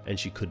light, and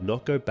she could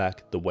not go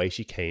back the way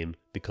she came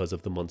because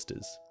of the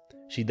monsters.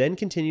 She then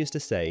continues to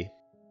say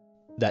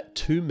that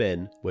 2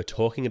 men were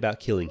talking about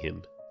killing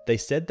him. They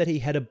said that he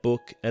had a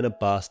book and a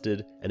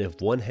bastard, and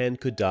if one hand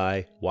could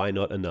die, why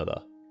not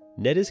another?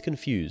 Ned is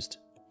confused.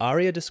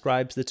 Arya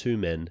describes the 2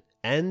 men,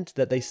 and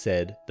that they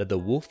said that the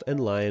wolf and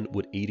lion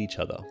would eat each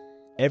other.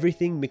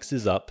 Everything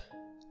mixes up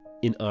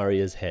in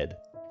Arya's head.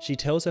 She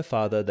tells her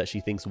father that she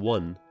thinks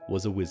one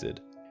was a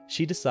wizard.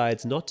 She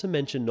decides not to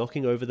mention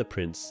knocking over the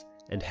prince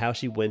and how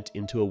she went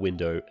into a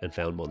window and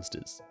found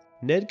monsters.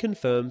 Ned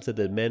confirms that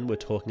the men were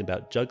talking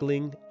about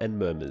juggling and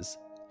murmurs,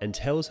 and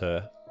tells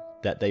her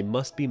that they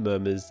must be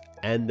murmurs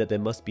and that there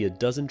must be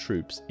 12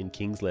 troops in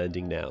King's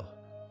Landing now.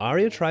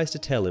 Arya tries to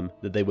tell him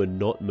that they were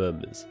not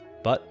murmurs,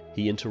 but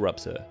he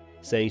interrupts her,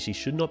 saying she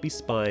should not be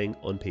spying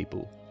on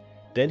people.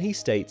 Then he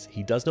states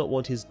he does not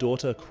want his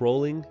daughter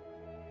crawling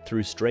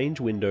through strange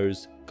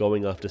windows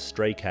going after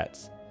stray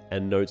cats,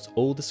 and notes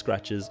all the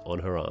scratches on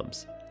her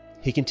arms.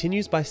 He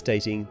continues by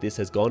stating this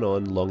has gone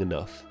on long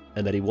enough,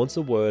 and that he wants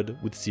a word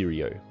with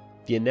Syrio.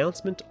 The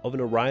announcement of an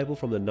arrival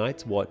from the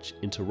Night's Watch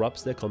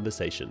interrupts their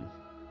conversation.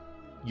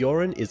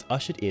 Yoren is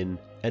ushered in,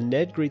 and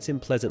Ned greets him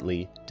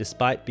pleasantly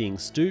despite being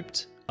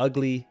stooped,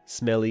 ugly,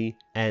 smelly,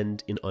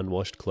 and in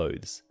unwashed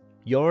clothes.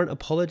 Yoren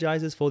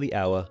apologizes for the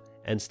hour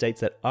and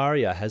states that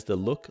Arya has the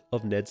look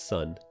of Ned's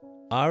son.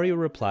 Arya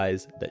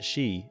replies that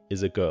she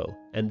is a girl,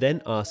 and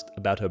then asks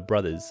about her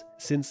brothers,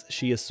 since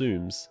she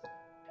assumes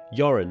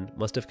Yoren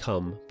must have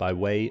come by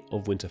way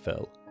of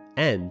Winterfell,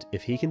 and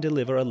if he can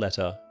deliver a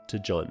letter to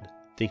Jon,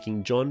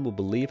 thinking Jon will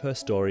believe her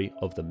story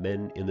of the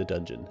men in the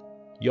dungeon.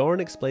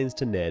 Yoren explains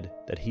to Ned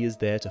that he is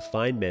there to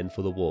find men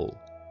for the wall,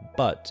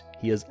 but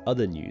he has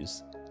other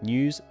news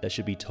that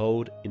should be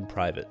told in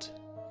private.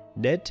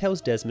 Ned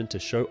tells Desmond to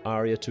show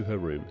Arya to her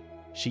room.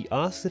 She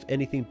asks if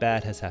anything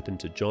bad has happened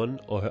to Jon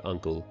or her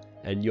uncle,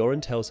 and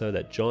Yoren tells her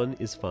that Jon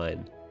is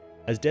fine.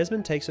 As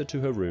Desmond takes her to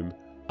her room,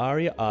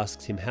 Arya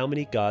asks him how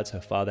many guards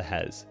her father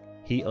has.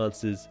 He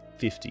answers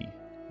 50.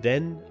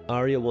 Then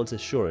Arya wants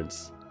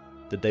assurance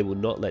that they will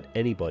not let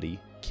anybody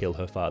kill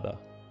her father.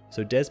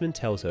 So Desmond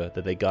tells her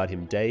that they guard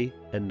him day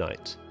and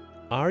night.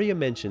 Arya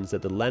mentions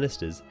that the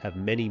Lannisters have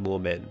many more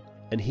men,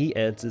 and he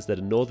answers that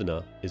a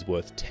Northerner is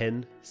worth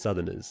 10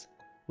 Southerners.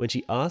 When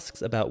she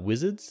asks about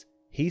wizards,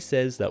 he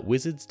says that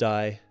wizards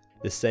die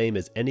the same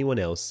as anyone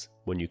else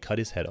when you cut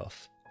his head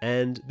off.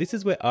 And this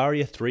is where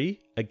Arya 3,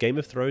 A Game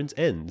of Thrones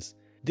ends.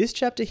 This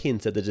chapter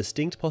hints at the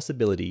distinct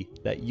possibility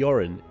that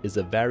Yoren is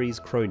a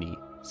Varys crony,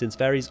 since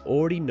Varys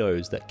already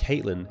knows that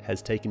Catelyn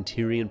has taken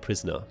Tyrion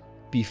prisoner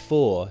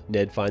before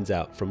Ned finds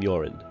out from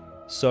Yoren.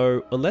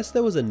 So unless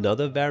there was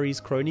another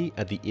Varys crony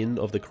at the Inn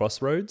of the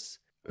Crossroads,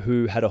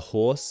 who had a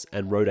horse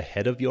and rode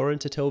ahead of Yoren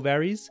to tell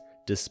Varys,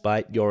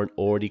 despite Yoren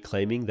already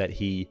claiming that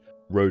he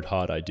rode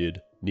hard I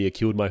did, near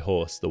killed my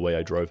horse the way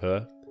I drove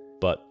her,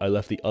 but I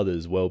left the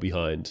others well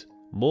behind.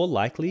 More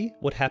likely,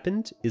 what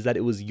happened is that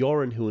it was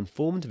Yoren who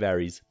informed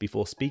Varys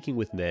before speaking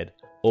with Ned,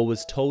 or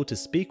was told to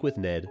speak with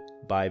Ned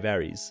by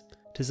Varys.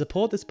 To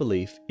support this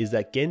belief is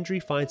that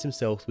Gendry finds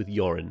himself with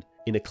Yoren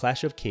in a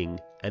clash of king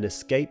and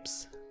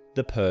escapes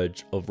the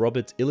purge of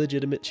Robert's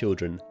illegitimate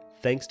children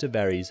thanks to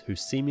Varys, who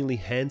seemingly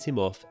hands him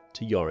off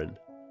to Yoren.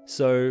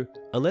 So,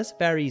 unless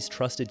Varys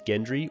trusted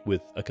Gendry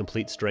with a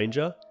complete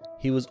stranger,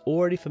 he was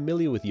already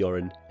familiar with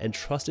Yoren and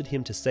trusted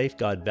him to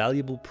safeguard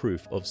valuable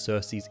proof of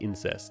Cersei's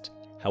incest.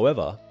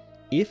 However,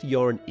 if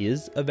Yoren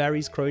is a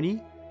Varys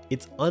crony,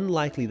 it's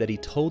unlikely that he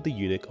told the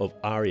eunuch of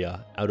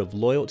Arya out of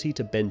loyalty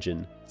to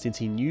Benjen, since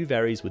he knew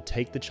Varys would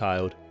take the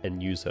child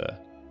and use her,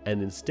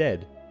 and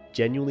instead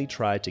genuinely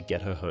tried to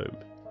get her home.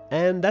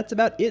 And that's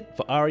about it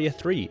for Arya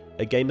 3,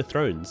 A Game of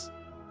Thrones.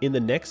 In the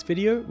next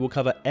video, we'll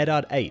cover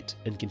Eddard 8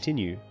 and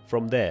continue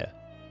from there.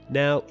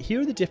 Now,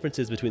 here are the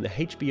differences between the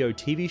HBO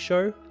TV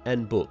show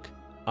and book.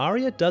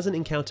 Arya doesn't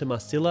encounter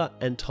Marcilla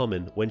and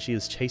Tommen when she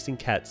is chasing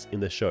cats in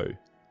the show.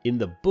 In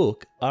the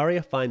book,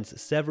 Arya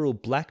finds several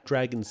black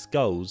dragon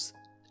skulls,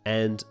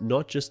 and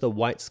not just the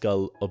white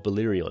skull of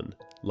Balerion,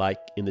 like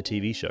in the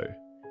TV show.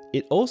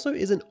 It also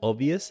isn't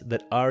obvious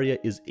that Arya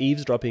is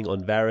eavesdropping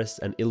on Varys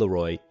and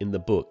Illaroy in the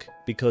book,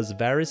 because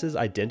Varys'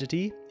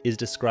 identity is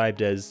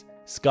described as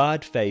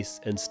scarred face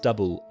and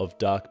stubble of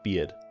dark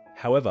beard.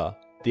 However,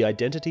 the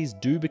identities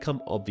do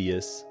become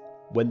obvious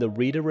when the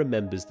reader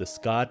remembers the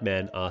scarred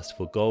man asked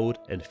for gold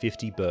and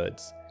 50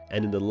 birds,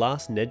 and in the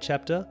last Ned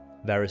chapter,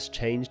 Varys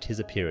changed his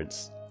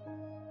appearance.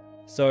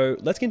 So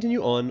let's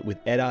continue on with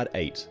Eddard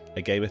 8,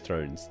 A Game of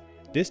Thrones.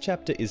 This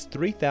chapter is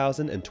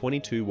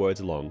 3,022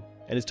 words long,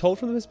 and is told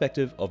from the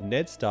perspective of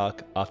Ned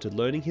Stark after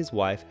learning his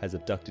wife has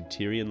abducted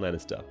Tyrion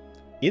Lannister.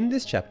 In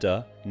this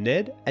chapter,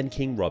 Ned and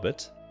King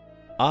Robert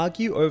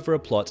argue over a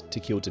plot to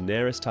kill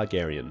Daenerys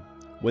Targaryen.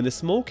 When the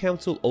small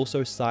council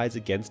also sides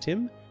against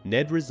him,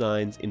 Ned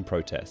resigns in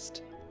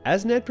protest.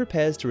 As Ned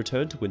prepares to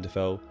return to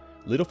Winterfell,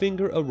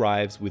 Littlefinger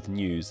arrives with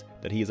news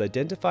that he has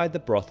identified the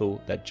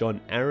brothel that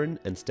Jon Arryn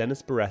and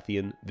Stannis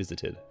Baratheon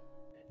visited.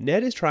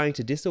 Ned is trying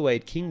to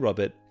dissuade King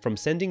Robert from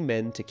sending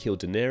men to kill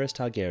Daenerys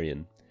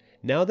Targaryen.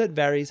 now that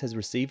Varys has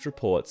received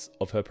reports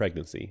of her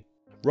pregnancy.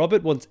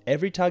 Robert wants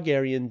every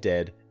Targaryen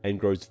dead and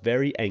grows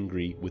very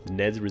angry with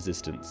Ned's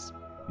resistance.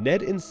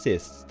 Ned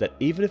insists that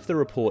even if the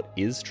report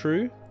is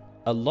true,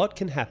 a lot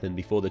can happen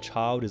before the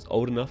child is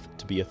old enough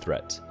to be a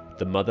threat.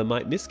 The mother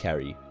might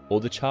miscarry, or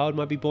the child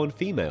might be born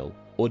female,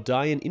 or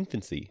die in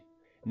infancy.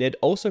 Ned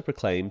also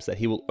proclaims that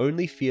he will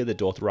only fear the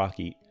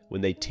Dothraki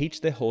when they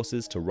teach their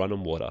horses to run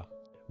on water.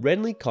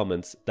 Renly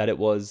comments that it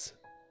was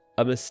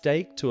a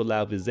mistake to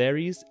allow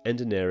Viserys and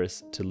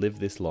Daenerys to live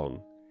this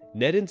long.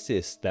 Ned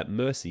insists that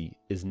mercy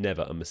is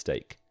never a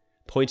mistake,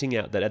 pointing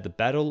out that at the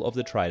Battle of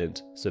the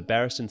Trident, Sir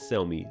Barristan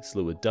Selmy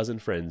slew a dozen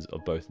friends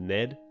of both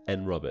Ned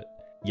and Robert,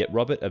 yet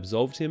Robert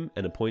absolved him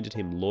and appointed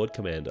him Lord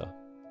Commander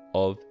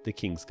of the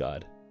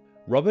Kingsguard.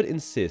 Robert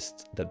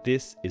insists that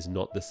this is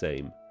not the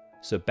same.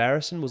 Sir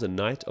Barristan was a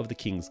knight of the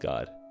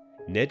Kingsguard.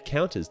 Ned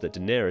counters that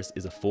Daenerys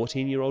is a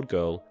 14-year-old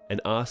girl and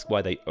asks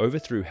why they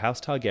overthrew House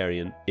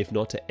Targaryen if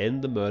not to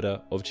end the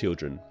murder of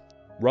children.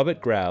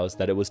 Robert growls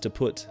that it was to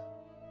put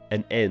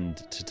an end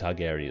to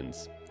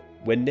Targaryens.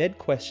 When Ned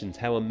questions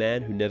how a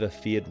man who never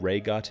feared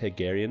Rhaegar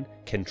Targaryen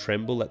can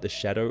tremble at the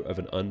shadow of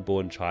an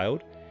unborn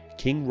child,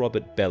 King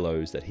Robert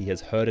bellows that he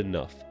has heard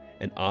enough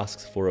and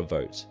asks for a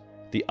vote.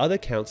 The other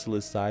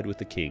councillors side with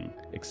the king,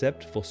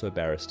 except for Sir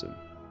Barristan,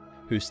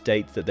 who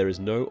states that there is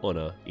no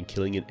honour in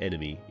killing an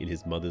enemy in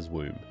his mother's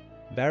womb.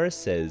 Varys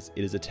says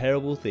it is a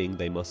terrible thing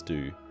they must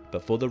do,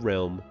 but for the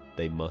realm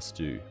they must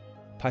do.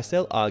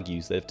 Pycelle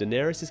argues that if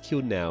Daenerys is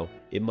killed now,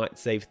 it might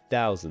save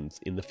thousands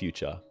in the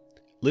future.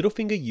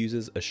 Littlefinger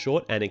uses a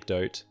short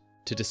anecdote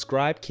to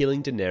describe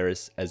killing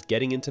Daenerys as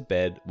getting into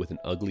bed with an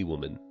ugly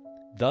woman.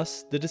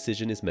 Thus, the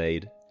decision is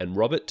made, and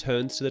Robert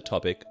turns to the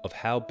topic of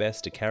how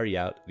best to carry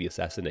out the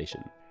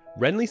assassination.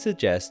 Renly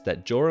suggests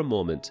that Jorah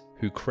Mormont,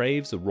 who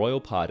craves a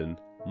royal pardon,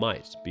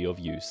 might be of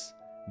use.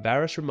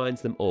 Varys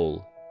reminds them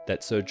all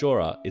that Ser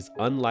Jorah is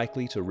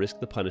unlikely to risk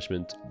the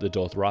punishment the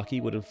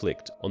Dothraki would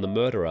inflict on the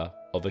murderer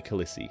of a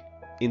Khaleesi.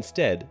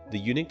 Instead, the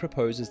eunuch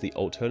proposes the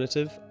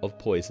alternative of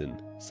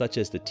poison, such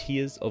as the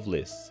Tears of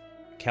Lys.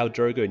 Khal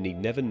Drogo need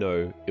never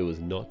know it was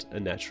not a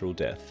natural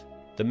death.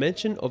 The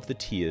mention of the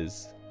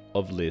Tears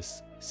of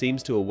Lys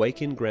seems to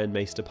awaken Grand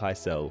Maester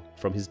Pycelle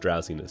from his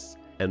drowsiness,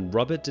 and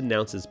Robert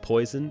denounces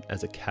poison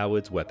as a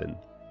coward's weapon.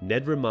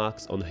 Ned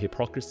remarks on the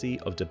hypocrisy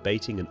of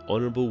debating an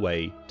honourable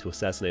way to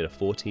assassinate a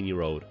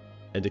 14-year-old,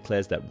 and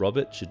declares that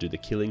Robert should do the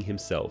killing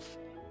himself,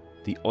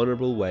 the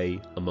honourable way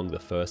among the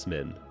first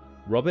men.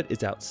 Robert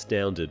is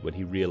astounded when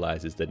he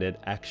realises that Ned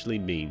actually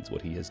means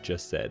what he has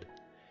just said.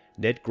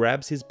 Ned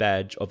grabs his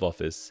badge of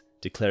office,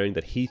 declaring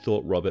that he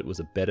thought Robert was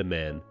a better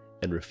man,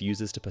 and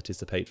refuses to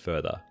participate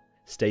further,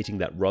 stating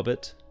that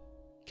Robert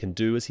can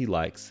do as he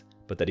likes,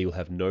 but that he will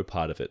have no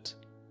part of it.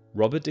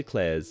 Robert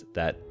declares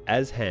that,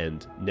 as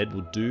Hand, Ned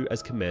will do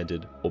as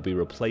commanded or be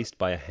replaced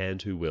by a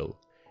Hand who will.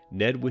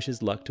 Ned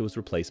wishes luck to his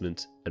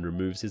replacement and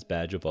removes his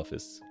badge of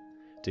office,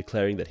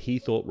 declaring that he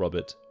thought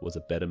Robert was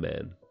a better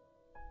man.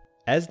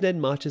 As Ned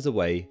marches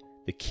away,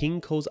 the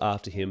king calls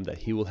after him that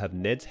he will have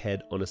Ned's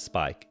head on a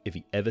spike if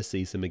he ever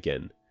sees him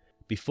again.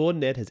 Before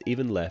Ned has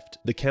even left,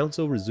 the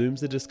council resumes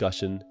the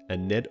discussion,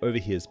 and Ned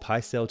overhears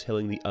Pycelle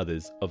telling the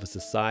others of a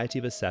society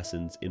of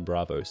assassins in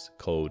Braavos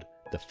called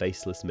the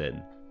Faceless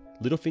Men.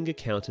 Littlefinger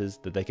counters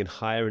that they can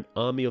hire an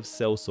army of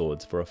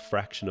sellswords for a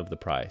fraction of the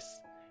price.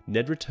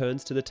 Ned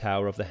returns to the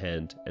Tower of the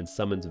Hand and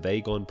summons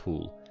Vagon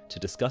Poole to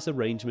discuss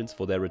arrangements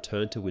for their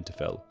return to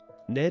Winterfell.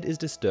 Ned is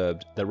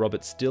disturbed that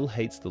Robert still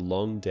hates the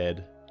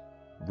long-dead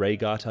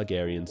Rhaegar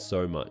Targaryen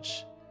so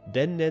much.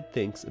 Then Ned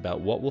thinks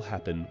about what will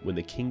happen when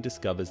the king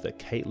discovers that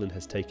Catelyn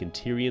has taken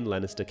Tyrion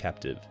Lannister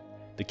captive.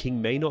 The king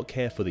may not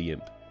care for the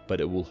imp, but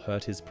it will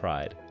hurt his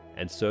pride,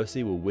 and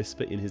Cersei will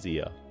whisper in his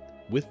ear.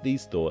 With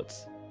these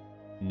thoughts,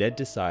 Ned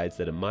decides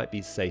that it might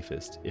be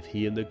safest if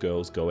he and the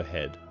girls go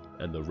ahead,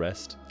 and the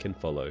rest can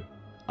follow.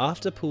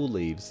 After Poole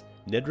leaves,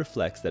 Ned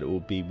reflects that it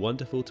will be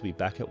wonderful to be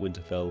back at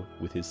Winterfell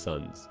with his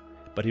sons,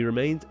 but he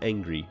remains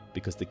angry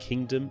because the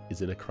kingdom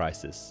is in a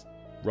crisis.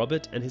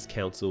 Robert and his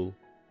council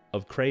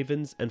of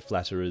cravens and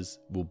flatterers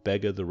will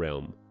beggar the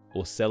realm,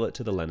 or sell it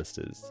to the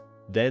Lannisters.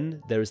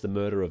 Then there is the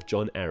murder of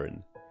Jon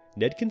Arryn.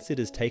 Ned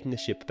considers taking a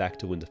ship back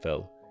to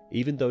Winterfell,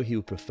 even though he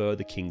would prefer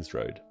the King's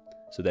Road,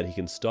 so that he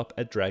can stop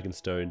at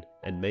Dragonstone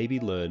and maybe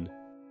learn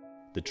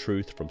the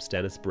truth from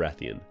Stannis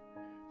Baratheon.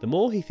 The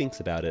more he thinks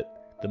about it,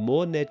 the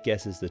more Ned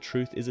guesses the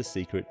truth is a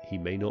secret he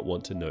may not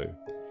want to know.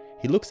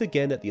 He looks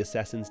again at the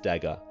assassin's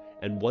dagger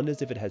and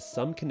wonders if it has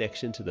some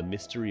connection to the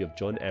mystery of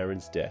Jon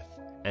Arryn's death,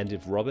 and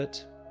if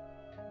Robert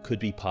could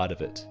be part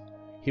of it.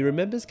 He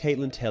remembers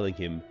Catelyn telling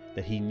him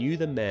that he knew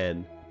the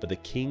man, but the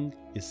king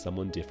is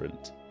someone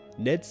different.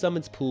 Ned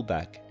summons Poole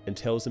back and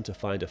tells him to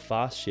find a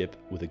fast ship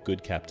with a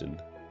good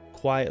captain.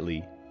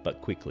 Quietly,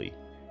 but quickly.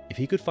 If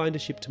he could find a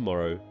ship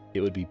tomorrow,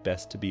 it would be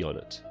best to be on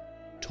it.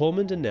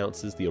 Tormund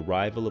announces the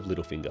arrival of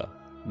Littlefinger.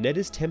 Ned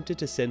is tempted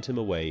to send him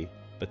away,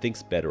 but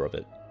thinks better of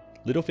it.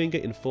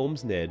 Littlefinger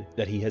informs Ned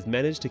that he has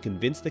managed to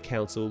convince the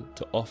council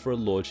to offer a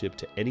lordship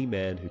to any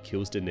man who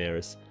kills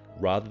Daenerys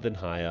rather than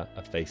hire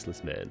a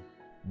faceless man.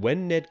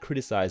 When Ned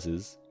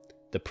criticizes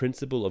the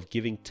principle of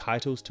giving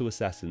titles to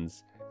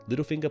assassins,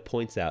 Littlefinger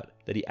points out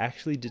that he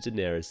actually did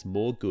Daenerys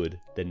more good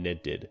than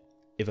Ned did.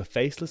 If a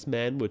faceless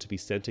man were to be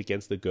sent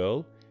against the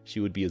girl, she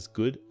would be as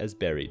good as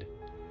buried.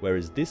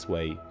 Whereas this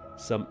way,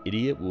 some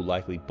idiot will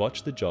likely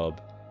botch the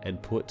job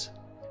and put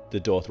the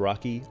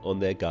Dothraki on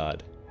their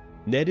guard.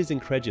 Ned is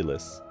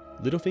incredulous.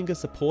 Littlefinger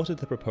supported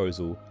the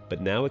proposal,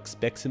 but now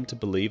expects him to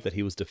believe that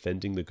he was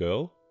defending the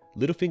girl.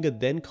 Littlefinger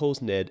then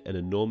calls Ned an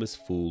enormous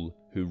fool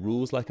who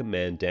rules like a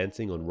man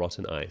dancing on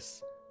rotten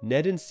ice.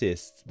 Ned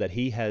insists that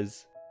he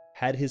has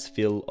had his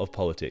fill of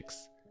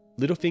politics.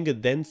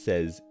 Littlefinger then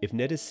says if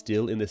Ned is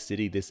still in the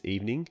city this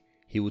evening,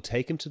 he will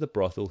take him to the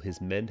brothel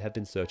his men have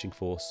been searching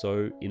for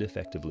so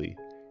ineffectively.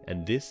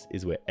 And this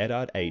is where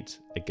Eddard VIII,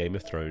 A Game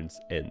of Thrones,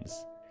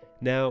 ends.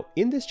 Now,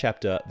 in this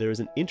chapter, there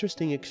is an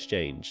interesting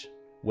exchange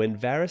when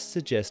Varys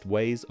suggests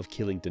ways of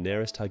killing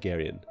Daenerys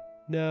Targaryen.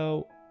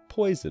 Now,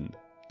 poison,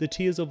 the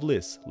tears of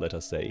Lys, let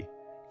us say.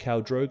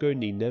 Khal Drogo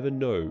need never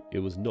know it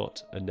was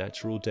not a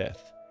natural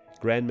death.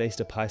 Grand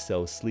Maester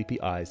Pycelle's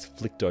sleepy eyes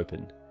flicked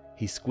open.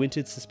 He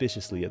squinted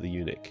suspiciously at the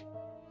eunuch.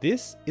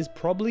 This is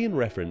probably in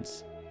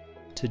reference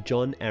to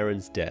Jon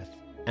Arryn's death,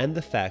 and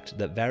the fact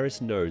that Varys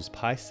knows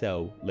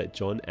Pycelle let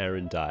Jon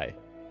Arryn die,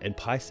 and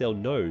Pycelle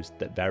knows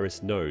that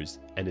Varys knows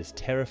and is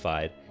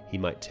terrified he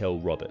might tell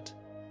Robert.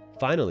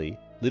 Finally,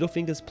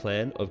 Littlefinger's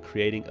plan of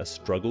creating a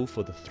struggle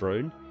for the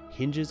throne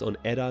hinges on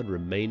Eddard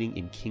remaining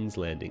in King's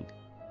Landing,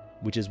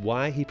 which is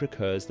why he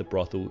procures the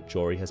brothel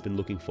Jory has been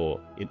looking for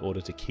in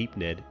order to keep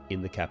Ned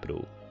in the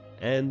capital.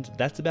 And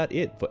that's about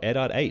it for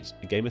Eddard VIII,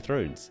 A Game of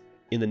Thrones.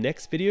 In the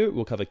next video,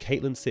 we'll cover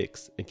Catelyn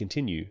 6 and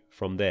continue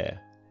from there.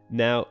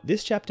 Now,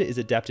 this chapter is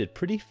adapted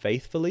pretty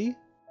faithfully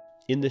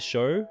in the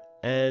show,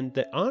 and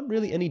there aren't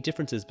really any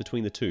differences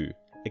between the two,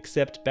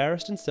 except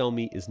Barristan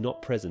Selmy is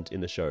not present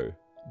in the show,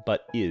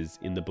 but is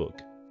in the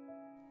book.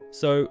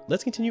 So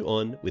let's continue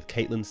on with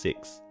Catelyn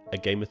 6, A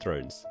Game of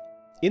Thrones.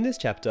 In this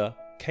chapter,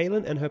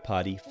 Catelyn and her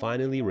party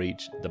finally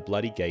reach the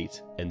Bloody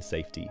Gate and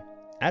safety.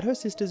 At her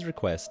sister's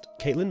request,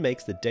 Catelyn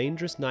makes the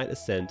dangerous night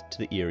ascent to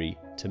the Eyrie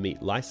to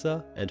meet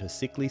Lysa and her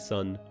sickly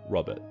son,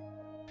 Robert.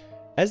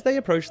 As they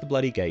approach the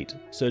Bloody Gate,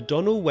 Sir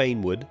Donal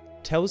Waynwood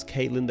tells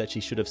Catelyn that she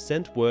should have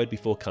sent word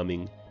before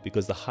coming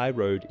because the high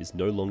road is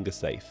no longer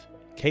safe.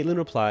 Catelyn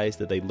replies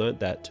that they learnt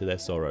that to their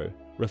sorrow,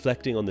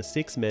 reflecting on the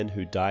 6 men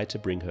who died to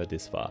bring her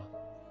this far.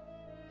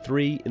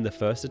 3 in the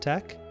first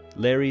attack,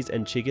 Larys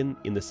and Chigan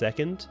in the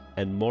second,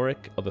 and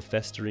Morrick of a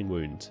festering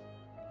wound.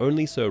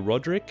 Only Sir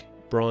Roderick,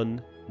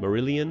 Bronn,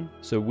 Marillion,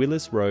 Sir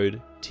Willis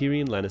Rode,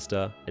 Tyrion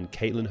Lannister, and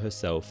Catelyn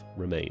herself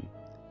remain.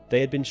 They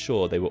had been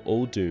sure they were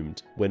all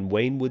doomed when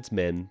Waynwood's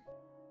men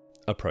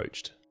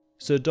approached.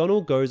 Sir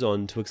Donal goes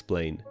on to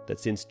explain that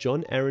since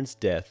Jon Arryn's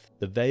death,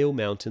 the Vale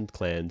Mountain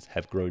clans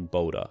have grown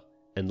bolder,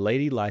 and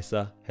Lady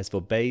Lysa has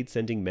forbade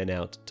sending men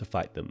out to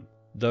fight them,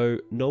 though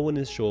no one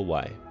is sure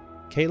why.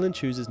 Catelyn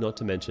chooses not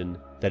to mention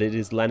that it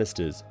is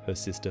Lannisters her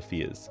sister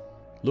fears.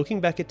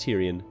 Looking back at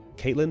Tyrion,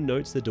 Catelyn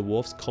notes the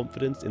dwarf's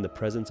confidence in the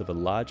presence of a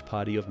large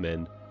party of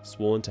men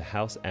sworn to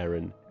House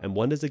Arryn and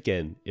wonders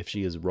again if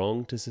she is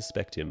wrong to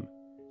suspect him.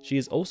 She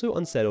is also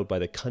unsettled by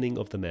the cunning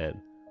of the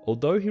man.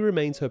 Although he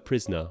remains her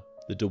prisoner,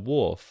 the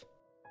dwarf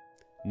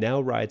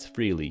now rides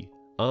freely,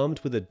 armed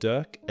with a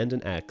dirk and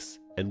an axe,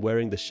 and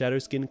wearing the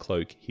shadowskin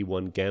cloak he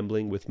won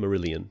gambling with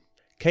Marillion.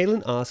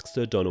 Catelyn asks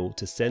Sir Donal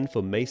to send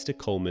for Maester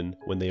Coleman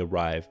when they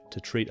arrive to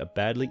treat a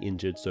badly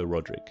injured Sir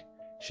Roderick.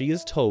 She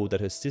is told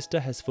that her sister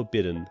has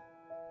forbidden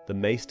the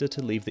Maester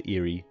to leave the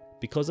Eyrie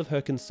because of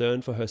her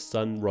concern for her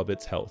son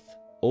Robert's health.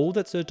 All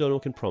that Sir Donal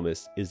can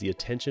promise is the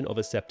attention of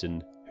a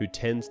Septon who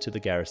tends to the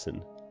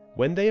garrison.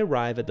 When they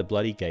arrive at the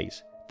Bloody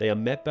Gate, they are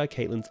met by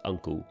Catelyn's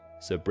uncle,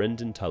 Sir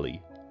Brendan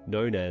Tully,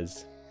 known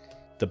as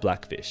the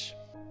Blackfish.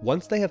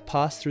 Once they have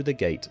passed through the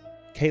gate,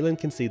 Catelyn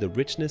can see the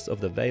richness of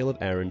the Vale of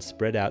Arryn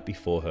spread out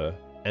before her,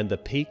 and the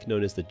peak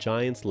known as the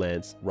Giant's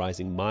Lance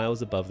rising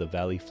miles above the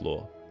valley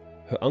floor.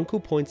 Her uncle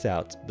points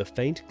out the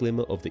faint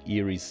glimmer of the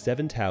Erie's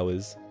 7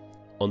 towers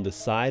on the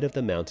side of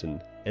the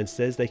mountain, and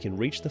says they can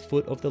reach the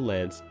foot of the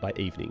lance by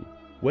evening.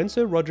 When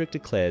Sir Roderick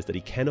declares that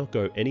he cannot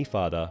go any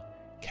farther,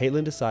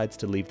 Catelyn decides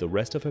to leave the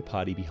rest of her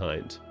party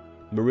behind.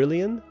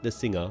 Marillion, the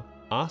singer,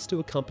 asks to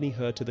accompany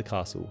her to the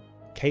castle.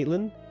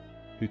 Catelyn,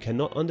 who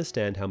cannot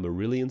understand how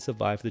Marillion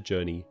survived the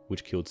journey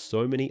which killed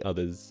so many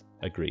others,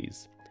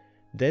 agrees.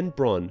 Then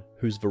Bronn,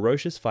 whose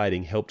ferocious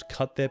fighting helped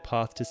cut their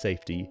path to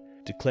safety,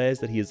 declares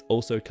that he is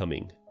also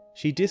coming.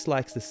 She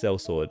dislikes the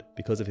sellsword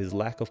because of his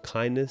lack of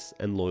kindness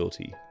and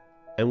loyalty,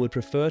 and would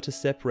prefer to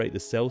separate the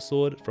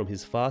sellsword from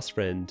his fast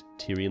friend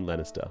Tyrion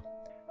Lannister.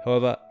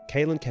 However,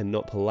 Catelyn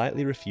cannot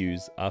politely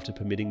refuse after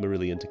permitting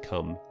Marillion to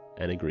come,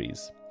 and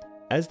agrees.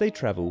 As they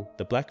travel,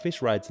 the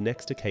Blackfish rides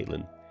next to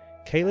Catelyn.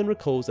 Catelyn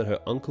recalls that her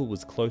uncle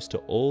was close to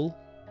all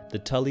the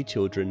Tully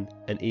children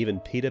and even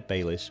Peter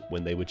Baelish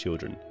when they were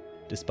children,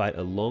 despite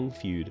a long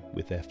feud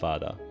with their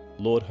father,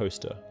 Lord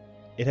Hoster.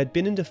 It had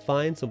been in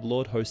defiance of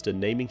Lord Hoster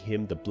naming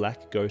him the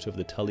Black Goat of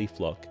the Tully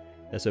flock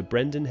that Sir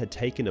Brendan had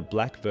taken a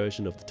black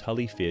version of the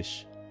Tully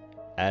fish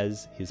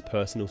as his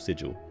personal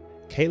sigil.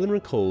 Caitlin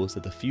recalls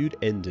that the feud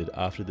ended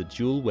after the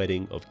dual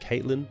wedding of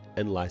Caitlin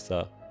and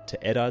Leesha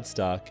to Eddard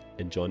Stark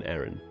and Jon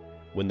Arryn,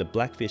 when the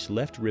Blackfish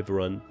left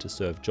Riverrun to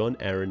serve Jon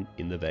Arryn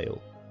in the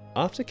Vale.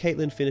 After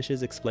Caitlin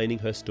finishes explaining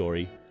her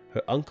story,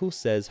 her uncle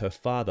says her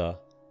father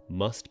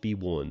must be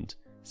warned,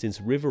 since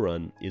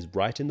Riverrun is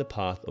right in the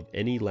path of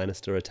any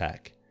Lannister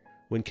attack.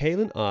 When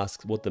Caitlin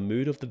asks what the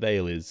mood of the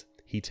Vale is,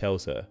 he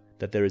tells her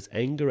that there is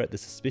anger at the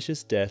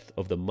suspicious death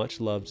of the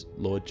much-loved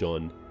Lord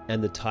Jon,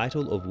 and the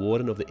title of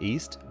Warden of the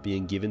East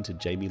being given to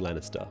Jaime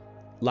Lannister.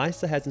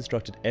 Leesha has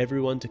instructed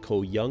everyone to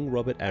call young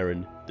Robert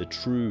Arryn the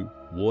true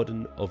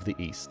Warden of the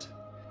East.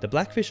 The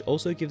Blackfish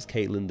also gives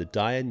Caitlin the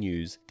dire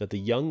news that the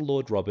young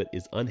Lord Robert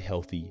is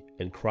unhealthy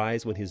and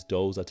cries when his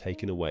dolls are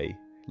taken away,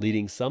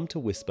 leading some to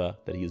whisper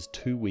that he is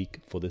too weak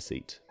for the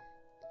seat.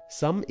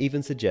 Some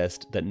even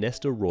suggest that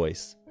Nestor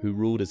Royce, who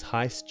ruled as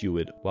High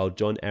Steward while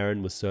Jon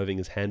Arryn was serving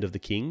as Hand of the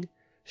King,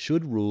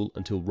 should rule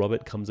until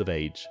Robert comes of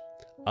age.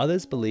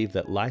 Others believe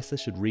that Leesha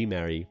should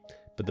remarry,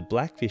 but the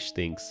Blackfish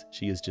thinks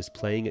she is just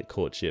playing at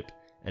courtship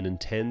and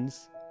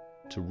intends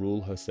to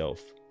rule herself.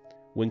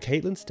 When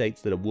Caitlin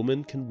states that a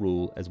woman can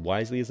rule as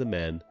wisely as a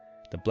man,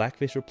 the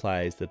Blackfish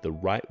replies that the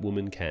right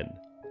woman can,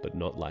 but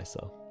not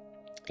Leesha.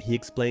 He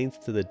explains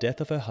that the death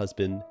of her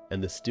husband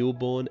and the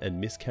stillborn and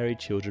miscarried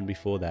children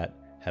before that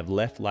have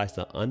left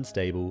Leesha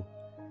unstable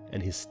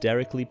and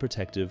hysterically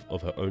protective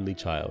of her only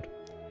child.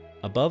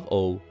 Above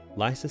all,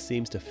 Leesha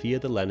seems to fear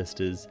the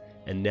Lannisters,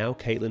 and now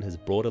Caitlin has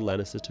brought a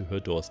Lannister to her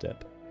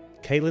doorstep.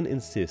 Caitlin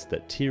insists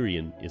that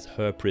Tyrion is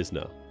her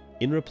prisoner.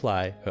 In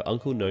reply, her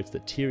uncle notes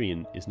that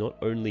Tyrion is not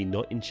only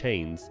not in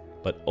chains,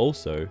 but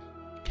also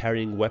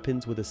carrying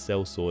weapons with a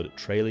sellsword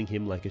trailing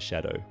him like a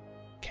shadow.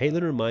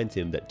 Caitlin reminds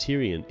him that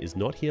Tyrion is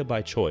not here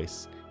by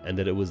choice, and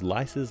that it was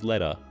Leesha's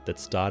letter that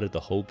started the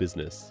whole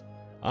business.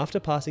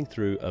 After passing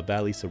through a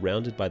valley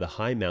surrounded by the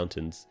high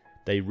mountains,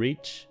 they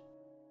reach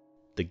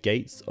the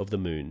Gates of the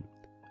Moon.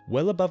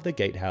 Well above the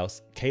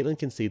gatehouse, Caitlin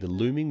can see the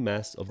looming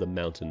mass of the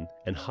mountain,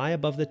 and high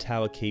above the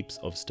tower keeps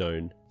of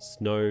stone,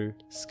 snow,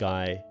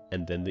 sky,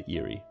 and then the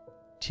Eyrie.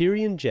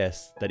 Tyrion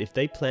jests that if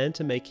they plan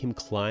to make him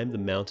climb the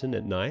mountain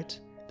at night,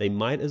 they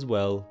might as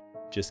well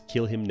just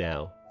kill him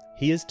now.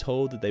 He is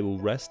told that they will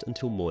rest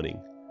until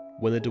morning.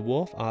 When the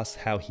dwarf asks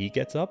how he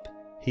gets up,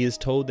 he is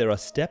told there are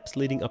steps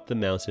leading up the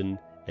mountain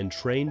and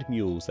trained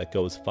mules that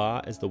go as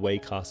far as the Way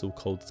Castle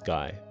Cold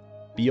Sky.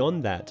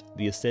 Beyond that,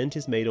 the ascent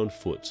is made on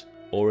foot,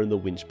 or in the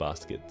winch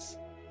baskets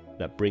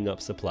that bring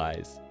up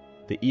supplies.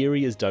 The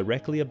Eyrie is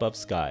directly above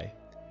Sky.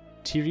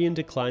 Tyrion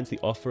declines the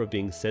offer of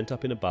being sent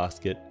up in a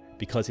basket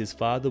because his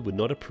father would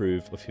not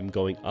approve of him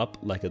going up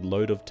like a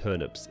load of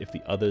turnips if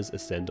the others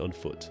ascend on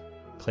foot,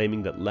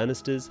 claiming that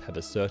Lannisters have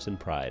a certain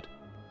pride.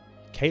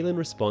 Caitlin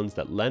responds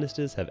that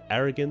Lannisters have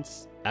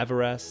arrogance,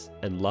 avarice,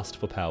 and lust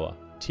for power.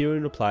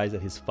 Tyrion replies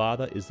that his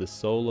father is the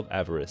soul of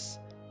avarice,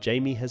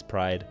 Jaime has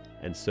pride,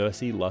 and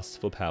Cersei lusts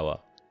for power,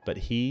 but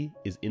he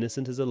is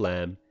innocent as a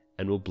lamb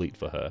and will bleat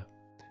for her.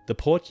 The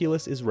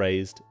portcullis is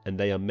raised, and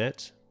they are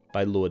met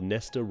by Lord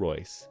Nestor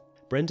Royce.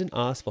 Brendan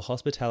asks for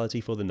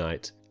hospitality for the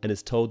night, and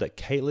is told that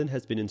Caitlin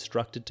has been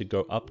instructed to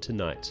go up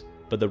tonight,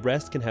 but the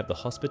rest can have the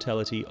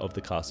hospitality of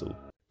the castle.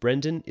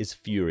 Brendan is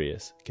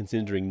furious,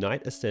 considering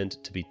night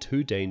ascent to be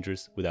too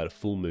dangerous without a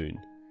full moon.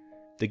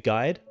 The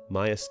guide,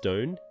 Maya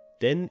Stone,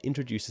 then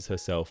introduces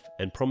herself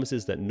and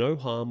promises that no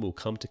harm will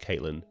come to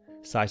Caitlin,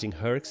 citing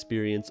her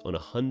experience on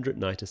 100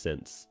 night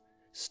ascents.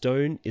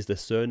 Stone is the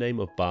surname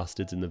of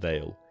bastards in the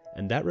Vale,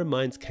 and that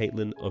reminds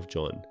Caitlin of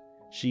Jon.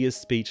 She is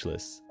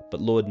speechless,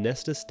 but Lord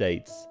Nestor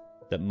states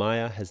that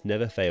Maya has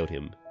never failed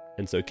him,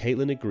 and so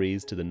Caitlin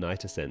agrees to the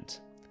night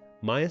ascent.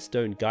 Maya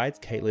Stone guides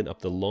Caitlin up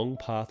the long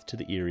path to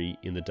the Eyrie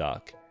in the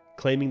dark,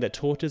 claiming that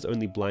torches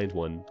only blind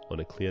one on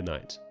a clear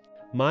night.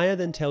 Maya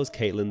then tells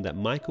Caitlin that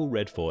Michael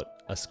Redfort,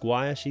 a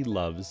squire she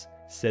loves,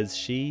 says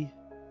she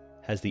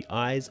has the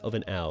eyes of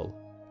an owl.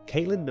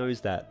 Caitlin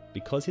knows that,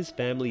 because his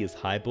family is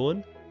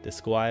highborn, the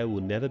squire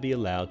will never be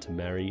allowed to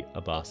marry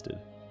a bastard.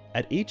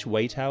 At each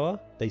way tower,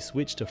 they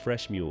switch to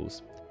fresh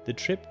mules. The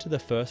trip to the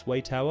first way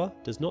tower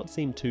does not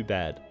seem too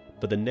bad,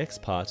 but the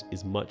next part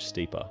is much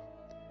steeper.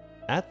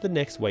 At the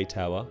next way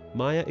tower,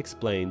 Maya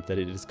explains that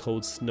it is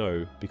called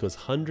Snow because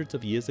hundreds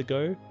of years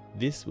ago,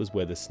 this was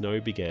where the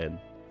snow began.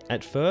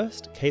 At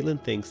first,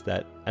 Caitlin thinks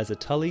that, as a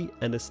Tully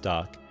and a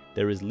Stark,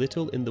 there is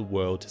little in the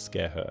world to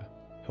scare her.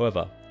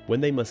 However, when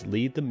they must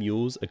lead the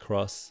mules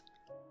across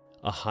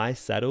a high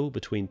saddle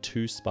between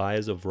two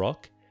spires of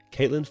rock,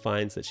 Caitlin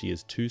finds that she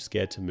is too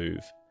scared to move.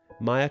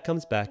 Maya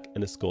comes back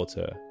and escorts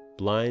her,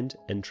 blind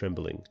and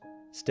trembling,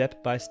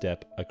 step by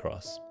step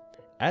across.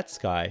 At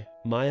Sky,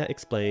 Maya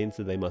explains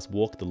that they must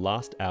walk the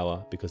last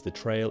hour because the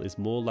trail is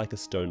more like a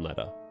stone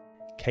ladder.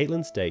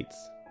 Caitlin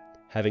states,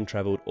 having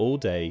travelled all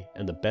day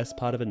and the best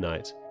part of a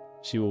night,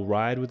 she will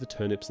ride with the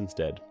turnips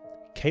instead.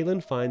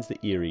 Caitlin finds the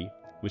Eyrie,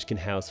 which can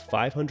house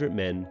 500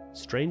 men,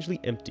 strangely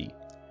empty.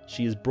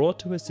 She is brought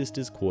to her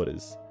sister's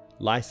quarters.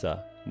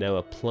 Leesha, now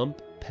a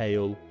plump,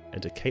 pale,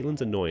 and to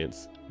Caitlin's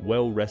annoyance,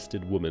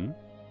 well-rested woman,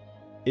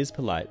 is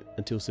polite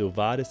until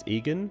Sylvadas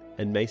Egan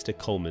and Maester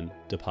Coleman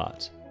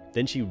depart.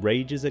 Then she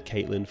rages at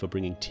Catelyn for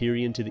bringing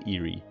Tyrion to the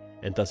Eyrie,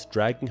 and thus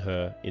dragging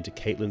her into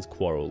Catelyn's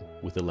quarrel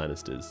with the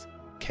Lannisters.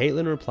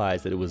 Catelyn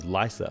replies that it was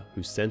Lysa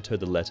who sent her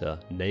the letter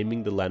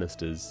naming the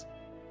Lannisters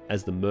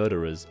as the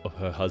murderers of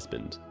her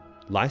husband.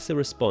 Lysa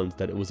responds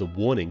that it was a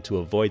warning to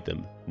avoid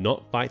them,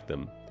 not fight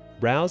them.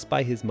 Roused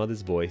by his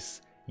mother's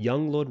voice,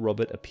 young Lord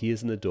Robert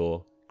appears in the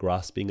door,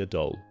 grasping a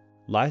doll.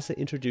 Lysa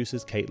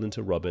introduces Catelyn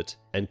to Robert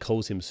and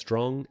calls him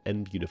strong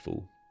and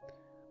beautiful,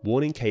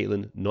 warning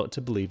Catelyn not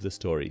to believe the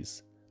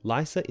stories.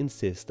 Lysa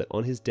insists that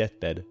on his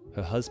deathbed,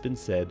 her husband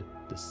said,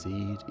 "The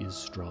seed is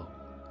strong,"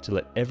 to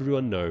let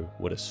everyone know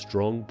what a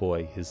strong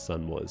boy his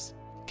son was.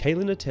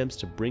 Catelyn attempts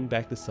to bring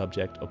back the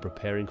subject of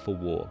preparing for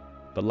war,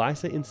 but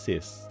Lysa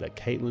insists that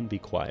Catelyn be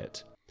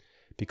quiet,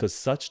 because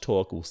such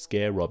talk will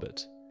scare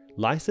Robert.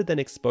 Lysa then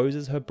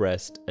exposes her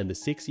breast, and the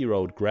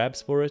 6-year-old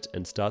grabs for it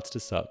and starts to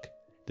suck.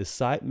 The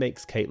sight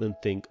makes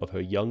Catelyn think of her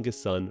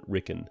youngest son,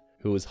 Rickon,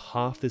 who was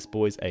half this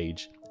boy's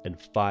age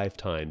and 5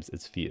 times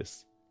as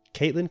fierce.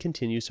 Catelyn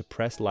continues to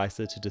press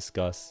Lysa to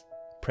discuss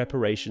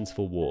preparations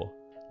for war.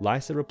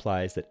 Lysa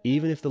replies that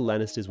even if the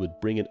Lannisters would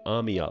bring an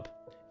army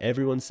up,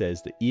 everyone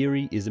says the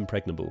Eyrie is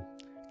impregnable.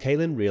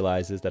 Catelyn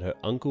realizes that her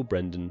uncle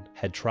Brendan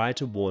had tried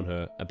to warn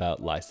her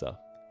about Lysa.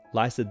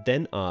 Lysa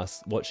then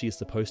asks what she is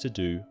supposed to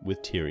do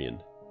with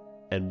Tyrion,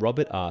 and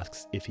Robert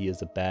asks if he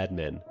is a bad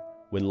man.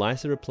 When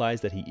Lysa replies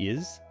that he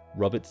is,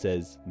 Robert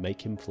says,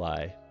 "Make him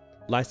fly."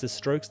 Lysa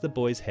strokes the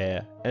boy's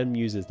hair and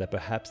muses that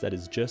perhaps that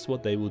is just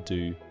what they will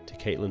do, to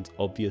Catelyn's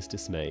obvious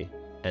dismay.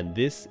 And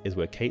this is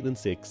where Catelyn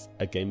 6,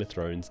 A Game of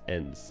Thrones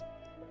ends.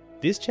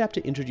 This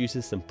chapter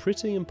introduces some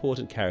pretty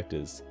important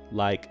characters,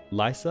 like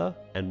Lysa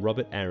and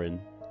Robert Arryn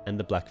and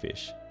the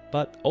Blackfish,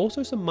 but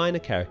also some minor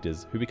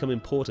characters who become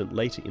important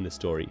later in the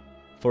story.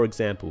 For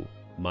example,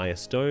 Maya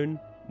Stone,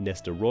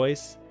 Nesta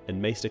Royce, and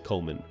Maester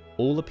Coleman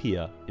all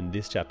appear in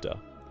this chapter.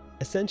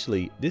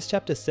 Essentially, this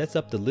chapter sets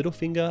up the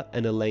Littlefinger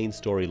and Elaine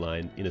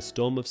storyline in A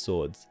Storm of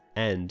Swords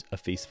and A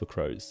Feast for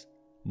Crows.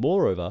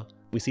 Moreover,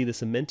 we see the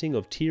cementing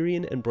of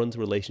Tyrion and Bronn's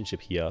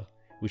relationship here,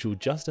 which will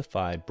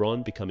justify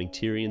Bronn becoming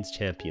Tyrion's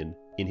champion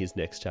in his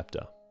next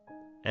chapter.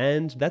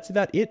 And that's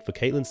about it for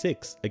Catelyn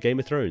 6, A Game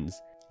of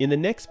Thrones. In the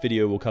next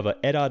video we'll cover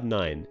Eddard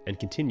 9 and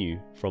continue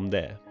from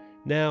there.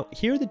 Now,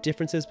 here are the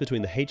differences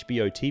between the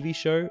HBO TV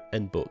show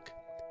and book.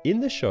 In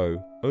the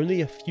show,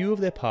 only a few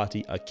of their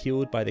party are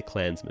killed by the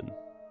clansmen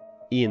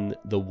in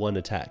the one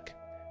attack.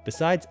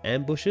 Besides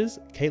ambushes,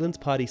 Catelyn's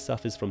party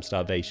suffers from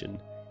starvation,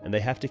 and they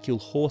have to kill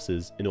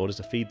horses in order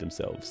to feed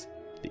themselves.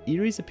 The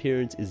Eyrie's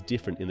appearance is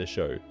different in the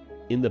show.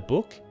 In the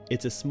book,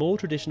 it's a small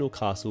traditional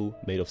castle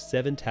made of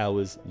 7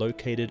 towers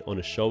located on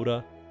a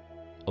shoulder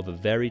of a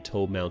very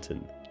tall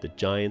mountain, the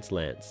Giant's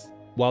Lance.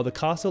 While the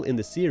castle in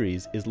the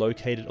series is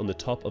located on the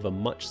top of a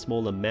much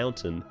smaller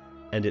mountain,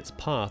 and its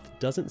path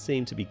doesn't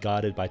seem to be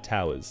guarded by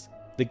towers.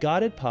 The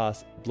guarded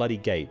path, Bloody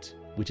Gate,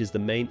 which is the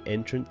main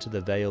entrance to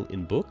the Vale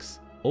in books,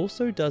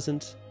 also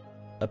doesn't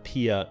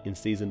appear in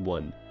Season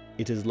 1.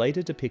 It is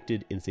later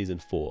depicted in Season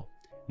 4.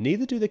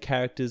 Neither do the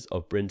characters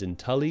of Brendan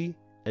Tully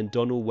and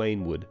Donal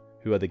Waynwood,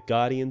 who are the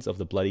guardians of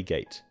the Bloody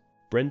Gate.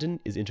 Brendan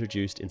is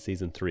introduced in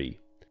Season 3.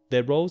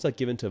 Their roles are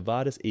given to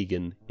Vardas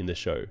Egan in the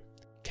show.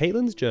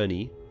 Catelyn's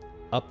journey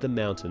up the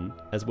mountain,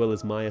 as well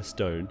as Maya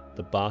Stone,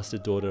 the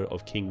bastard daughter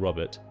of King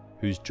Robert,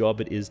 whose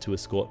job it is to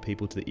escort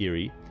people to the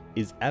Eyrie,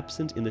 is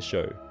absent in the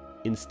show.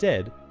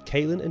 Instead,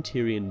 Catelyn and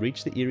Tyrion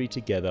reach the Eyrie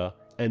together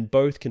and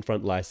both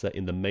confront Lysa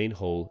in the main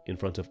hall in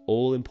front of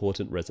all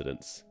important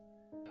residents.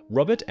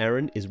 Robert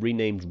Arryn is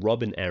renamed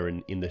Robin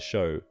Arryn in the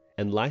show,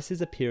 and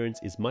Lysa's appearance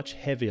is much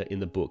heavier in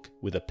the book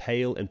with a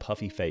pale and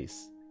puffy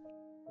face.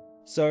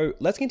 So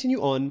let's continue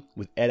on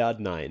with Eddard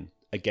 9,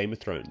 A Game of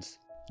Thrones.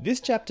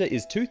 This chapter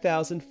is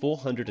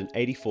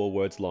 2,484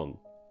 words long.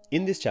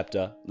 In this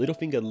chapter,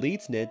 Littlefinger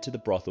leads Ned to the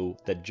brothel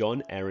that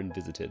Jon Arryn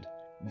visited.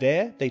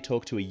 There, they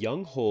talk to a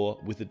young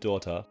whore with a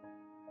daughter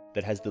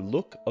that has the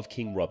look of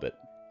King Robert.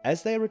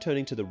 As they are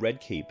returning to the Red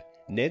Keep,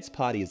 Ned's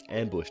party is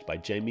ambushed by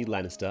Jaime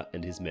Lannister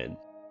and his men.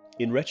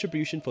 In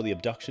retribution for the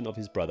abduction of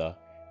his brother,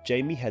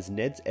 Jaime has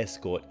Ned's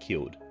escort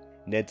killed.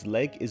 Ned's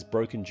leg is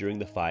broken during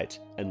the fight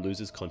and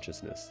loses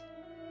consciousness.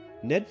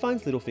 Ned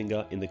finds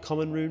Littlefinger in the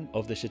common room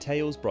of the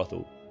Château's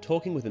brothel,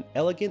 talking with an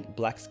elegant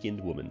black-skinned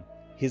woman.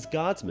 His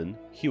guardsman,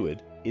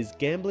 Heward, is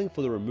gambling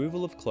for the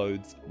removal of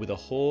clothes with a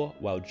whore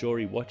while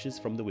Jory watches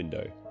from the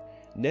window.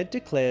 Ned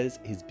declares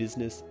his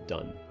business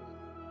done,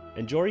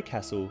 and Jory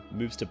Castle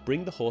moves to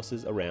bring the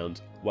horses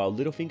around while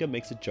Littlefinger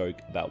makes a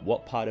joke about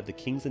what part of the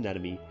king's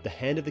anatomy the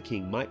hand of the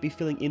king might be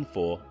filling in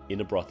for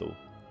in a brothel.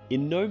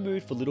 In no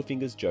mood for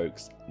Littlefinger's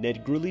jokes,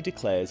 Ned Grully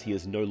declares he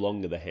is no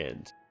longer the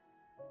hand.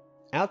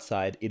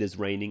 Outside, it is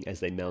raining as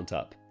they mount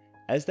up.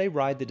 As they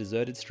ride the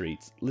deserted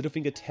streets,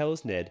 Littlefinger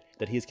tells Ned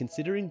that he is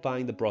considering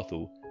buying the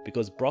brothel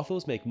because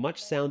brothels make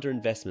much sounder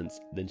investments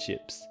than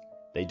ships.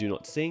 They do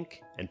not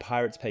sink, and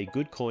pirates pay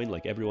good coin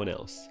like everyone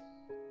else.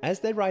 As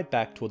they ride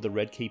back toward the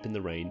Red Keep in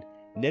the rain,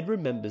 Ned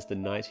remembers the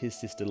night his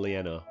sister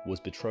Lyanna was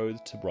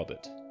betrothed to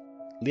Robert.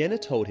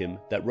 Lyanna told him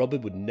that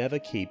Robert would never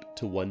keep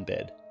to one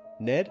bed.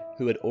 Ned,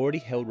 who had already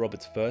held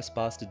Robert's first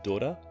bastard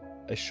daughter,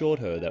 assured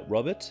her that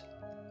Robert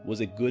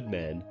was a good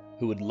man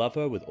who would love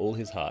her with all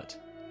his heart.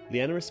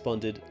 Lyanna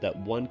responded that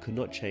one could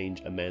not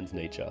change a man's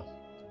nature.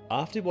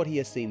 After what he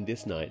has seen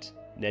this night,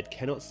 Ned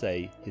cannot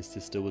say his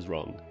sister was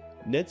wrong.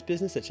 Ned's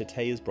business at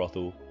Chataya's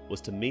brothel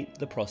was to meet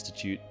the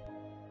prostitute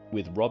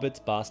with Robert's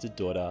bastard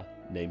daughter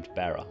named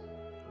Barra.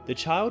 The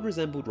child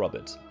resembled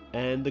Robert,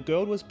 and the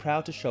girl was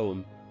proud to show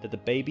him that the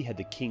baby had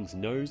the king's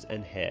nose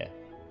and hair.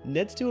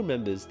 Ned still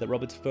remembers that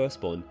Robert's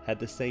firstborn had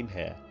the same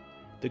hair.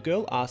 The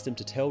girl asked him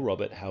to tell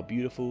Robert how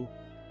beautiful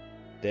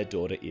their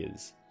daughter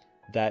is,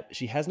 that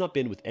she has not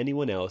been with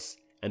anyone else,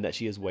 and that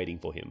she is waiting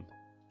for him.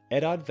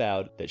 Eddard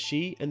vowed that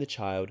she and the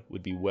child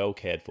would be well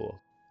cared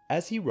for.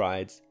 As he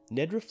rides,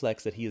 Ned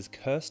reflects that he is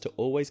cursed to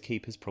always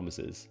keep his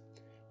promises,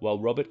 while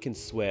Robert can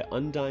swear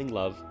undying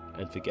love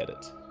and forget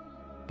it.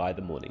 By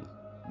the morning,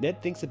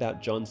 Ned thinks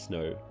about Jon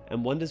Snow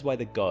and wonders why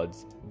the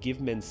gods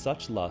give men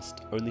such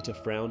lust only to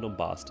frown on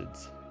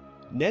bastards.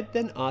 Ned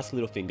then asks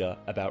Littlefinger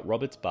about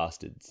Robert's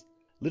bastards.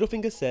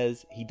 Littlefinger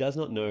says he does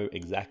not know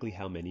exactly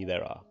how many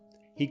there are.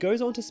 He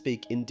goes on to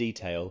speak in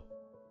detail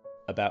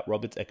about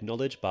Robert's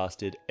acknowledged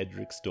bastard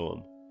Edric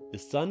Storm, the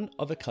son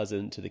of a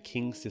cousin to the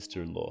king's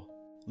sister-in-law.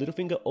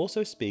 Littlefinger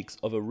also speaks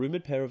of a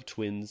rumoured pair of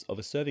twins of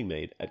a serving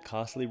maid at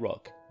Castle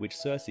Rock, which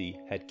Cersei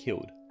had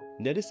killed.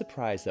 Ned is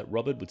surprised that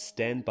Robert would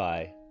stand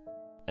by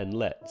and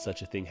let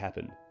such a thing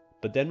happen,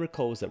 but then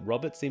recalls that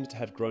Robert seems to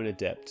have grown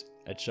adept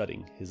at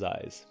shutting his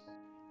eyes.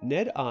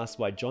 Ned asks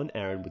why Jon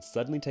Arryn would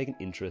suddenly take an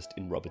interest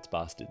in Robert's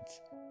bastards.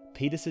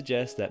 Peter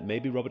suggests that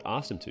maybe Robert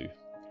asked him to.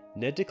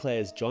 Ned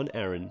declares Jon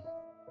Arryn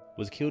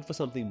was killed for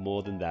something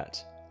more than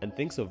that, and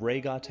thinks of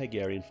Rhaegar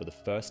Targaryen for the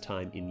first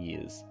time in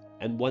years,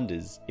 and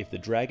wonders if the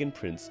Dragon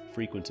Prince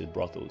frequented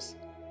brothels.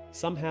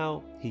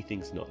 Somehow, he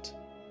thinks not.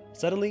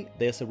 Suddenly,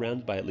 they are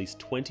surrounded by at least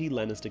 20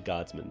 Lannister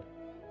guardsmen.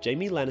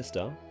 Jaime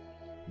Lannister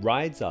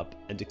rides up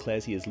and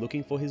declares he is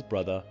looking for his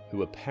brother,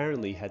 who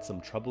apparently had some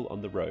trouble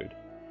on the road.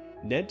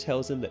 Ned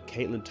tells him that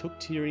Catelyn took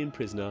Tyrion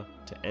prisoner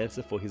to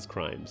answer for his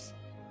crimes.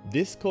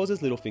 This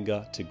causes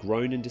Littlefinger to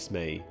groan in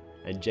dismay,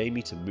 and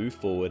Jaime to move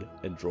forward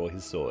and draw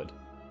his sword.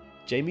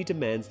 Jaime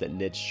demands that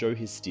Ned show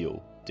his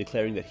steel,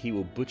 declaring that he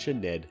will butcher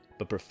Ned,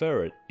 but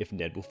prefer it if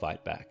Ned will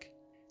fight back.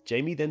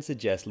 Jaime then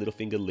suggests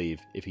Littlefinger leave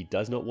if he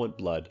does not want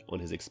blood on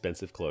his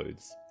expensive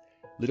clothes.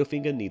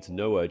 Littlefinger needs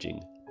no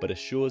urging, but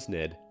assures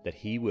Ned that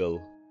he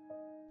will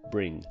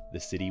bring the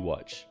City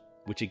Watch,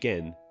 which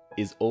again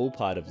is all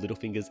part of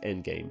Littlefinger's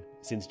endgame,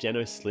 since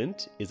Janos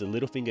Slynt is a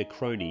Littlefinger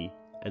crony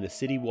and the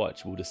City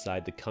Watch will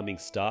decide the coming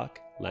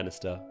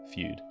Stark-Lannister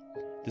feud.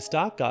 The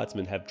Stark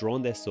guardsmen have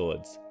drawn their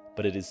swords,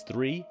 but it is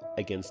 3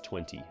 against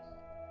 20.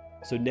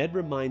 So Ned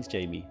reminds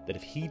Jaime that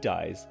if he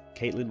dies,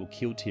 Catelyn will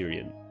kill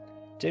Tyrion.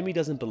 Jaime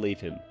doesn't believe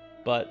him,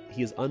 but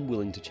he is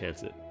unwilling to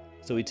chance it,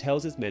 so he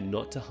tells his men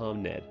not to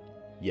harm Ned.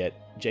 Yet,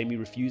 Jaime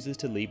refuses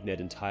to leave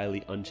Ned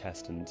entirely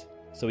unchastened,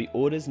 so he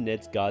orders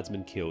Ned's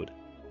guardsmen killed.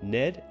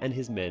 Ned and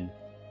his men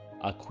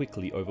are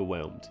quickly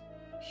overwhelmed.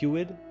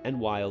 Heward and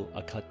Weil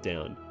are cut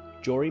down.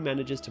 Jory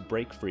manages to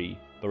break free,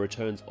 but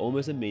returns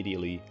almost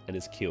immediately and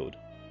is killed.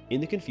 In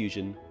the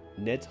confusion,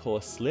 Ned's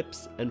horse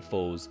slips and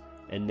falls,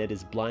 and Ned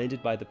is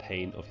blinded by the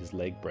pain of his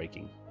leg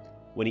breaking.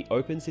 When he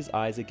opens his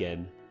eyes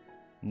again,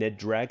 Ned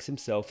drags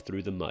himself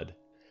through the mud.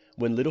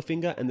 When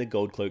Littlefinger and the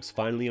Goldcloaks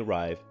finally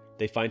arrive,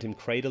 they find him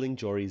cradling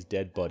Jory's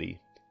dead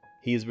body.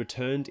 He is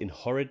returned in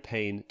horrid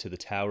pain to the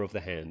Tower of the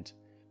Hand,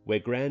 where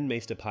Grand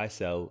Maester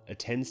Pycelle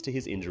attends to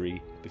his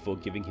injury before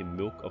giving him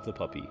milk of the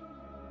poppy.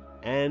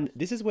 And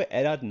this is where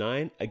Eddard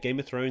IX, A Game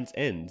of Thrones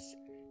ends.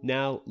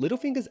 Now,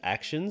 Littlefinger's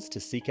actions to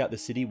seek out the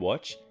City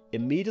Watch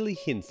immediately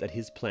hints at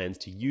his plans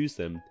to use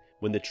them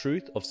when the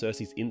truth of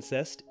Cersei's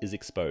incest is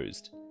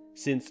exposed,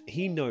 since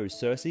he knows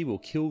Cersei will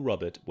kill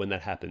Robert when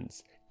that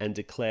happens, and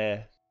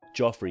declare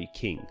Joffrey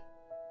king.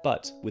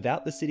 But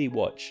without the City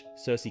Watch,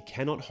 Cersei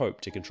cannot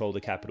hope to control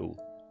the capital,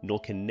 nor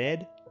can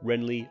Ned,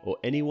 Renly, or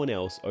anyone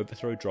else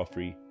overthrow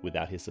Joffrey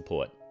without his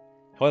support.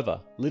 However,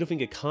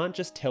 Littlefinger can't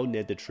just tell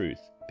Ned the truth,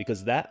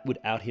 because that would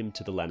out him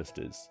to the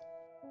Lannisters.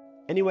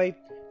 Anyway,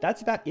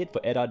 that's about it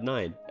for Eddard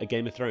IX, A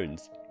Game of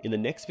Thrones. In the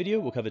next video,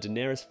 we'll cover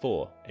Daenerys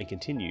 4 and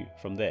continue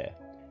from there.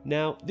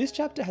 Now, this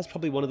chapter has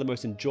probably one of the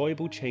most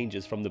enjoyable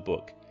changes from the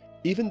book,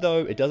 even though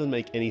it doesn't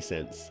make any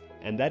sense,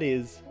 and that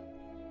is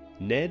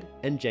Ned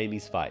and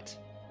Jaime's fight.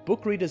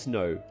 Book readers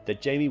know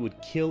that Jaime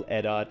would kill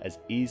Eddard as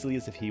easily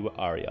as if he were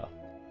Arya.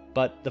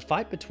 But the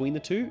fight between the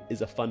two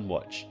is a fun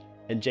watch,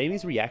 and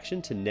Jaime's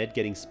reaction to Ned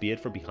getting speared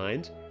from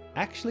behind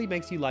actually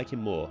makes you like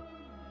him more.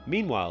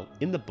 Meanwhile,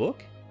 in the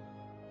book,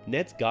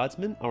 Ned's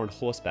guardsmen are on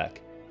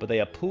horseback, but they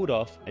are pulled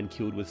off and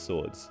killed with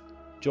swords.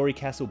 Jory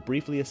Castle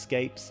briefly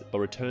escapes, but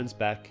returns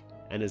back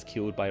and is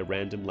killed by a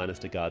random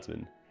Lannister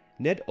guardsman.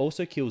 Ned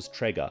also kills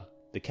Traeger,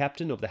 the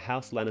captain of the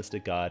House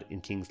Lannister Guard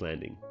in King's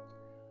Landing.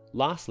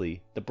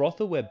 Lastly, the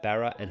brothel where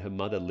Barra and her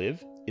mother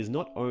live is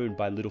not owned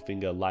by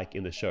Littlefinger like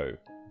in the show,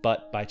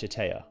 but by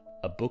Chataya,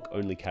 a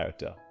book-only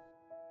character.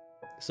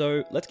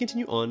 So let's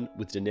continue on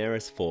with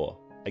Daenerys 4.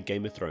 A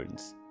Game of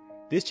Thrones.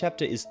 This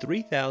chapter is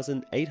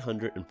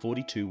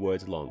 3,842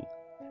 words long.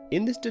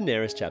 In this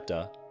Daenerys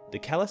chapter, the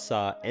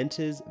Khalasar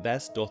enters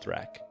Vas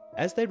Dothrak.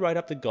 As they ride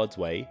up the God's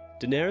Way,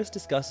 Daenerys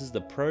discusses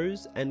the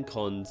pros and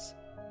cons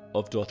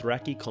of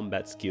Dothraki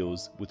combat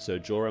skills with Ser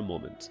Jorah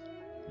Mormont.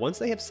 Once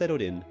they have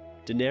settled in,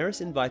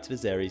 Daenerys invites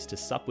Viserys to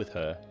sup with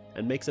her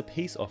and makes a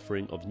peace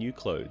offering of new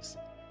clothes.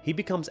 He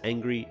becomes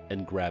angry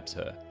and grabs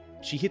her.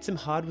 She hits him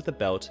hard with a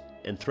belt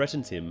and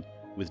threatens him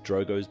with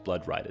Drogo's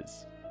Blood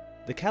Riders.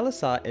 The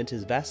Khalasar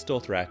enters Vas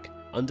Dothrak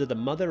under the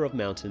Mother of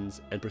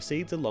Mountains and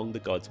proceeds along the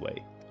God's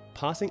Way,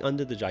 passing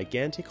under the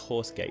gigantic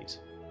Horse Gate,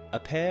 a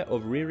pair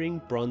of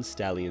rearing bronze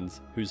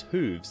stallions whose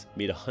hooves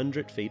meet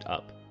 100 feet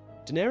up.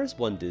 Daenerys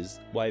wonders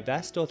why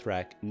Vas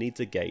Dothrak needs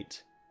a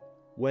gate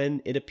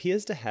when it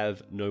appears to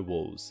have no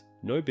walls,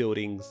 no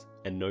buildings,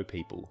 and no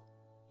people.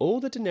 All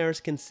that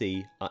Daenerys can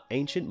see are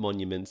ancient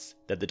monuments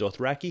that the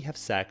Dothraki have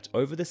sacked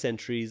over the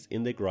centuries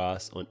in the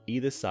grass on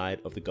either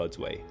side of the God's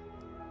Way.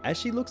 As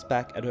she looks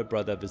back at her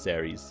brother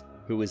Viserys,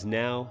 who is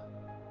now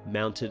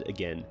mounted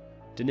again,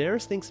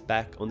 Daenerys thinks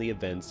back on the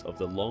events of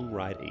the long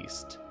ride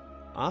east.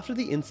 After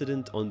the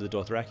incident on the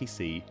Dothraki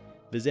Sea,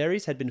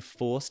 Viserys had been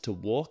forced to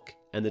walk,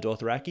 and the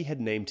Dothraki had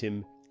named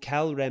him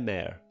Khal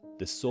Rhaenyra,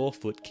 the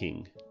Sore-Foot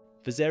King.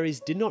 Viserys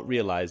did not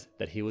realize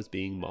that he was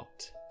being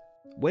mocked.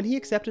 When he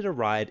accepted a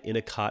ride in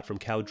a cart from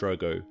Khal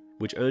Drogo,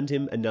 which earned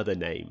him another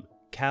name,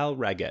 Khal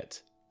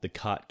Rhaegat, the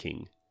Cart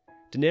King,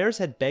 Daenerys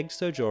had begged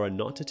Ser Jorah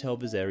not to tell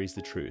Viserys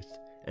the truth,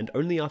 and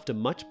only after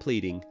much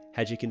pleading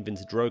had she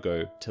convinced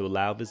Drogo to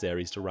allow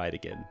Viserys to ride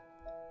again.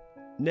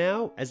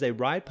 Now, as they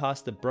ride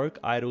past the broke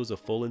idols of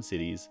fallen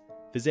cities,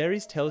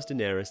 Viserys tells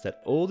Daenerys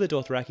that all the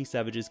Dothraki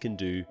savages can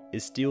do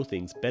is steal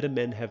things better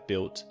men have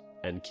built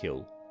and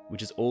kill,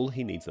 which is all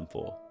he needs them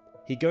for.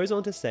 He goes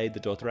on to say the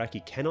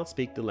Dothraki cannot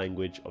speak the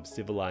language of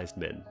civilized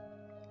men,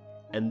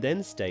 and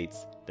then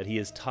states that he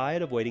is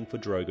tired of waiting for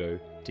Drogo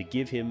to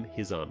give him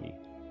his army.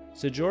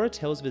 Ser Jorah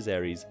tells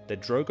Viserys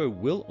that Drogo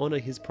will honor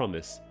his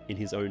promise in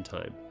his own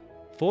time.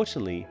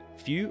 Fortunately,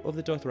 few of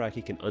the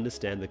Dothraki can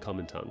understand the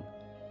common tongue.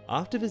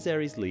 After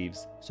Viserys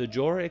leaves, Ser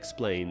Jorah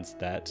explains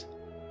that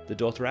the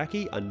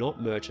Dothraki are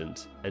not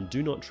merchant and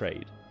do not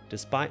trade,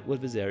 despite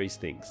what Viserys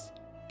thinks.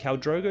 Khal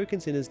Drogo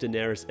considers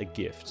Daenerys a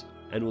gift,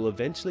 and will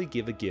eventually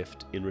give a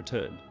gift in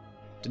return.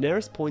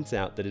 Daenerys points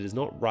out that it is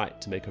not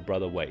right to make her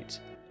brother wait,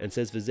 and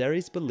says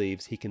Viserys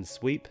believes he can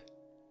sweep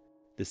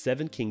the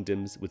 7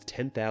 kingdoms with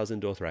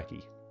 10,000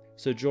 Dothraki.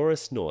 Ser Jorah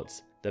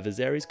snorts that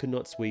Viserys could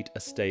not sweep a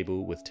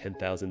stable with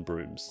 10,000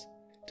 brooms.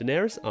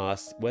 Daenerys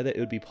asks whether it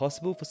would be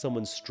possible for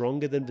someone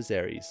stronger than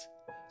Viserys.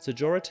 Ser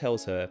Jorah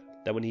tells her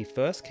that when he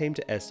first came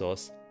to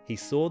Essos, he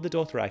saw the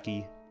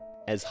Dothraki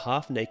as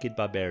half-naked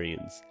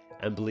barbarians,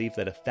 and believed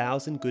that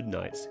 1,000 good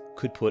knights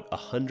could put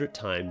 100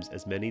 times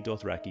as many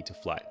Dothraki to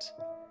flight.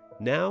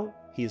 Now,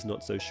 he is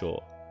not so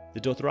sure.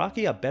 The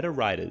Dothraki are better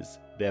riders,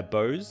 their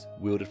bows,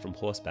 wielded from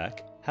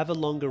horseback, have a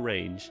longer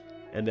range,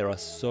 and there are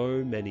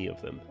so many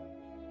of them.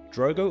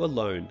 Drogo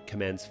alone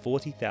commands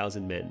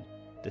 40,000 men,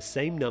 the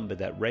same number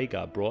that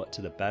Rhaegar brought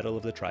to the Battle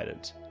of the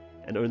Trident,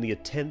 and only a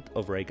tenth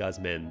of Rhaegar's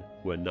men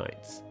were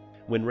knights.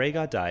 When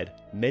Rhaegar died,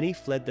 many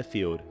fled the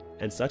field,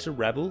 and such a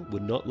rabble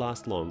would not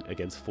last long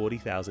against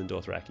 40,000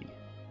 Dothraki.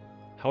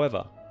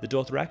 However, the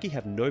Dothraki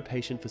have no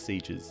patience for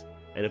sieges,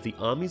 and if the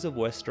armies of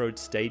Westeros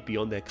stayed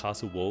beyond their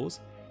castle walls,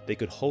 they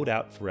could hold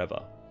out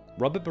forever.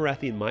 Robert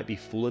Baratheon might be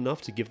fool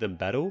enough to give them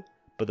battle,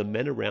 but the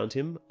men around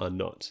him are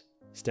not.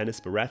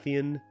 Stannis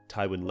Baratheon,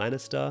 Tywin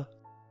Lannister,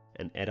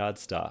 and Eddard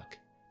Stark.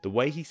 The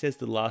way he says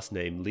the last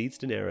name leads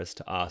Daenerys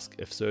to ask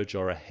if Ser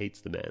Jorah hates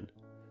the man.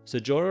 Ser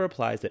Jorah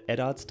replies that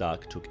Eddard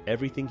Stark took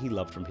everything he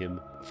loved from him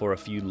for a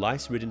few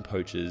lice-ridden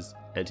poachers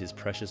and his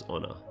precious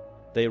honor.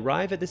 They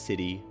arrive at the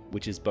city,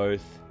 which is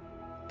both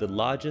the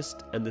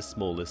largest and the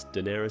smallest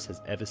Daenerys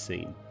has ever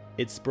seen.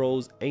 It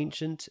sprawls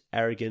ancient,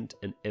 arrogant,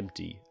 and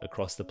empty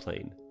across the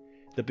plain.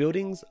 The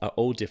buildings are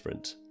all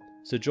different.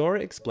 Ser Jorah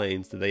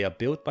explains that they are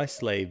built by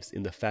slaves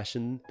in the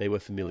fashion they were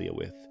familiar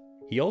with.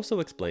 He also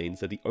explains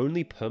that the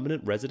only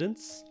permanent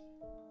residents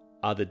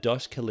are the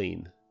Dosh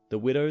Khaleen, the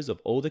widows of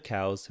all the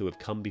cows who have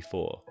come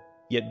before.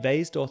 Yet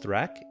Vaes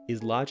Dothrak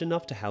is large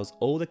enough to house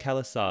all the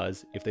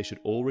Khalasars if they should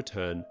all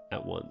return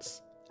at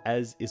once,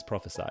 as is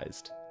prophesied.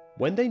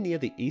 When they near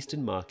the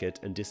eastern market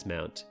and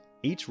dismount,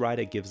 each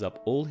rider gives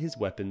up all his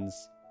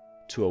weapons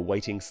to a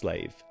waiting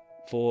slave.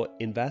 For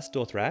in Vas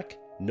Dothrak,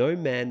 no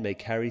man may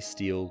carry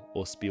steel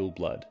or spill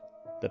blood.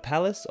 The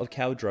palace of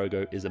Khal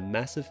Drogo is a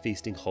massive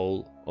feasting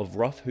hall of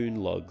rough-hewn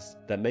logs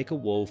that make a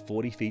wall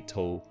 40 feet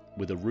tall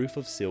with a roof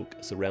of silk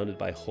surrounded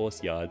by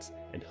horse yards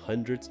and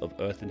hundreds of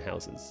earthen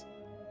houses.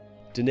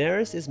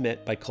 Daenerys is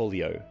met by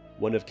Coleo,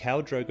 one of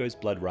Khal Drogo's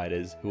blood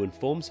riders, who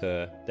informs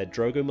her that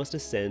Drogo must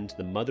ascend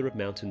the Mother of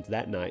Mountains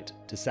that night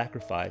to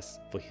sacrifice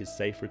for his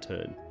safe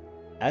return.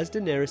 As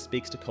Daenerys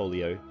speaks to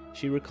Coleo,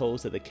 she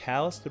recalls that the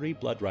Khal's 3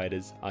 blood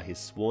riders are his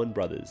sworn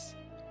brothers,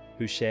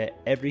 who share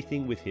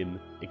everything with him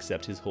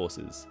except his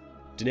horses.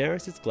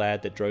 Daenerys is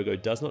glad that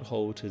Drogo does not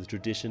hold to the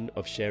tradition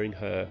of sharing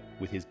her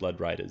with his blood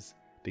riders,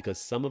 because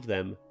some of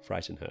them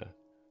frighten her.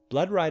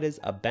 Blood riders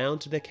are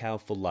bound to their cow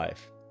for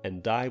life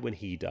and die when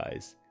he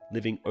dies,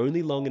 living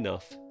only long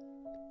enough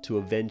to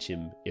avenge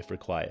him if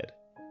required.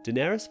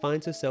 Daenerys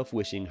finds herself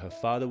wishing her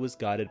father was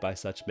guided by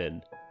such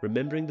men,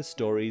 remembering the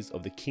stories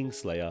of the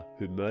Kingslayer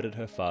who murdered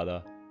her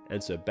father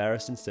and Sir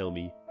Barristan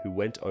Selmy who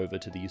went over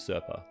to the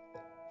usurper.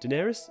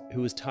 Daenerys,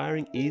 who is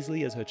tiring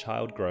easily as her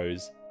child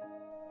grows,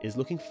 is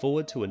looking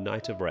forward to a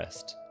night of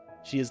rest.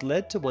 She is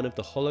led to one of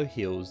the hollow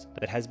hills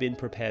that has been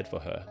prepared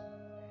for her.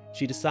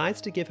 She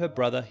decides to give her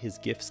brother his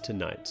gifts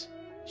tonight.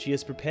 She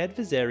has prepared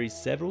Viserys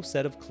several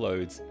set of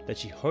clothes that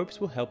she hopes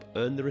will help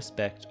earn the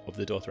respect of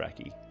the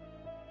Dothraki.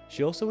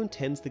 She also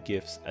intends the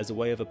gifts as a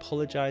way of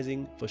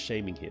apologizing for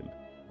shaming him.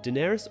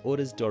 Daenerys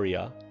orders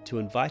Doria to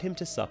invite him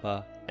to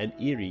supper and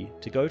Irri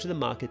to go to the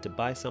market to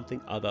buy something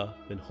other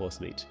than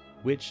horse meat,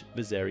 which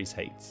Viserys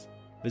hates.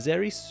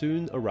 Viserys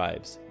soon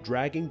arrives,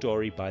 dragging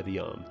Dori by the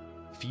arm,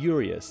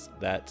 furious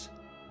that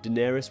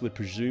Daenerys would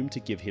presume to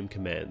give him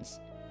commands.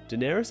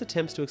 Daenerys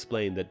attempts to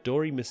explain that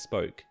Dori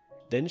misspoke,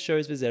 then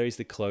shows Viserys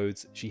the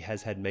clothes she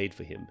has had made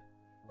for him.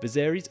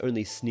 Viserys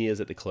only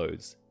sneers at the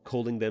clothes,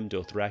 calling them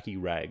Dothraki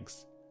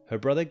rags. Her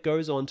brother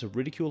goes on to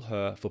ridicule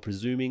her for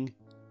presuming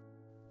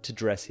to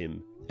dress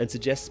him, and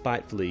suggests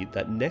spitefully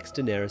that next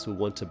Daenerys will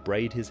want to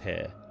braid his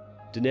hair.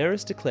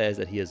 Daenerys declares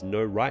that he has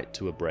no right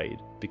to a braid,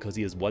 because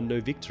he has won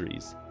no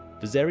victories.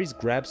 Viserys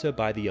grabs her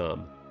by the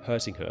arm,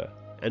 hurting her,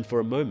 and for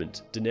a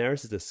moment,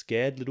 Daenerys is a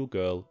scared little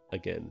girl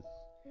again.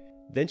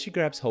 Then she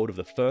grabs hold of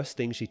the first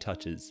thing she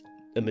touches,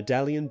 a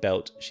medallion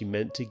belt she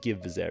meant to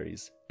give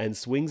Viserys, and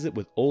swings it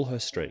with all her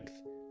strength.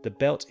 The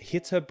belt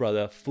hits her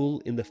brother full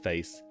in the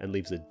face and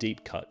leaves a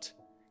deep cut.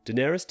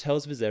 Daenerys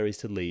tells Viserys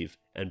to leave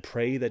and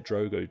pray that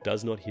Drogo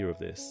does not hear of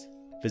this.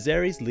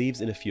 Viserys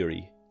leaves in a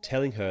fury,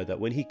 telling her that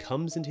when he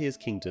comes into his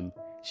kingdom,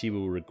 she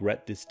will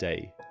regret this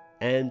day.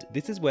 And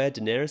this is where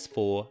Daenerys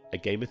 4, A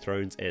Game of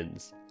Thrones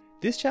ends.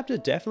 This chapter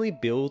definitely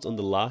builds on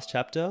the last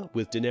chapter,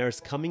 with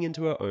Daenerys coming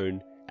into her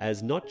own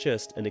as not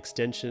just an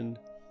extension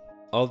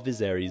of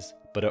Viserys,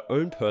 but her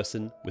own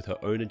person with her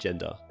own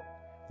agenda.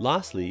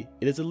 Lastly,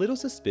 it is a little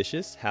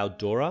suspicious how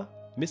Dora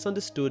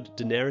misunderstood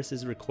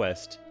Daenerys'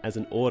 request as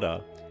an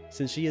order,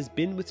 since she has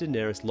been with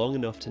Daenerys long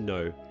enough to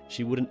know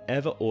she wouldn't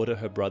ever order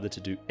her brother to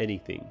do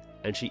anything,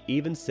 and she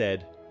even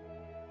said,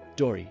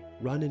 "Dori,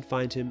 run and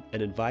find him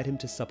and invite him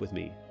to sup with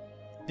me."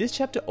 This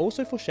chapter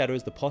also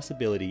foreshadows the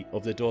possibility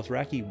of the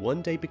Dothraki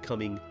one day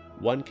becoming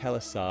one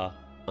Khalasar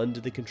under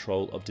the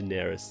control of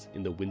Daenerys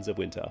in the Winds of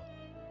Winter.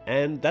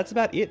 And that's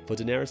about it for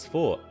Daenerys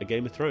 4, A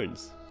Game of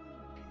Thrones.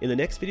 In the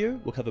next video,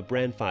 we'll cover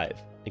Bran 5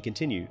 and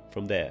continue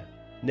from there.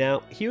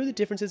 Now, here are the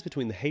differences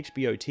between the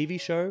HBO TV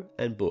show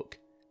and book.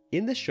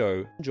 In the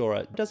show,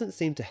 Jorah doesn't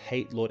seem to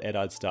hate Lord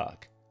Eddard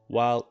Stark,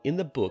 while in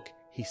the book,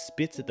 he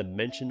spits at the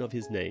mention of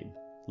his name.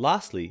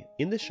 Lastly,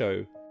 in the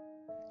show,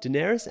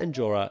 Daenerys and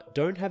Jorah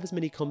don't have as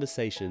many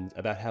conversations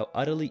about how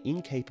utterly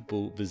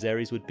incapable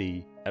Viserys would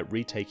be at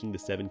retaking the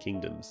Seven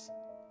Kingdoms.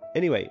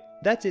 Anyway,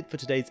 that's it for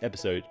today's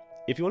episode.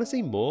 If you want to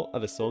see more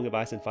of A Song of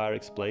Ice and Fire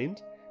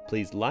Explained,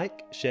 please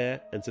like, share,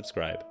 and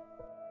subscribe.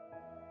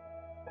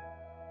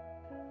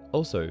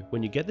 Also,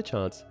 when you get the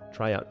chance,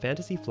 try out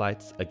Fantasy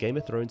Flight's A Game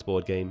of Thrones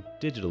board game,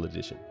 digital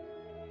edition.